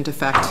significant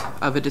effect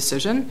of a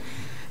decision.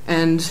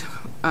 And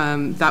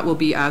that will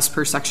be as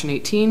per Section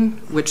 18,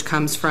 which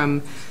comes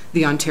from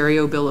the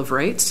Ontario Bill of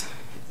Rights,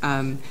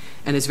 and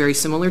is very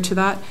similar to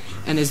that,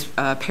 and is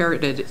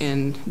parroted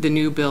in the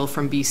new bill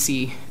from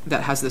BC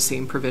that has the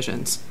same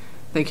provisions.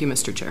 Thank you,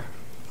 Mr. Chair.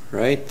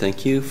 Right.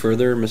 Thank you.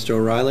 Further, Mr.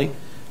 O'Reilly.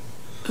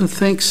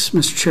 Thanks,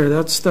 Mr. Chair.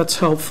 That's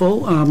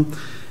helpful.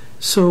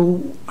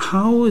 So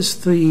how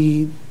is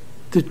the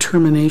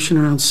determination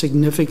around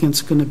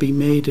significance going to be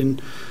made?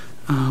 And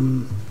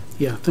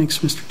thanks,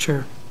 Mr.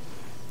 Chair.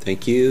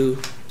 Thank you.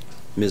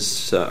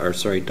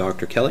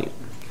 Dr. Kelly.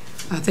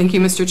 Thank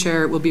you, Mr.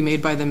 Chair. It will be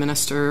made by the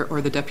minister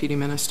or the deputy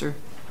minister.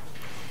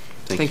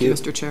 Thank you,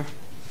 Mr. Chair.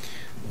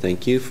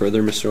 Thank you.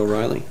 Further, Mr.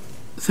 O'Reilly.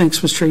 Thanks,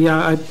 Mr. Chair.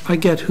 Yeah, I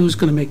get who's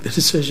going to make the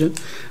decision,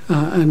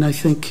 and I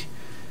think,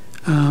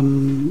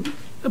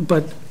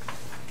 but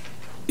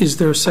is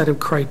there a set of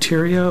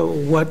criteria?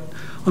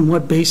 On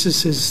what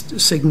basis is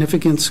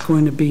significance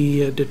going to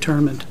be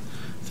determined?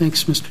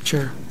 Thanks, Mr.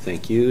 Chair.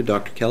 Thank you.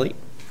 Dr. Kelly.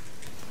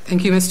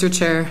 Thank you, Mr.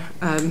 Chair.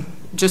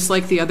 Just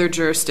like the other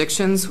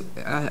jurisdictions,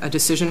 a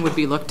decision would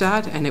be looked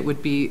at, and it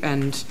would be,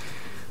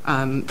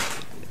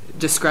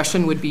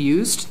 discretion would be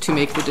used to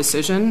make the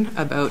decision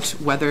about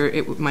whether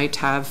it might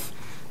have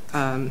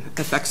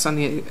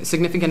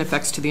significant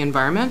effects to the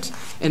environment,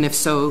 and if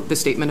so, the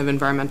statement of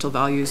environmental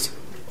values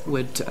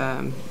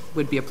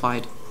would be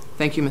applied.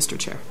 Thank you, Mr.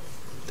 Chair.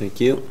 Thank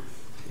you.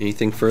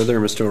 Anything further,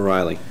 Mr.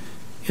 O'Reilly?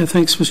 Yeah,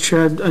 thanks, Mr.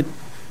 Chair.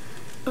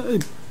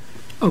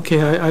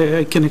 Okay,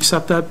 I can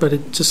accept that, but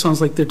it just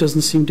sounds like there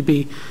doesn't seem to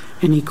be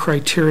any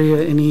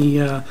criteria, any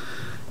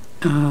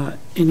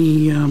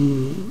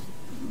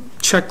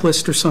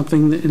checklist or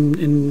something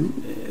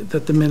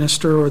that the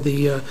minister or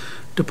the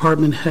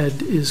department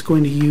head is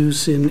going to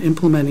use in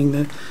implementing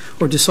that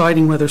or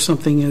deciding whether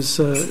something is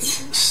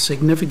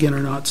significant or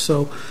not.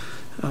 So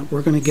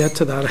we're going to get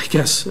to that, I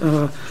guess.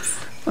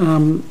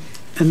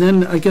 And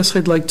then I guess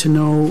I'd like to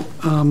know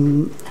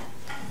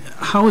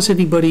how is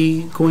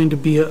anybody going to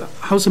be,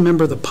 how's a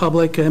member of the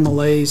public,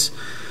 MLAs,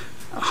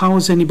 how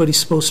is anybody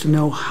supposed to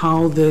know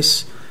how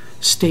this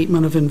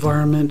statement of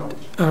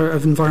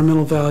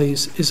environmental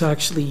values is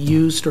actually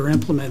used or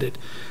implemented?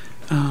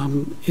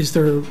 Is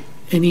there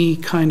any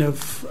kind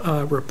of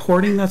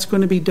reporting that's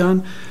going to be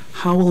done?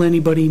 How will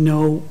anybody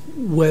know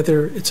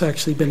whether it's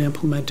actually been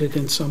implemented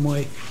in some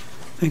way?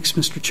 Thanks,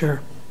 Mr.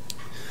 Chair.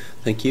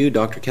 Thank you.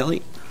 Dr.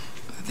 Kelly?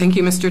 Thank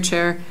you, Mr.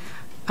 Chair.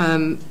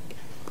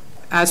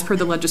 As per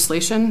the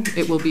legislation,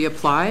 it will be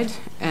applied,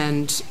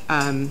 and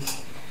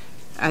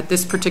at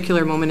this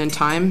particular moment in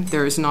time,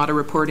 there is not a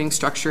reporting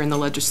structure in the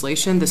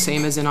legislation, the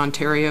same as in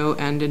Ontario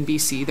and in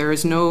BC. There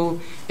is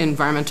no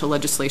environmental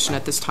legislation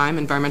at this time,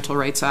 Environmental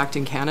Rights Act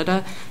in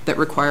Canada, that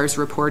requires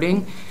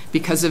reporting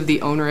because of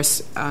the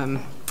onerous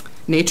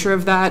nature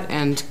of that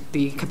and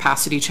the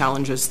capacity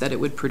challenges that it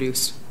would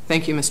produce.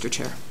 Thank you, Mr.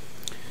 Chair.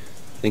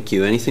 Thank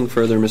you. Anything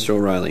further, Mr.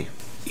 O'Reilly?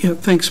 Yeah,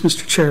 thanks,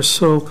 Mr. Chair.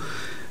 So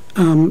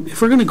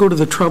if we're going to go to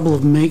the trouble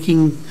of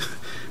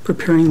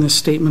preparing this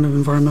statement of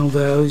environmental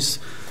values,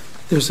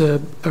 there's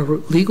a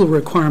legal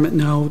requirement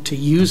now to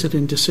use it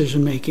in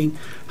decision making.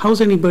 How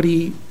is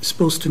anybody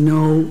supposed to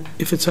know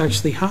if it's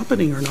actually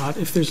happening or not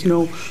if there's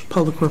no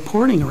public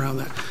reporting around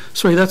that?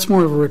 Sorry, that's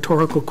more of a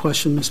rhetorical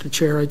question, Mr.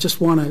 Chair. I just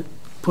want to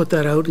put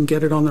that out and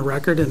get it on the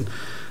record, and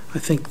I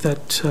think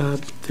that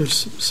there's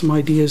some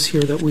ideas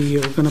here that we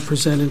are going to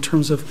present in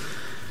terms of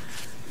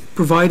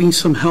providing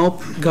some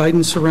help,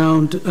 guidance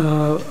around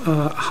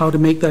how to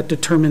make that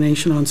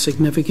determination on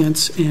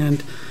significance,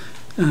 and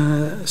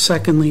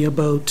secondly,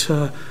 about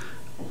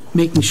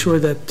making sure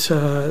that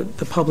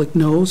the public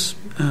knows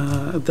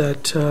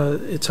that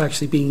it's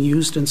actually being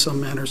used in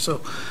some manner.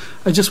 So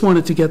I just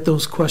wanted to get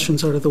those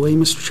questions out of the way,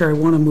 Mr. Chair. I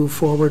want to move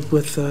forward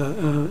with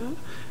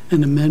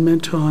an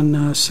amendment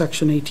on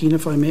Section 18,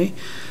 if I may.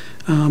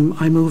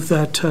 I move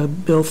that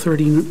Bill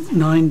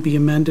 39 be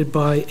amended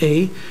by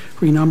A,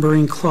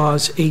 renumbering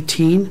Clause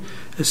 18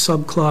 as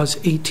Subclause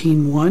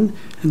 18.1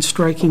 and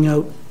striking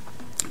out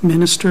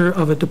Minister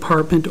of a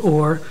Department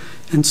or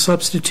and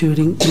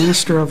substituting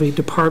Minister of a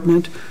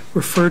Department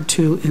referred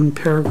to in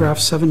paragraph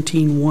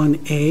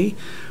 17.1a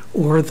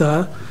or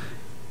the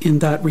in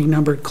that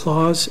renumbered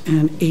clause,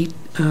 and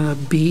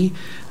 8b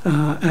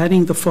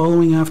adding the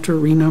following after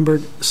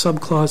renumbered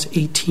subclause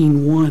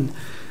 18.1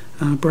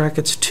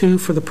 brackets 2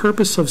 for the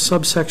purpose of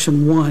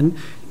subsection 1,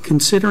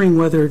 considering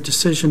whether a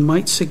decision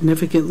might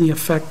significantly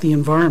affect the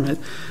environment,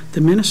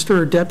 the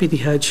minister or deputy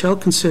head shall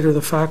consider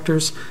the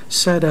factors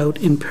set out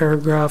in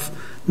paragraph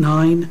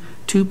 9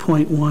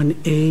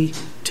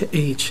 2.1a to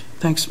h.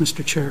 Thanks,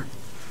 Mr. Chair.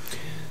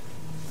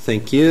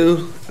 Thank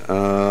you.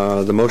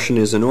 The motion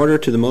is in order.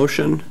 To the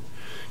motion,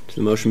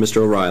 Mr.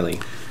 O'Reilly.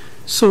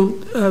 So,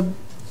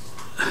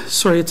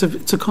 sorry,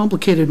 it's a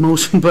complicated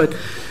motion, but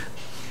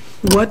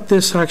what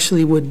this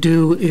actually would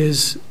do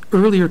is,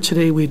 earlier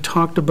today we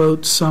talked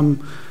about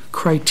some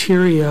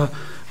criteria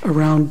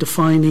around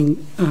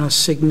defining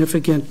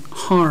significant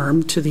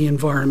harm to the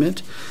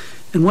environment.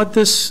 And what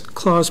this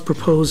clause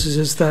proposes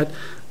is that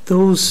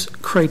those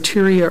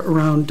criteria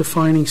around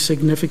defining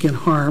significant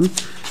harm,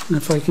 and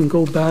if I can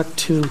go back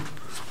to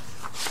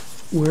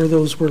where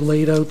those were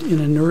laid out in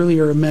an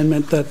earlier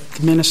amendment that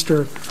the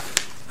minister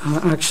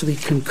actually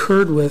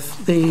concurred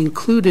with, they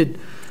included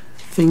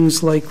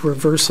things like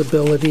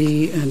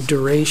reversibility and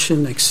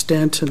duration,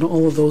 extent, and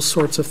all of those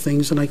sorts of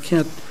things. And I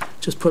can't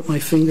just put my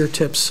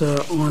fingertips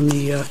on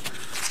the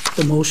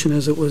motion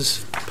as it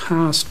was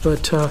passed,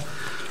 but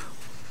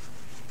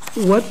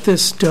what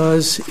this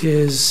does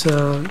is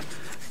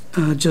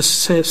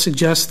just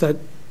suggest that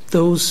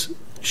those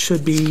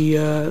should be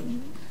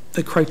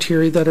the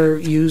criteria that are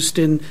used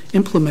in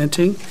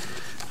implementing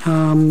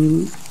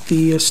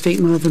the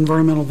statement of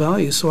environmental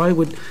values. So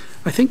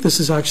I think this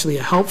is actually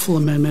a helpful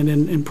amendment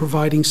in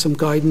providing some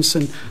guidance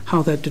on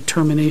how that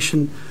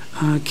determination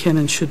can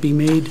and should be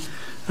made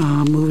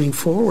moving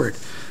forward.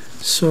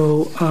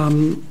 So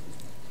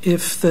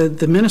if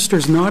the minister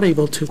is not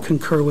able to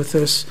concur with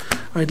this,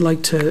 I'd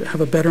like to have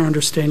a better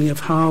understanding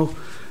of how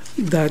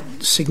that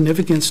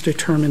significance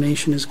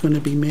determination is going to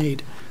be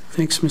made.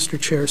 Thanks, Mr.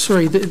 Chair.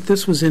 Sorry,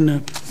 this was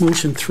in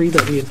motion 3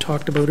 that we had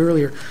talked about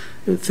earlier.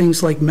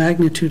 Things like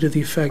magnitude of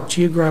the effect,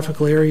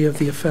 geographical area of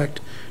the effect,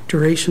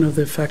 duration of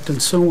the effect,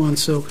 and so on.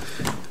 So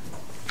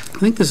I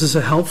think this is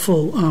a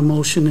helpful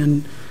motion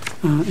in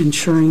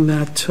ensuring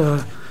that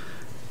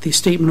the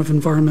statement of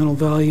environmental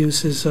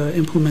values is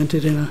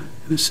implemented in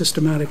a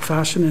systematic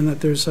fashion, and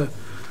that there's a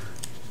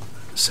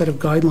set of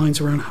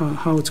guidelines around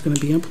how it's going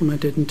to be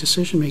implemented in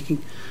decision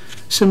making,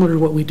 similar to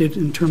what we did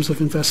in terms of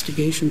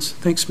investigations.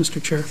 Thanks,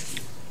 Mr. Chair.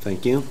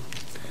 Thank you.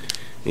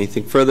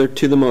 Anything further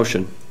to the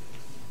motion?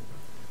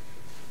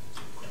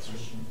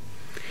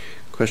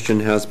 Question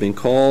has been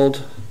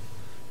called.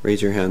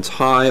 Raise your hands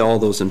high. All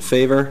those in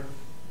favor?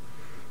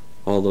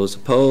 All those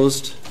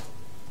opposed?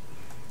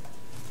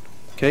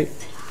 Okay.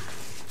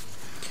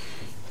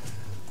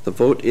 The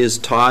vote is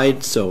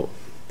tied, so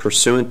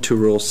Pursuant to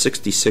Rule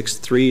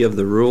 66.3 of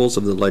the Rules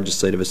of the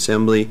Legislative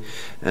Assembly,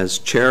 as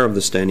Chair of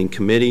the Standing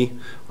Committee,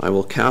 I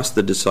will cast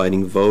the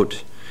deciding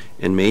vote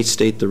and may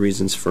state the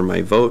reasons for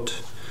my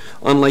vote.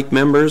 Unlike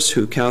members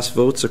who cast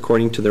votes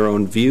according to their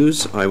own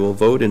views, I will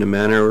vote in a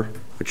manner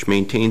which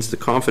maintains the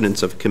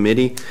confidence of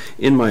committee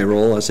in my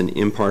role as an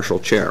impartial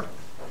chair.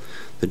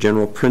 The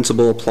general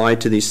principle applied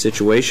to these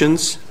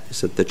situations is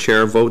that the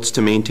chair votes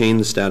to maintain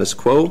the status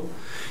quo.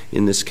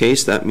 In this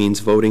case, that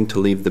means voting to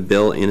leave the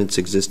bill in its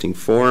existing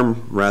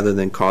form rather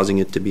than causing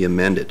it to be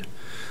amended.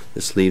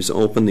 This leaves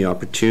open the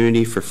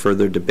opportunity for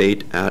further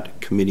debate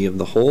at Committee of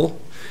the Whole.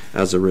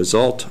 As a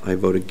result, I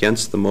vote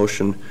against the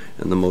motion,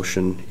 and the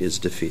motion is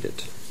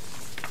defeated.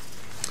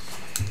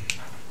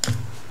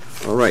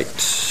 All right.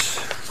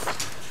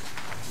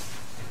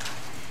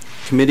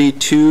 Committee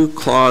 2,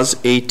 Clause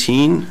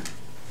 18.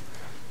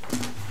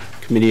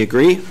 Committee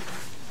agree?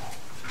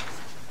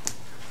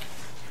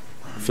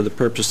 For the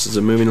purposes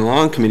of moving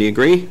along, committee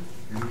agree?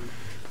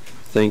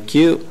 Thank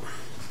you.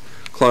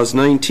 Clause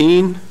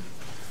 19,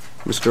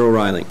 Mr.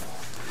 O'Reilly.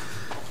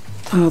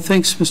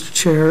 Thanks, Mr.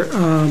 Chair.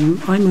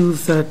 I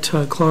move that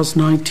Clause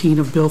 19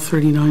 of Bill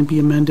 39 be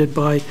amended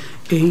by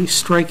A,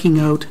 striking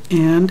out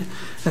 "and"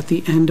 at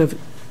the end of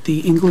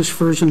the English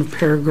version of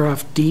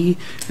paragraph D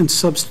and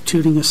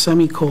substituting a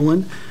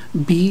semicolon,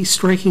 B,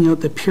 striking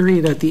out the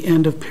period at the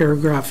end of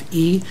paragraph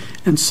E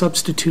and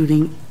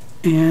substituting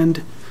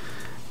and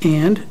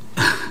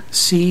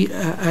C,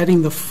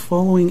 adding the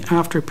following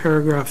after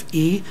paragraph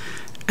E,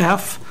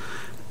 F,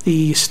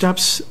 the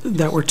steps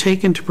that were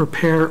taken to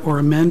prepare or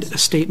amend a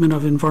statement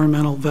of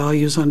environmental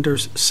values under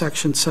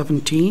section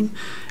 17,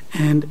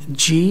 and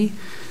G,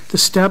 the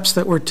steps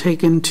that were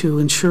taken to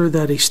ensure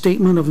that a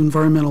statement of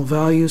environmental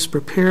values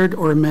prepared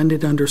or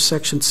amended under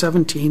section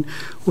 17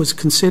 was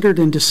considered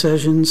in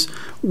decisions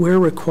where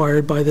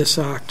required by this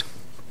act.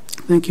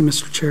 Thank you,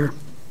 Mr. Chair.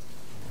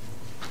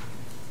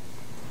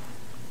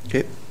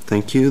 Okay,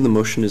 thank you. The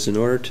motion is in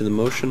order. To the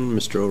motion,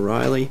 Mr.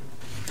 O'Reilly.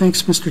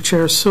 Thanks, Mr.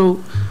 Chair.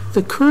 So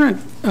the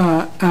current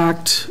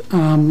act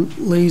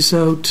lays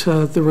out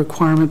the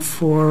requirement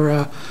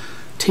for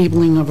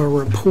tabling of a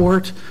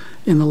report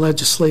in the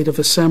Legislative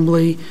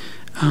Assembly.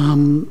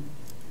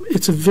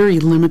 It's a very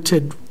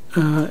limited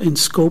in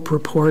scope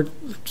report.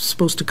 It's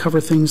supposed to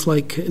cover things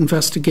like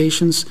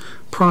investigations,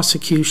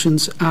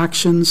 prosecutions,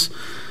 actions,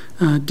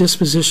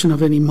 disposition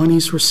of any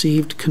monies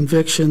received,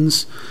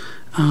 convictions.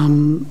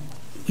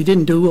 We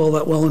didn't do all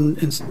that well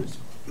in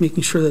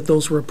making sure that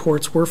those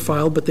reports were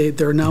filed, but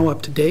they're now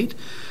up to date.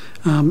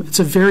 It's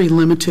a very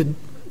limited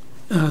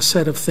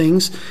set of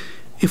things.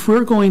 If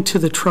we're going to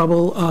the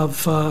trouble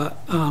of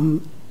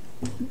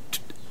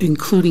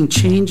including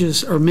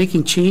changes or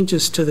making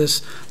changes to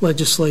this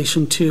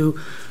legislation to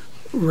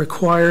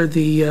require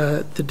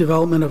the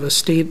development of a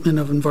statement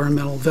of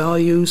environmental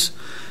values,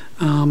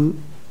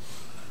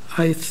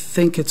 I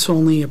think it's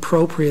only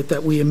appropriate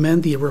that we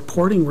amend the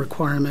reporting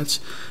requirements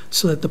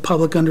so that the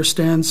public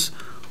understands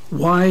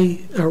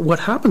why or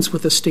what happens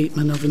with a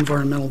statement of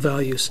environmental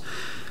values.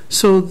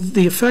 So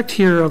the effect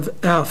here of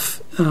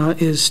F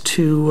is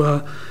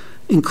to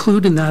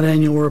include in that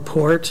annual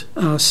report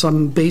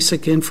some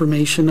basic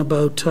information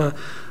about the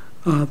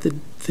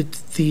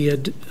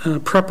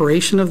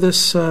preparation of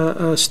this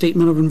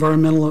statement of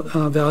environmental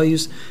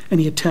values,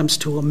 any attempts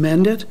to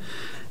amend it,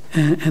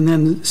 and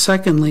then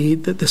secondly,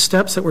 the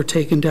steps that were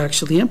taken to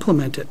actually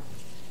implement it.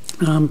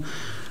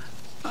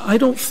 I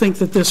don't think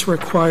that this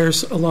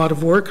requires a lot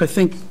of work. I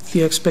think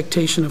the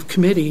expectation of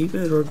committee,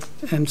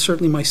 and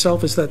certainly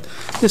myself, is that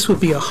this would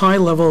be a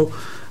high-level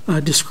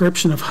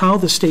description of how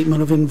the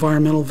statement of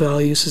environmental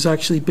values has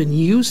actually been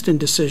used in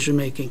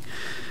decision-making.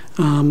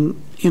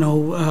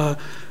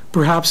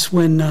 Perhaps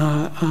when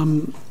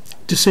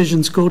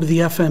decisions go to the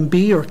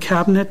FMB or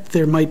cabinet,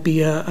 there might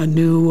be a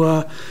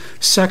new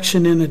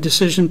section in a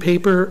decision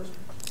paper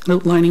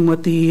outlining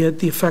what the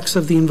effects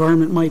of the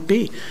environment might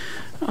be.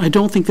 I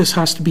don't think this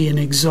has to be an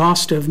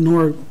exhaustive,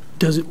 nor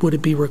would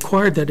it be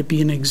required that it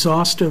be an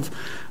exhaustive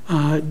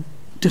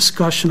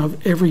discussion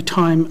of every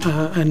time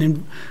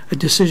a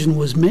decision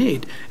was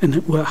made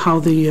and how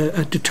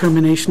the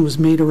determination was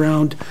made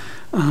around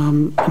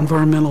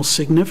environmental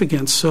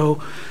significance.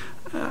 So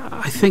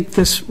I think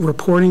this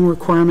reporting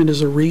requirement is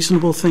a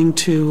reasonable thing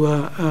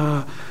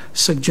to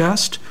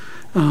suggest.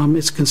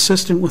 It's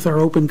consistent with our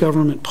open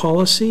government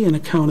policy and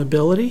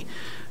accountability.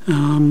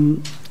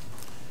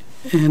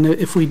 And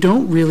if we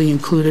don't really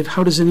include it,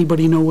 how does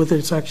anybody know whether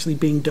it's actually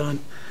being done?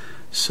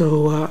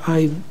 So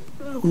I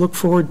look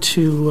forward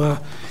to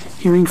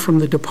hearing from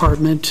the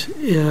department,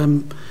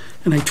 and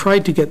I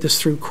tried to get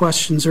this through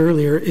questions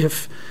earlier.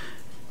 If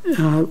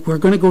we're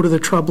going to go to the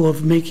trouble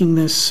of making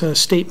this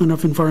statement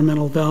of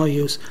environmental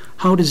values,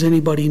 how does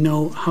anybody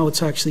know how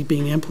it's actually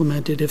being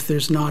implemented if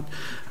there's not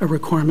a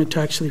requirement to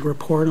actually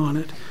report on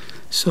it?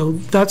 So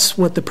that's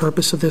what the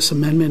purpose of this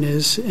amendment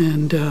is,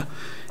 and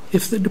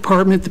if the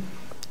department,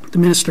 the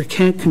minister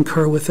can't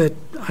concur with it,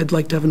 I'd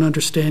like to have an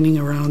understanding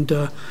around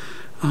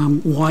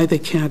why they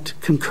can't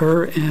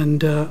concur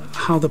and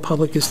how the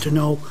public is to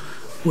know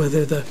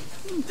whether the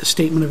the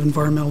statement of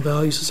environmental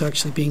values is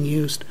actually being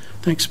used.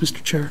 Thanks,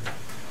 Mr. Chair.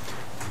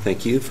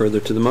 Thank you. Further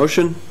to the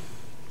motion,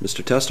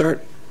 Mr.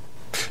 Testart.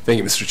 Thank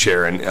you, Mr.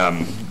 Chair.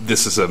 And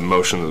this is a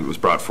motion that was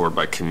brought forward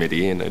by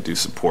committee, and I do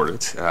support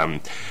it.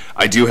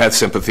 I do have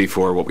sympathy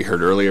for what we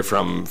heard earlier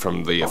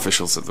from the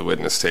officials at the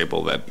witness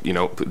table, that, you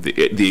know,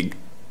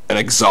 an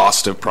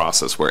exhaustive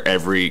process where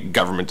every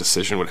government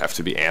decision would have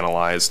to be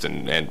analyzed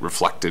and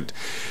reflect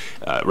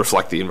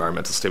the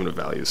environmental statement of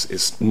values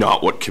is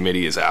not what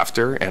committee is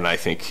after, and I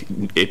think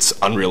it's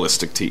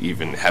unrealistic to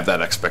even have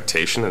that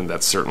expectation, and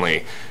that's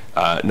certainly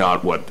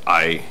not what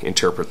I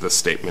interpret this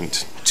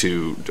statement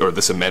to, or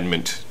this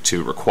amendment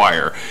to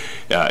require.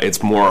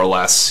 It's more or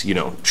less, you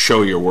know,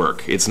 show your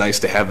work. It's nice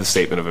to have the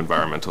statement of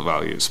environmental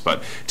values,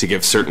 but to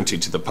give certainty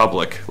to the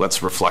public,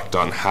 let's reflect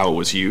on how it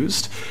was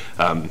used.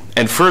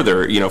 And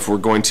further, you know, if we're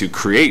going to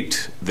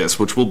create this,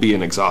 which will be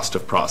an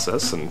exhaustive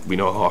process, and we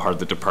know how hard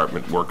the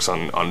department works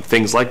on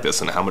things like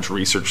this and how much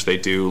research they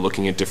do,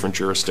 looking at different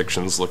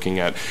jurisdictions, looking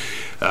at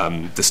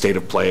the state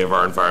of play of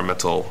our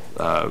environmental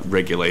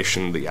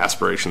regulation, the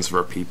aspirations of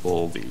our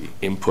people, the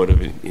input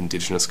of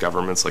Indigenous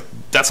governments, like,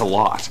 that's a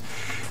lot.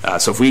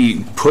 So if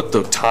we put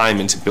the time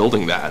into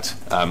building that,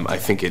 I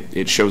think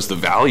it shows the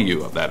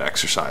value of that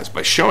exercise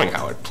by showing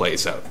how it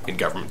plays out in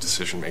government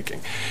decision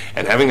making.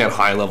 And having that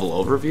high level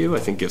overview, I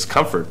think, gives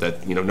comfort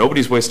that, you know,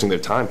 nobody's wasting their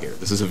time here.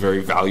 This is a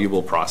very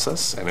valuable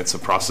process, and it's a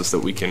process that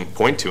we can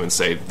point to and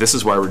say, this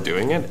is why we're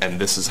doing it, and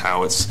this is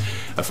how it's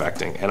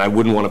affecting. And I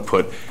wouldn't want to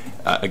put,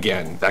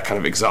 again, that kind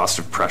of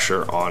exhaustive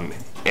pressure on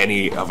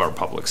any of our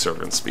public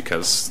servants,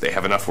 because they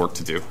have enough work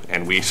to do,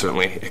 and we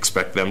certainly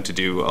expect them to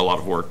do a lot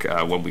of work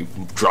when we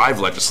drive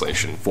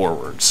legislation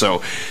forward.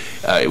 So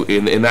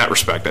in that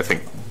respect, I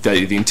think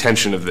the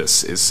intention of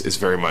this is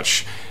very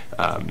much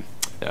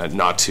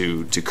not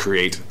to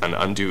create an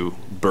undue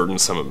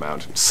burdensome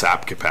amount,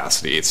 sap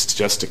capacity. It's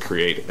just to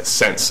create a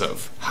sense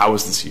of how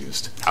is this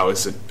used, how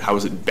is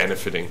it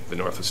benefiting the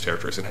Northwest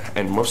Territories,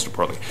 and most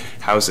importantly,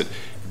 how is it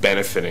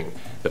benefiting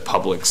the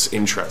public's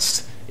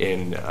interest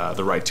in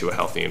the right to a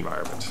healthy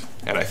environment.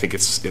 And I think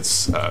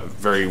it's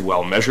very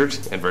well measured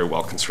and very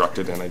well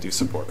constructed, and I do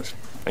support it.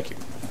 Thank you.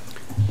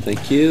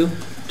 Thank you.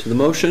 To the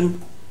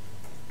motion?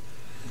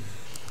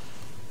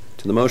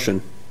 To the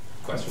motion.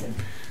 Question.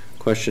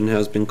 Question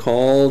has been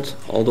called.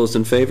 All those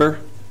in favor?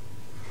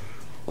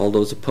 All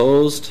those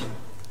opposed?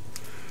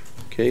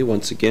 Okay,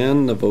 once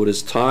again, the vote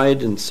is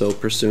tied, and so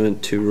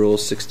pursuant to Rule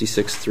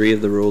 66.3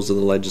 of the Rules of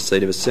the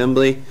Legislative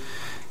Assembly,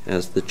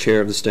 as the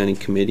chair of the standing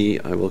committee,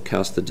 I will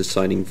cast the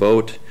deciding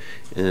vote,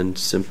 and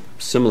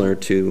similar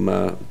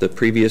to the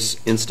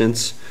previous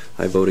instance,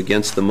 I vote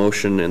against the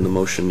motion, and the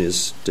motion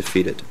is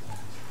defeated.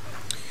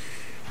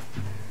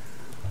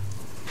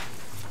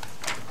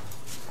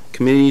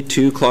 Committee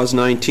to Clause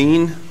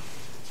 19.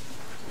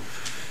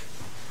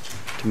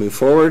 To move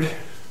forward.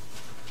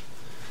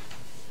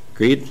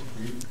 Agreed?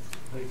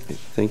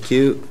 Thank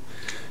you.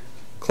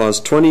 Clause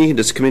 20,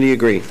 does committee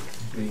agree?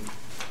 Agreed.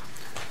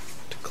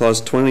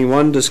 Clause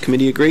 21, does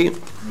committee agree?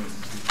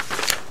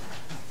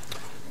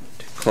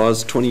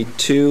 Clause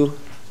 22,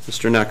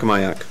 Mr.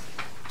 Nakimayak.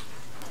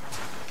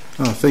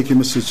 Thank you,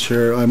 Mr.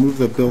 Chair. I move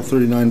that Bill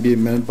 39 be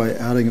amended by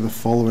adding the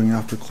following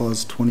after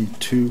Clause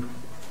 22.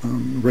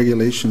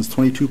 Regulations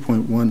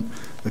 22.1.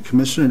 The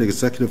Commissioner and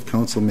Executive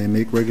Council may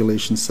make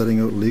regulations setting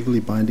out legally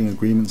binding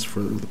agreements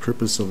for the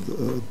purpose of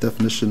the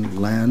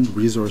definition land,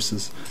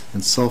 resources,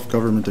 and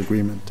self-government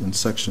agreement in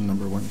section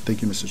number 1.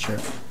 Thank you, Mr. Chair.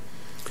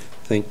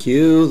 Thank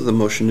you. The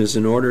motion is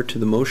in order. To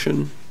the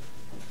motion.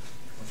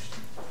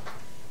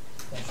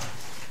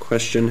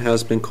 Question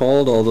has been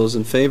called. All those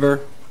in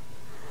favor?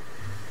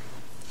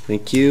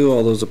 Thank you.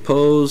 All those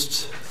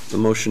opposed? The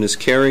motion is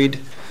carried.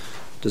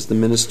 Does the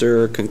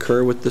Minister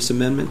concur with this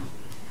amendment?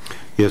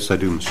 Yes, I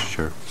do, Mr.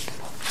 Chair.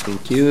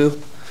 Thank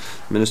you.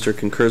 Minister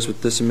concurs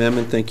with this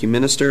amendment. Thank you,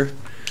 Minister.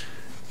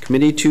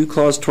 Committee to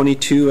Clause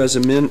 22 as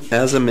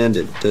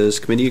amended. Does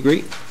committee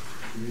agree?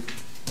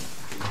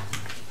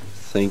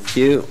 Thank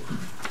you.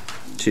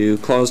 To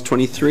Clause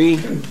 23,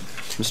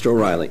 Mr.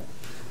 O'Reilly.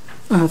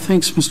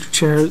 Thanks, Mr.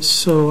 Chair.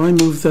 So I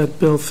move that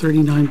Bill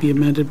 39 be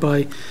amended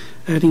by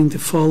adding the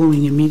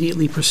following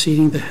immediately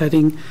preceding the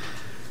heading,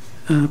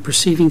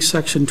 preceding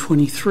Section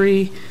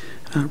 23,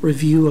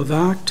 Review of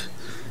Act,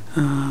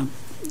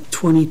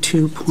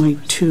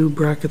 22.2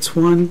 brackets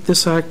 1.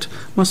 This act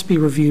must be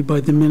reviewed by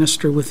the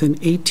Minister within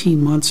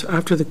 18 months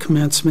after the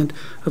commencement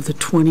of the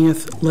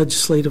 20th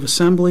Legislative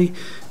Assembly.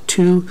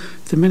 2,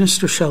 the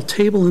Minister shall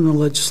table in the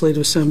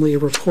Legislative Assembly a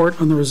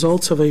report on the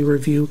results of a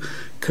review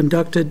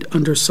conducted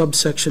under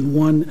subsection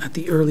 1 at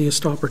the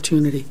earliest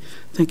opportunity.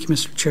 Thank you,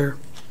 Mr. Chair.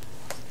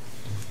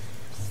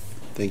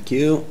 Thank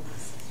you.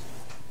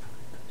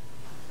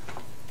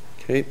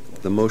 Okay,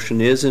 the motion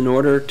is in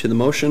order. To the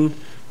motion,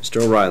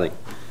 Mr. O'Reilly.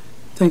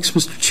 Thanks,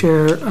 Mr.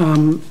 Chair.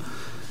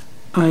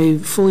 I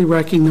fully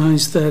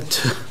recognize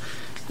that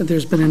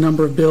there's been a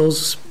number of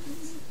bills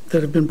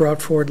that have been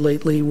brought forward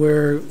lately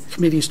where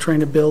committees trying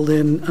to build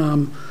in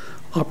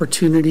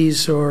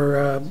opportunities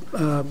or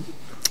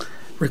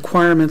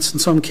requirements in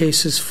some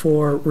cases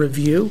for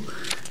review.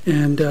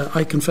 And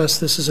I confess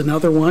this is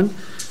another one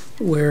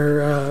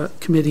where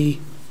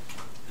committee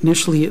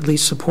initially at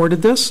least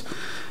supported this.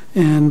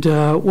 And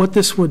what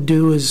this would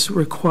do is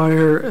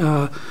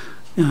require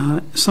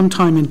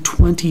sometime in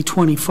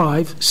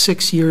 2025,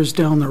 6 years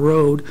down the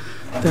road,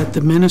 that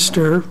the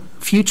minister,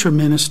 future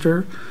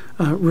minister,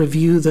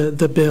 review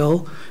the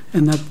bill,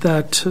 and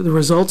that the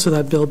results of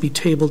that bill be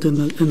tabled in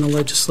the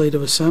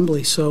Legislative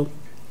Assembly. So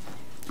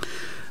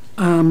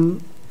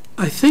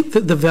I think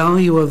that the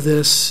value of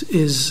this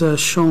is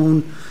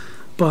shown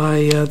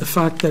by the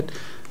fact that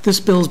this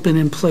bill's been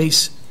in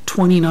place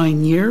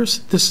 29 years.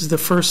 This is the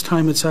first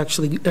time it's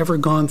actually ever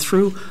gone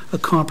through a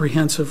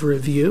comprehensive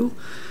review.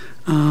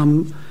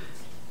 Earlier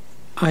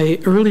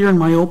in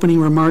my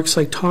opening remarks,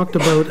 I talked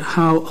about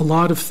how a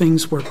lot of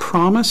things were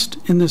promised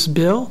in this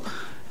bill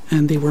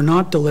and they were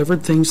not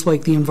delivered. Things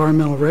like the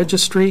environmental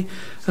registry,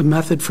 a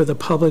method for the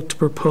public to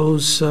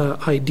propose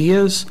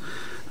ideas,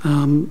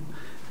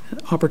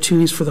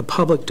 opportunities for the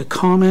public to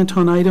comment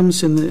on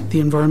items in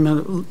the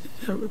environmental,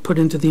 put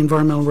into the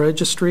environmental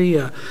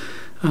registry,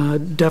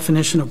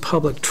 definition of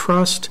public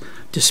trust,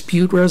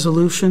 dispute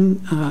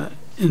resolution,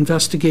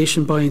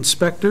 investigation by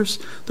inspectors.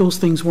 Those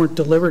things weren't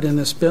delivered in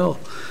this bill.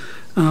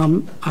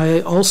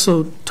 I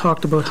also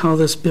talked about how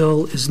this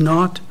bill is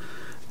not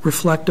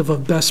reflective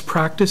of best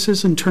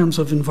practices in terms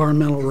of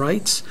environmental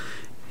rights.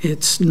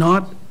 It's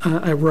not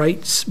a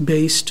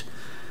rights-based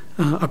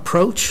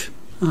approach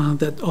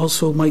that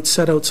also might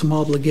set out some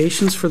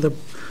obligations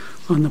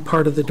on the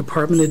part of the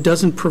department. It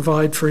doesn't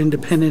provide for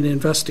independent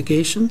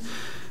investigation.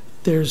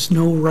 There's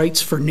no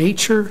rights for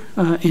nature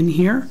in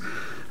here.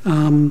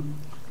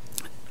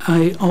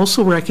 I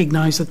also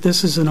recognize that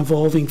this is an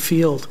evolving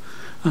field,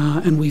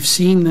 and we've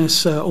seen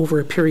this over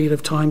a period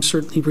of time,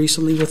 certainly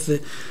recently with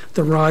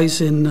the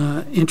rise in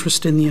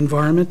interest in the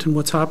environment and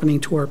what's happening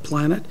to our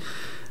planet.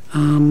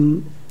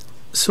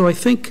 So I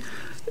think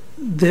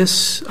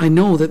I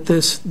know that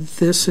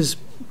this has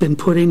been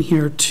put in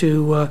here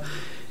to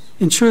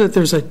ensure that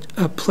there's a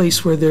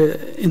place where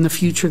in the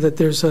future that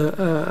there's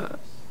a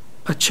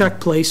check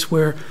place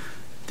where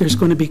there's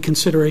going to be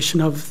consideration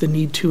of the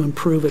need to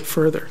improve it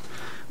further.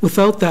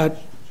 Without that,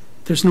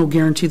 there's no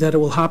guarantee that it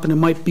will happen. It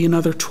might be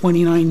another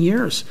 29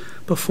 years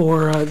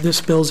before this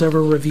bill's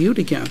ever reviewed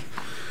again.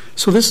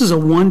 So this is a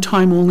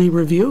one-time only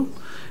review,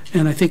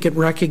 and I think it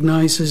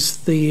recognizes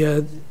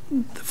the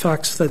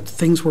facts that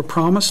things were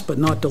promised but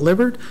not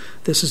delivered.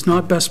 This is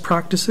not best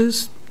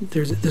practices.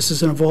 This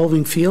is an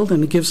evolving field,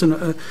 and it gives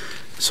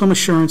some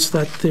assurance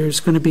that there's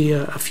going to be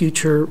a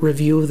future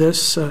review of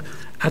this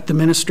at the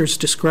minister's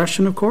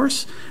discretion, of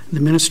course.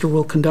 The minister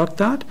will conduct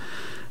that.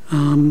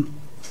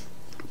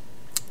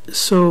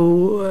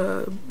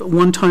 So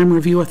one-time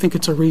review, I think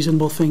it's a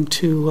reasonable thing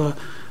to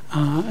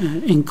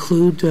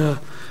include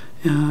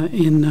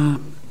in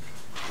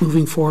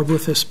moving forward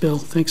with this bill.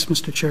 Thanks,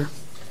 Mr. Chair.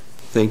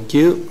 Thank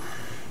you.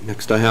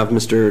 Next I have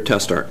Mr.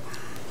 Testart.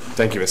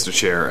 Thank you, Mr.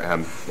 Chair,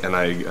 and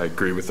I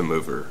agree with the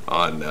mover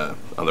on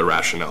the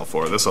rationale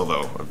for this,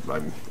 although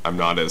I'm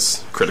not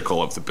as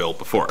critical of the bill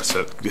before.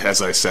 So,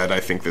 as I said,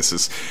 I think this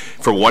is,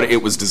 for what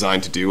it was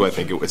designed to do, I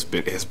think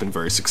it has been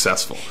very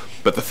successful.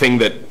 But the thing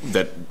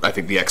that I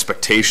think the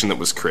expectation that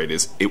was created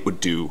is it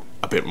would do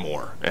a bit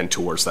more and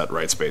towards that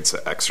rights-based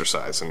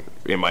exercise. And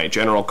in my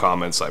general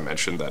comments, I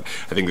mentioned that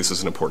I think this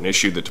is an important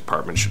issue the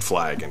department should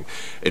flag and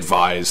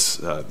advise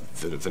the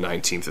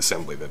 19th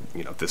Assembly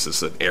that this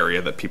is an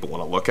area that people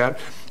want to look at.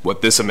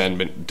 What this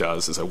amendment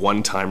does is a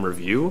one-time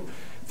review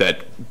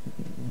that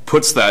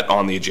puts that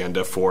on the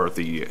agenda for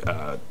the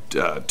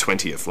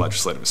 20th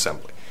Legislative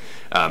Assembly.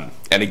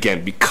 And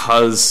again,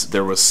 because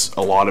there was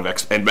a lot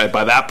of, and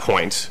by that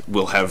point,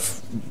 we'll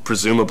have,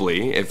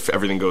 presumably, if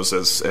everything goes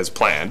as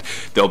planned,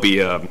 there'll be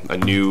an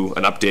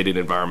updated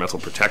Environmental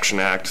Protection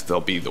Act.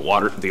 There'll be the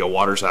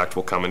Waters Act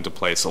will come into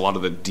place. A lot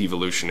of the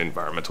devolution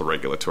environmental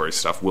regulatory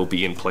stuff will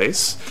be in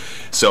place.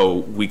 So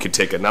we could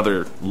take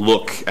another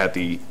look at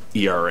the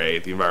ERA,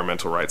 the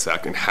Environmental Rights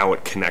Act, and how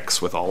it connects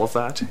with all of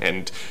that,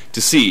 and to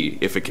see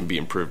if it can be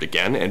improved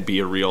again and be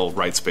a real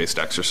rights-based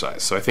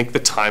exercise. So I think the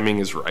timing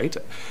is right.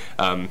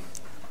 I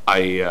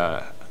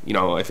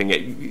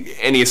think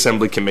any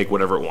assembly can make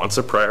whatever it wants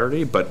a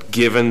priority, but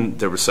given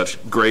there was a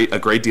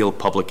great deal of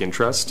public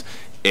interest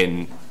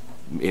in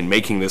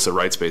making this a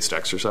rights-based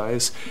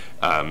exercise,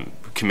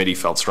 committee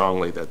felt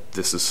strongly that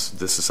this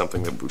is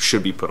something that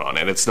should be put on.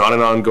 And it's not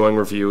an ongoing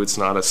review. It's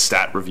not a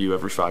stat review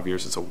every 5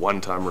 years. It's a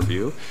one-time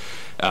review.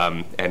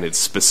 And it's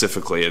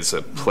specifically as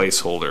a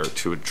placeholder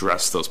to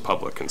address those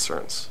public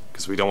concerns.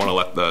 Because we don't want to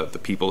let the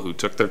people who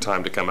took their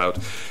time to come out,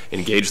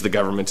 engage the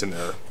government in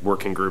their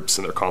working groups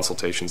and their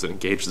consultations and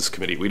engage this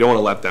committee, we don't want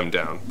to let them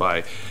down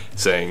by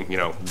saying,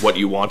 what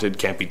you wanted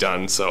can't be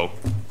done, so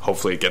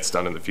hopefully it gets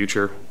done in the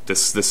future.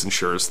 This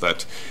ensures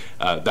that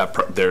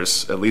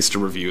there's at least a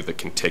review that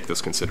can take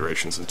those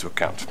considerations into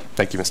account.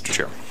 Thank you, Mr.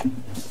 Chair.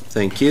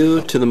 Thank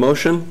you. To the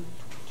motion.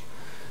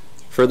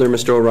 Further,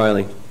 Mr.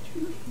 O'Reilly.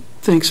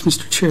 Thanks,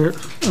 Mr. Chair.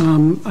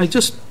 I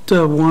just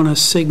want to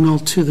signal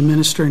to the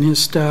minister and his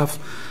staff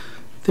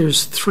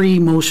There's 3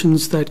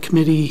 motions that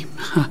committee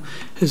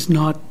has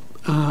not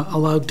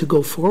allowed to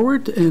go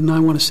forward, and I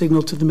want to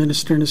signal to the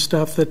Minister and his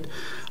staff that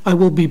I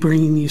will be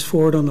bringing these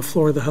forward on the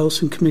floor of the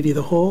House and Committee of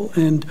the Whole,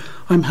 and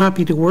I'm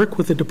happy to work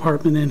with the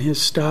department and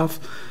his staff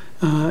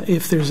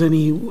if there's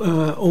any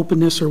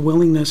openness or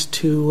willingness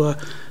to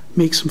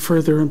make some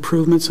further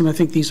improvements, and I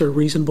think these are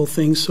reasonable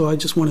things, so I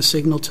just want to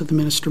signal to the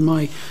Minister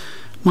my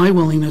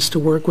willingness to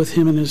work with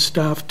him and his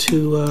staff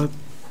to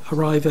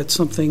arrive at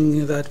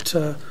something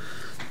that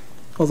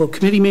although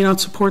committee may not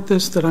support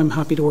this, that I'm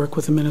happy to work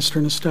with the Minister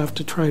and his staff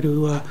to try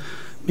to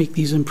make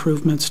these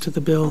improvements to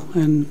the bill,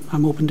 and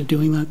I'm open to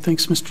doing that.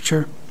 Thanks, Mr.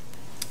 Chair.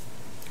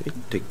 Okay,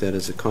 take that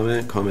as a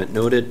comment. Comment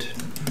noted.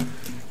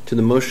 To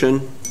the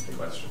motion,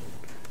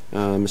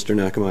 Mr.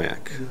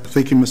 Nakimayak.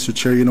 Thank you, Mr.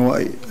 Chair. You know,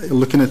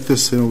 looking at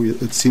this, you know,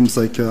 it seems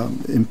like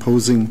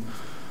imposing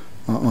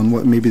on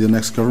what maybe the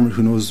next government,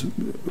 who knows,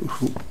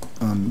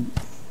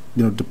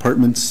 you know,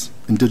 departments,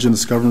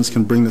 Indigenous governments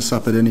can bring this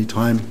up at any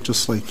time,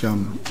 just like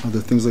other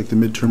things like the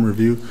midterm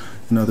review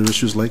and other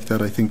issues like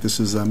that. I think this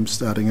is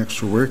just adding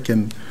extra work,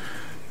 and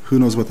who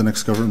knows what the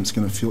next government's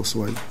going to feel,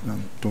 so I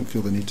don't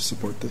feel the need to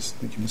support this.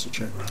 Thank you, Mr.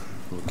 Chair.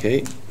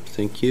 Okay,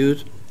 thank you.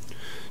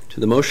 To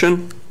the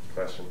motion?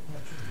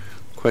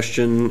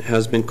 Question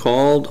has been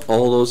called.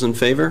 All those in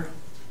favor?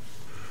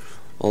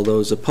 All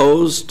those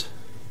opposed?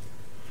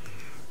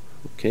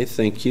 Okay,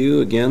 thank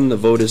you. Again, the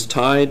vote is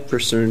tied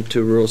pursuant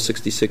to Rule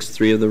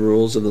 66.3 of the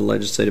Rules of the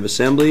Legislative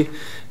Assembly.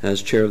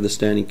 As Chair of the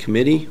Standing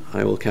Committee,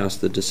 I will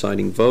cast the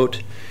deciding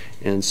vote,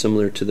 and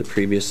similar to the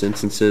previous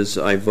instances,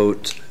 I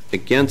vote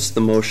against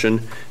the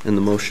motion, and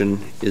the motion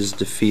is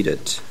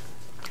defeated.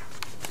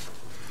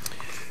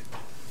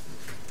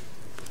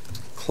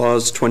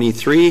 Clause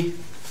 23. Does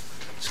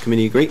the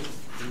committee agree?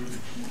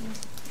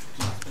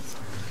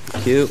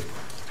 Thank you.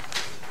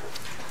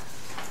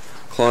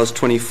 Clause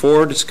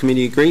 24, does the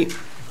committee agree?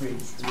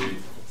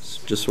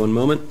 Just one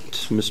moment.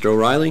 Mr.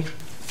 O'Reilly.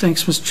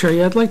 Thanks, Mr.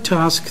 Chair. I'd like to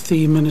ask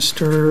the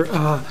Minister,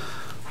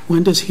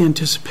 when does he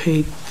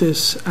anticipate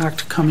this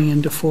act coming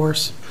into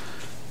force?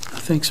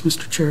 Thanks,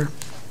 Mr. Chair.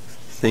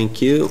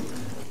 Thank you.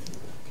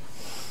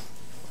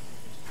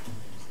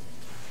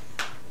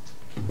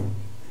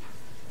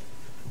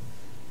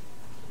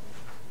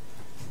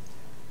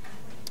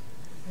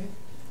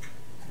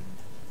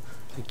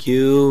 Thank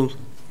you.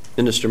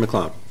 Minister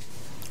MacLeod.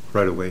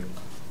 Right away.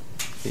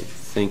 Okay,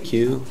 thank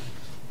you.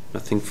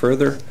 Nothing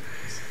further.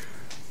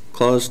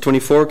 Clause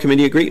 24,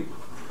 committee agree?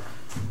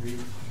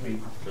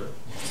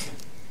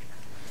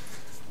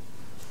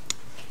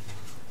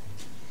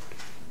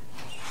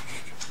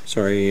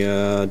 Sorry,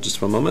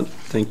 just one moment.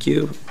 Thank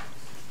you.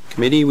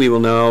 Committee, we will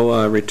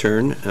now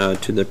return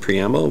to the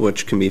preamble,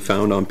 which can be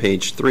found on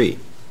page 3.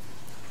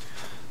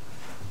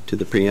 To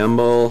the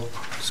preamble,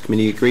 does the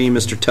committee agree?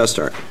 Mr.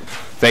 Testart.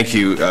 Thank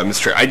you,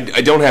 Mr. Chair. I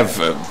don't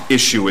have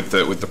issue with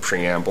the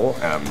preamble,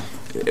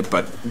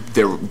 but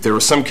there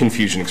was some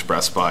confusion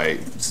expressed by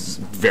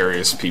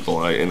various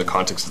people in the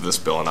context of this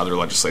bill and other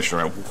legislation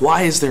around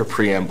why is there a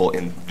preamble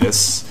in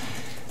this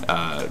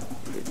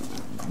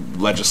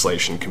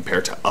legislation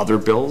compared to other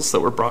bills that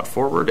were brought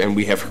forward, and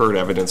we have heard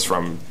evidence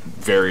from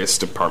various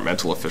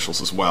departmental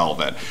officials as well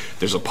that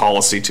there's a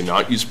policy to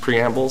not use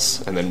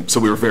preambles, and then so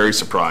we were very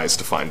surprised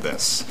to find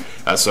this.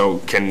 So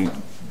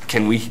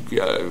can we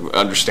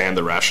understand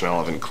the rationale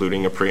of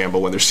including a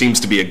preamble when there seems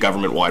to be a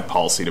government-wide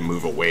policy to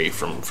move away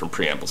from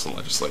preambles in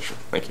legislation?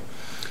 Thank you.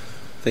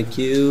 Thank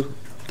you.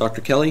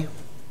 Dr. Kelly?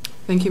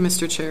 Thank you,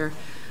 Mr. Chair.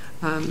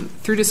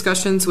 Through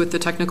discussions with the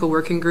Technical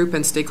Working Group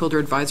and Stakeholder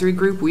Advisory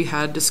Group, we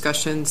had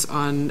discussions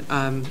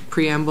on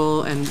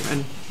preamble and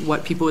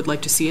what people would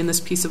like to see in this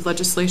piece of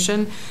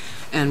legislation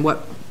and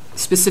what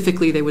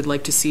specifically they would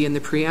like to see in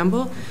the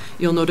preamble.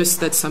 You'll notice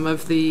that some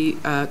of the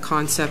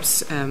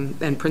concepts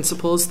and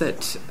principles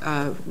that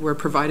were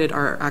provided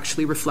are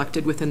actually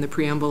reflected within the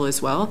preamble as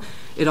well.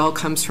 It all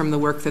comes from the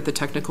work that the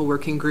Technical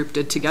Working Group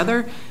did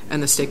together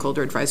and the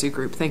Stakeholder Advisory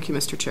Group. Thank you,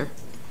 Mr. Chair.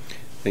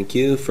 Thank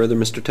you. Further,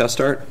 Mr.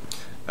 Testart?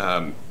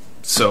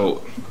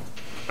 So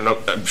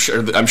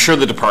I'm sure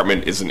the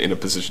department isn't in a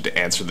position to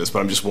answer this, but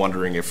I'm just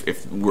wondering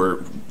if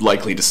we're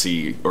likely to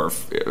see, or if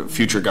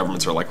future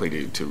governments are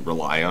likely to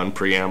rely on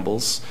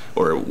preambles,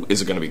 or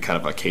is it going to be kind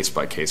of a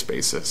case-by-case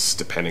basis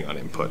depending on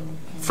input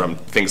from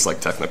things like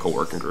technical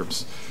working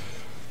groups?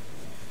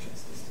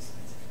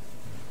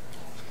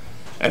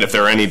 And if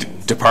there are any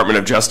Department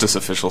of Justice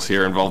officials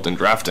here involved in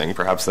drafting,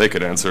 perhaps they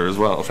could answer as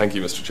well. Thank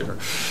you, Mr. Chair.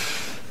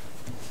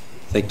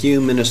 Thank you.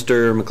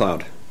 Minister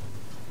MacLeod.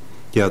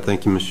 Yeah,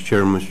 thank you, Mr.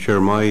 Chair. Mr. Chair,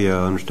 my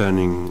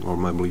understanding or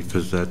my belief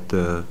is that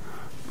the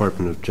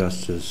Department of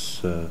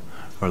Justice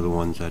are the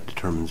ones that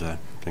determines that.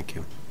 Thank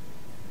you.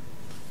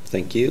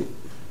 Thank you.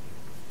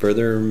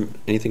 Further,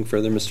 anything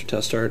further, Mr.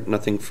 Testart?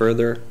 Nothing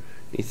further?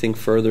 Anything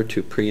further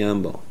to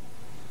preamble?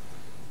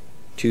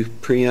 To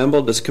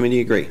preamble, does committee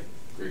agree?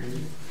 Agree.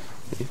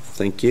 Okay,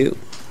 thank you.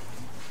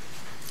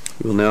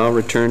 We will now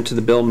return to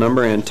the bill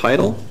number and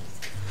title.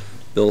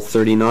 Bill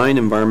 39,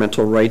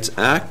 Environmental Rights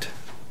Act.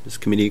 Does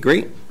committee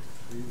agree?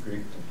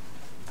 Agree.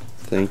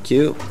 Thank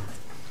you.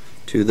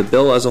 To the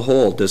bill as a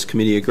whole, does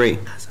committee agree?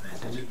 As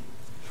amended.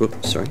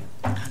 Whoops, sorry.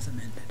 As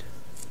amended.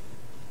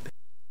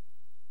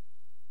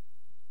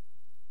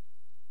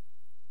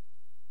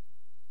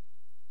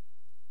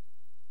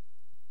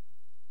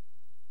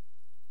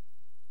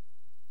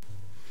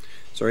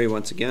 Sorry,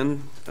 once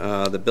again,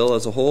 the bill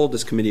as a whole,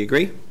 does committee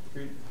agree?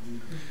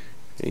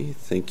 Okay,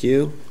 thank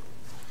you.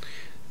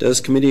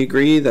 Does committee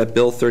agree that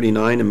Bill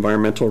 39,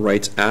 Environmental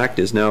Rights Act,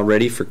 is now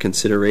ready for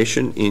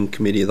consideration in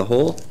committee of the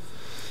whole?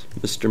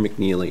 Mr.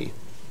 McNeely.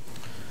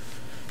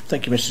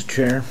 Thank you, Mr.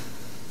 Chair.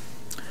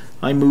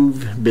 I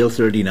move Bill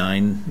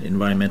 39,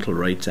 Environmental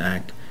Rights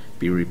Act,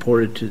 be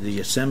reported to the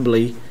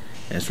Assembly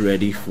as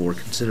ready for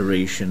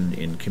consideration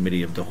in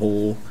committee of the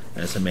whole,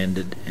 as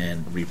amended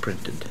and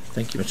reprinted.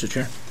 Thank you, Mr.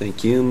 Chair.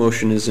 Thank you.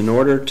 Motion is in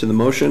order. To the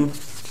motion.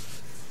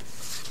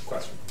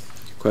 Question.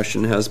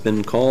 Question has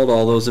been called.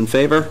 All those in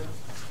favor?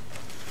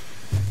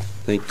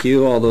 Thank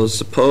you. All those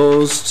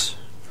opposed?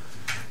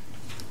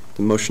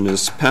 The motion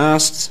is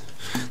passed.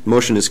 The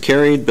motion is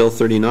carried. Bill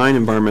 39,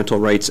 Environmental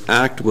Rights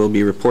Act, will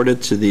be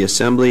reported to the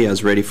Assembly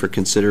as ready for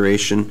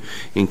consideration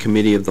in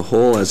committee of the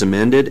whole as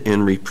amended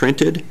and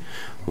reprinted.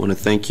 I want to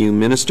thank you,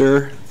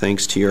 Minister.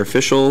 Thanks to your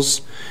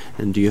officials.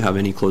 And do you have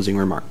any closing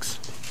remarks?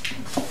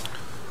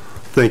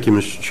 Thank you,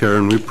 Mr. Chair,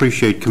 and we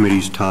appreciate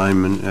committee's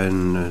time,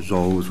 and as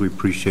always, we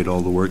appreciate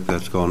all the work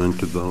that's gone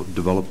into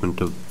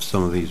development of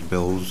some of these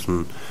bills,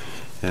 and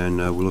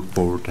we look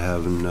forward to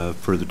having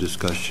further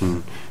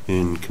discussion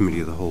in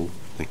committee of the whole.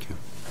 Thank you.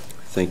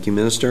 Thank you,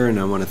 Minister, and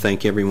I want to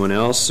thank everyone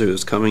else who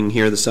is coming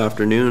here this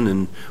afternoon,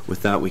 and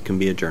with that, we can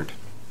be adjourned.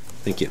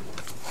 Thank you.